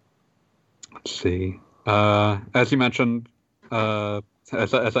see. As you mentioned, as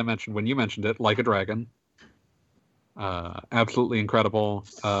I mentioned when you mentioned it, Like a Dragon, absolutely incredible.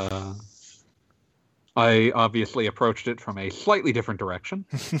 I obviously approached it from a slightly different direction.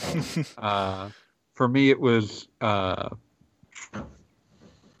 For me, it was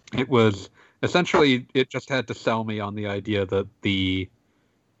essentially, it just had to sell me on the idea that the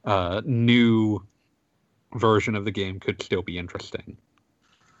new version of the game could still be interesting.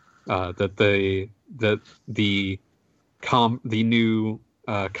 That the new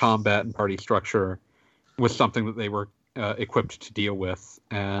combat and party structure was something that they were equipped to deal with,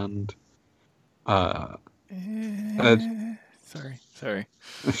 and Sorry.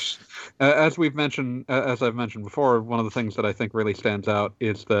 As I've mentioned before, one of the things that I think really stands out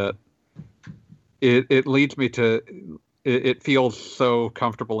is that it leads me to. It feels so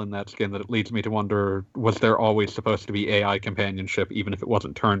comfortable in that skin that it leads me to wonder: was there always supposed to be AI companionship, even if it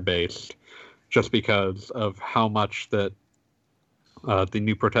wasn't turn-based? Just because of how much that the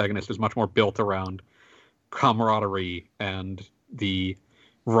new protagonist is much more built around camaraderie, and the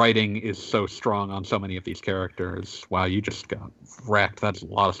writing is so strong on so many of these characters. Wow, you just got racked. That's a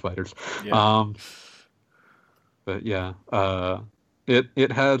lot of spiders. Yeah. But yeah,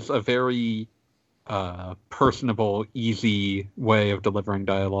 it has a very personable, easy way of delivering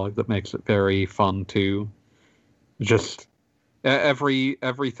dialogue that makes it very fun to just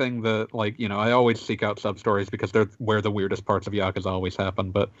everything that, like, I always seek out sub stories because they're where the weirdest parts of Yakuza always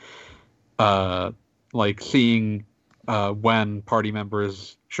happen, but like seeing when party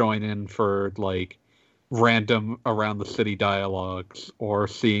members join in for like random around the city dialogues, or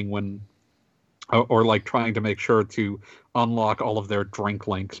seeing when or like trying to make sure to unlock all of their drink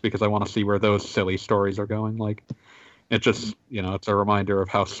links because I want to see where those silly stories are going. Like, it just, it's a reminder of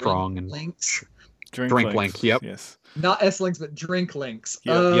how strong and links. Drink links. Yep. Yes. Not S links, but drink links.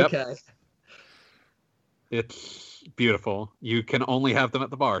 Yep. Okay. Yep. It's beautiful. You can only have them at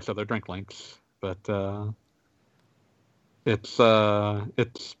the bar, so they're drink links. but it's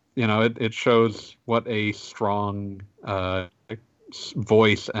it shows what a strong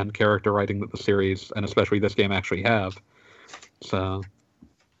voice and character writing that the series and especially this game actually have. So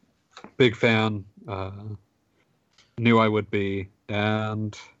big fan. Knew I would be,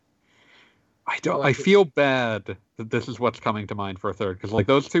 and I feel bad that this is what's coming to mind for a third, because like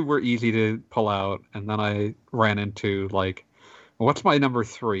those two were easy to pull out, and then I ran into like, what's my number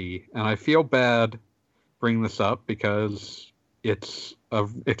 3? And I feel bad bringing this up because it's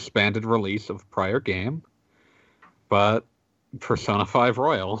an expanded release of prior game, but Persona 5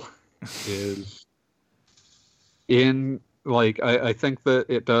 Royal is in, like, I think that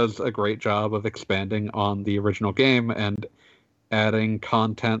it does a great job of expanding on the original game and adding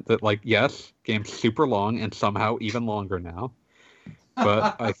content that, like, yes, game's super long and somehow even longer now,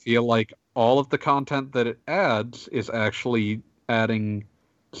 but I feel like all of the content that it adds is actually adding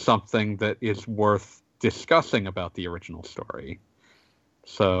something that is worth discussing about the original story.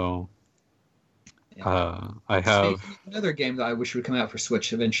 So I have another game that I wish would come out for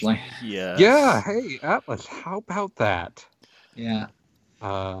Switch eventually. Yeah, hey Atlas, how about that? Yeah.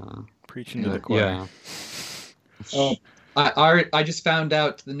 Preaching to the choir. Yeah. Oh, I just found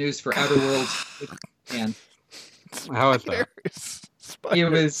out the news for Outer Worlds. And how is that? It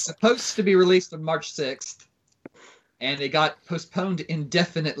was supposed to be released on March 6th, and it got postponed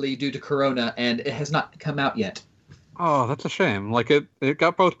indefinitely due to Corona, and it has not come out yet. Oh, that's a shame. Like it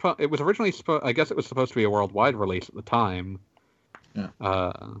got postponed. It was originally I guess it was supposed to be a worldwide release at the time.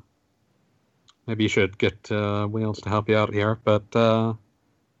 Yeah. Maybe you should get Wheels to help you out here, but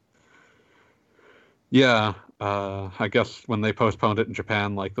yeah, I guess when they postponed it in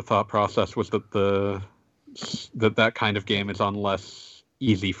Japan, like the thought process was that that kind of game is on less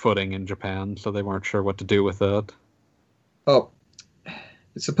easy footing in Japan, so they weren't sure what to do with it. Oh,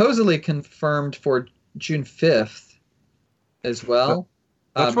 it's supposedly confirmed for June 5th as well.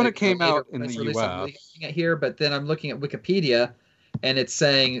 That's when it came out in the US. I'm looking at here, but then I'm looking at Wikipedia, and it's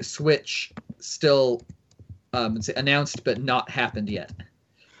saying Switch still it's announced but not happened yet.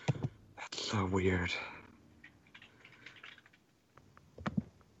 That's so weird.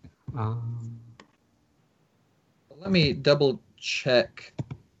 Let me double check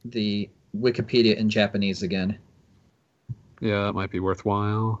the Wikipedia in Japanese again. Yeah, that might be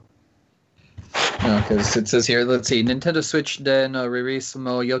worthwhile. No, because it says here, let's see, Nintendo Switch de no release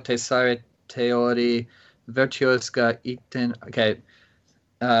mo yote sare teori virtuos ga iten. Okay.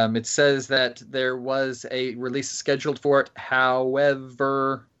 It says that there was a release scheduled for it.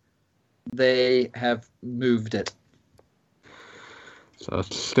 However, they have moved it. So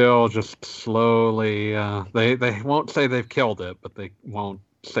it's still just slowly. They won't say they've killed it, but they won't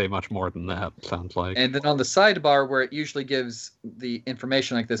say much more than that, sounds like. And then on the sidebar where it usually gives the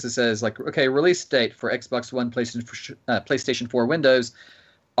information like this, it says, like, okay, release date for Xbox One, PlayStation 4, Windows,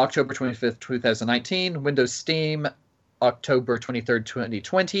 October 25th, 2019. Windows Steam, October 23rd,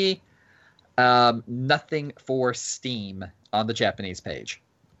 2020. Nothing for Steam on the Japanese page.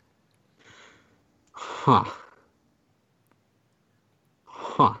 Huh.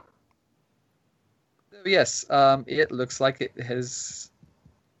 Yes, it looks like it has...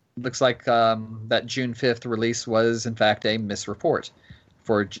 Looks like that June 5th release was, in fact, a misreport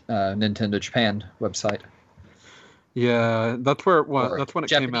for Nintendo Japan website. Yeah, that's where it was. That's when it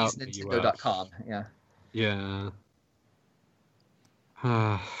Japanese came out in the Nintendo.com, US. yeah.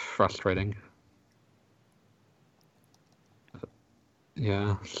 Yeah. Frustrating.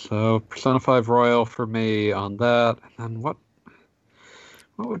 Yeah, so Persona 5 Royal for me on that. And then what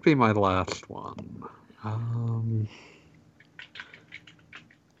would be my last one?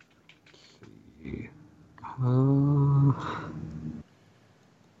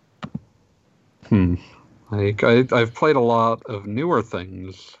 Like I've played a lot of newer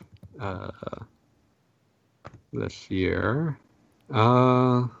things this year.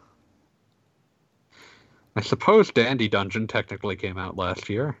 I suppose Dandy Dungeon technically came out last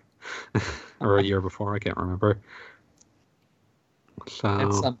year or a year before. I can't remember. So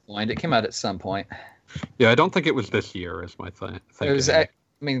At some point, it came out at some point. Yeah, I don't think it was this year. Is my thing. It was. I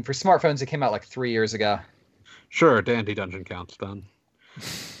mean, for smartphones, it came out like 3 years ago. Sure, Dandy Dungeon counts then.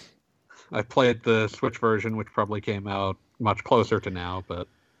 I played the Switch version, which probably came out much closer to now, but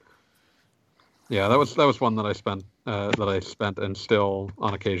yeah, that was one that I spent and still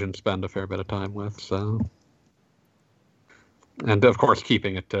on occasion spend a fair bit of time with. So, and of course,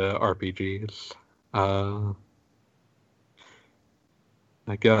 keeping it to RPGs.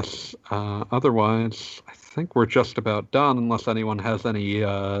 I guess otherwise, I think we're just about done, unless anyone has any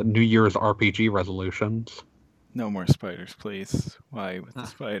New Year's RPG resolutions. No more spiders, please. Why with the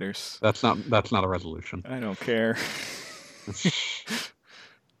spiders? That's not a resolution. I don't care.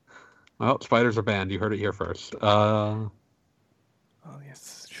 Well, spiders are banned. You heard it here first. Oh,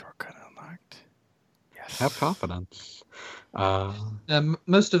 yes, shortcut unlocked. Yes. Have confidence.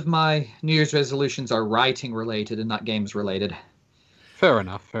 Most of my New Year's resolutions are writing related and not games related. Fair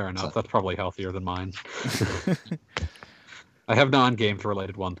enough. So- That's probably healthier than mine. I have non-games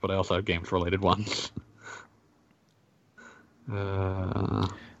related ones, but I also have games related ones.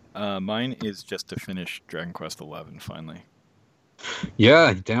 Mine is just to finish Dragon Quest XI finally.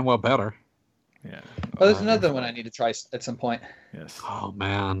 Yeah, damn well better. Yeah. Oh, there's another one I need to try at some point. Yes. Oh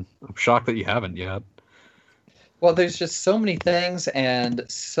man, I'm shocked that you haven't yet. Well, there's just so many things and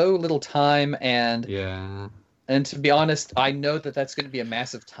so little time, and Yeah, to be honest, I know that that's going to be a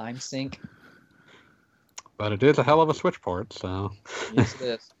massive time sink. but it is a hell of a Switch port, so. Yes,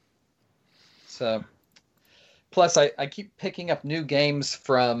 it is. So, plus I keep picking up new games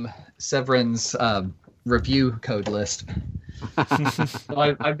from Severin's review code list.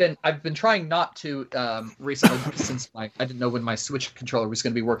 So I've been trying not to recently since I didn't know when my Switch controller was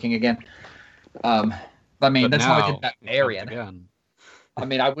going to be working again. I mean, But that's how I now, did it's up Batbarian. again. I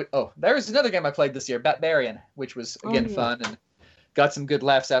mean, I would. Oh, there's another game I played this year, Batbarian, which was again yeah. fun and got some good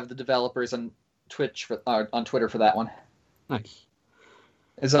laughs out of the developers on on Twitter for that one. Nice.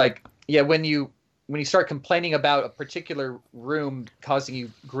 It's like, yeah, when you start complaining about a particular room causing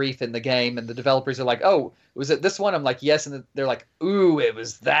you grief in the game, and the developers are like, "Oh, was it this one?" I'm like, "Yes," and they're like, "Ooh, it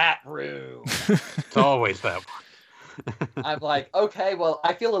was that room." It's always that one. I'm like, okay, well,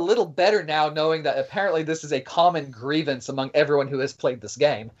 I feel a little better now knowing that apparently this is a common grievance among everyone who has played this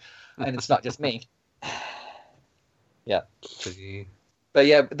game, and it's not just me. Yeah. See. But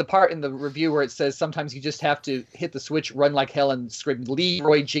yeah, the part in the review where it says sometimes you just have to hit the switch, run like hell, and scream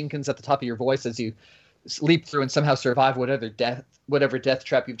Leroy Jenkins at the top of your voice as you leap through and somehow survive whatever death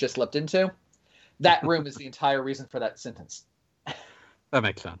trap you've just leapt into. That room is the entire reason for that sentence. That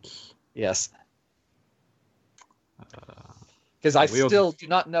makes sense. Yes. Because I Wheels- still do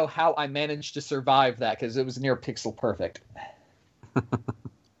not know how I managed to survive that, because it was near pixel perfect.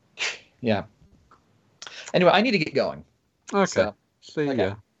 Yeah. Anyway, I need to get going. Okay. So, See okay.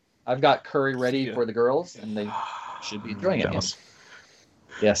 ya. I've got curry See ready ya. for the girls, and they should be enjoying it. Jealous.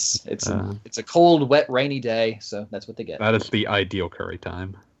 Yes. Yes, Uh, it's a cold, wet, rainy day, so that's what they get. That is the ideal curry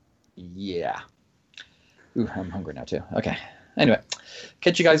time. Yeah. Ooh, I'm hungry now too. Okay. Anyway,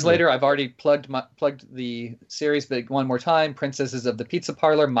 catch you guys later. I've already plugged the series, but one more time: Princesses of the Pizza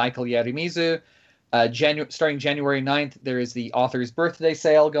Parlor, Michael Yarimizu. Starting January 9th, there is the author's birthday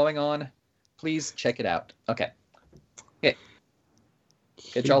sale going on. Please check it out. Okay.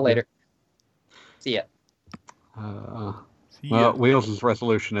 Catch y'all later. See ya. See Well, ya. Wheels'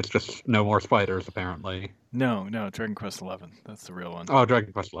 resolution is just no more spiders, apparently. No, Dragon Quest XI. That's the real one. Oh,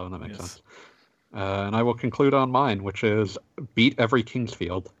 Dragon Quest XI, that makes Yes. sense. And I will conclude on mine, which is beat every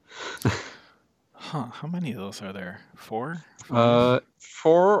Kingsfield. Huh? How many of those are there? 4?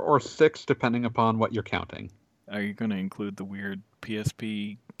 4 or 6, depending upon what you're counting. Are you going to include the weird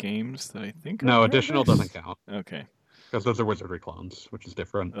PSP games that I think? are No, part of additional this? doesn't count, Okay. because those are Wizardry clones, which is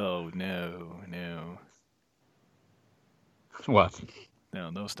different. Oh no. What?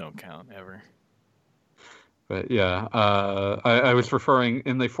 No, those don't count ever. But yeah, I was referring,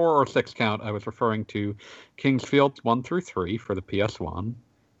 in the 4 or 6 count, I was referring to Kingsfield 1 through 3 for the PS1,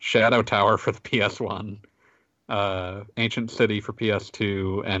 Shadow Tower for the PS1, Ancient City for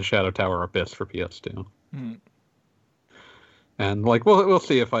PS2, and Shadow Tower Abyss for PS2. Hmm. And like we'll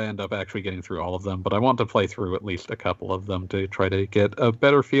see if I end up actually getting through all of them, but I want to play through at least a couple of them to try to get a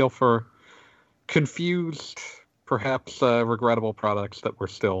better feel for confused, perhaps regrettable products that were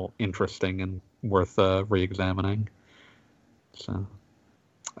still interesting and worth re-examining. So,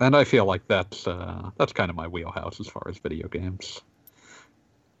 and I feel like that's kind of my wheelhouse as far as video games.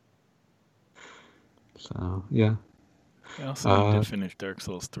 So yeah. I also need Uh, to finish Dark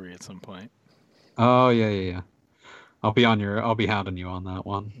Souls 3 at some point. Oh yeah. I'll be hounding you on that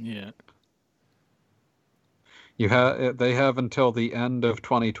one. Yeah. They have until the end of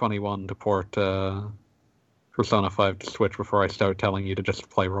 2021 to port Persona 5 to Switch before I start telling you to just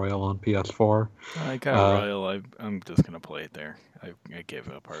play Royal on PS4. I got Royal. I'm just going to play it there. I gave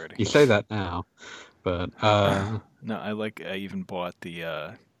up already. You say that now, but No, I even bought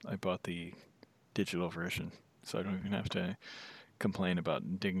the digital version, so I don't even have to complain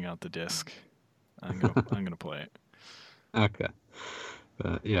about digging out the disc. I'm gonna play it. okay.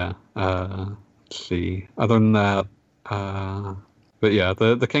 But yeah, let's see. Other than that, but yeah,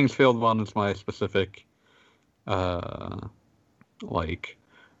 the Kingsfield one is my specific, like,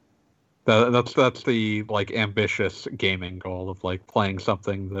 That's the like ambitious gaming goal of like playing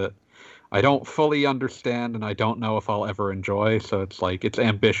something that I don't fully understand and I don't know if I'll ever enjoy. So it's like it's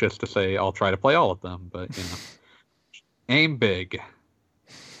ambitious to say I'll try to play all of them, but aim big.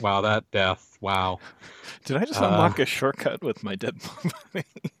 Wow, that death! Wow. Did I just unlock a shortcut with my dead body?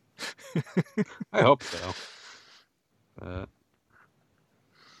 I hope so.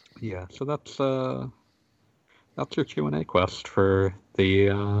 Yeah, so that's your Q&A quest for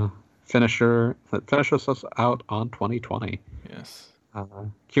the finisher that finishes us out on 2020. Yes.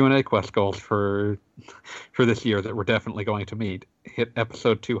 Q&A quest goals for this year that we're definitely going to meet. Hit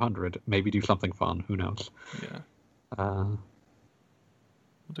episode 200. Maybe do something fun. Who knows? Yeah. We'll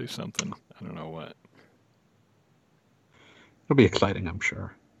do something. I don't know what. It'll be exciting, I'm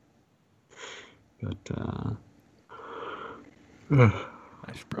sure. But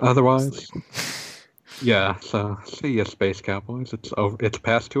otherwise, yeah. So see ya, Space Cowboys. It's over. It's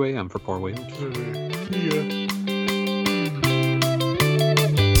past 2 a.m. for Poor Wheels. Yeah.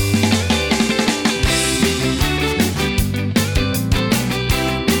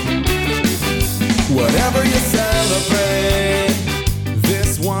 Whatever you celebrate,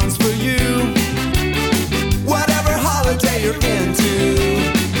 this one's for you. Whatever holiday you're in.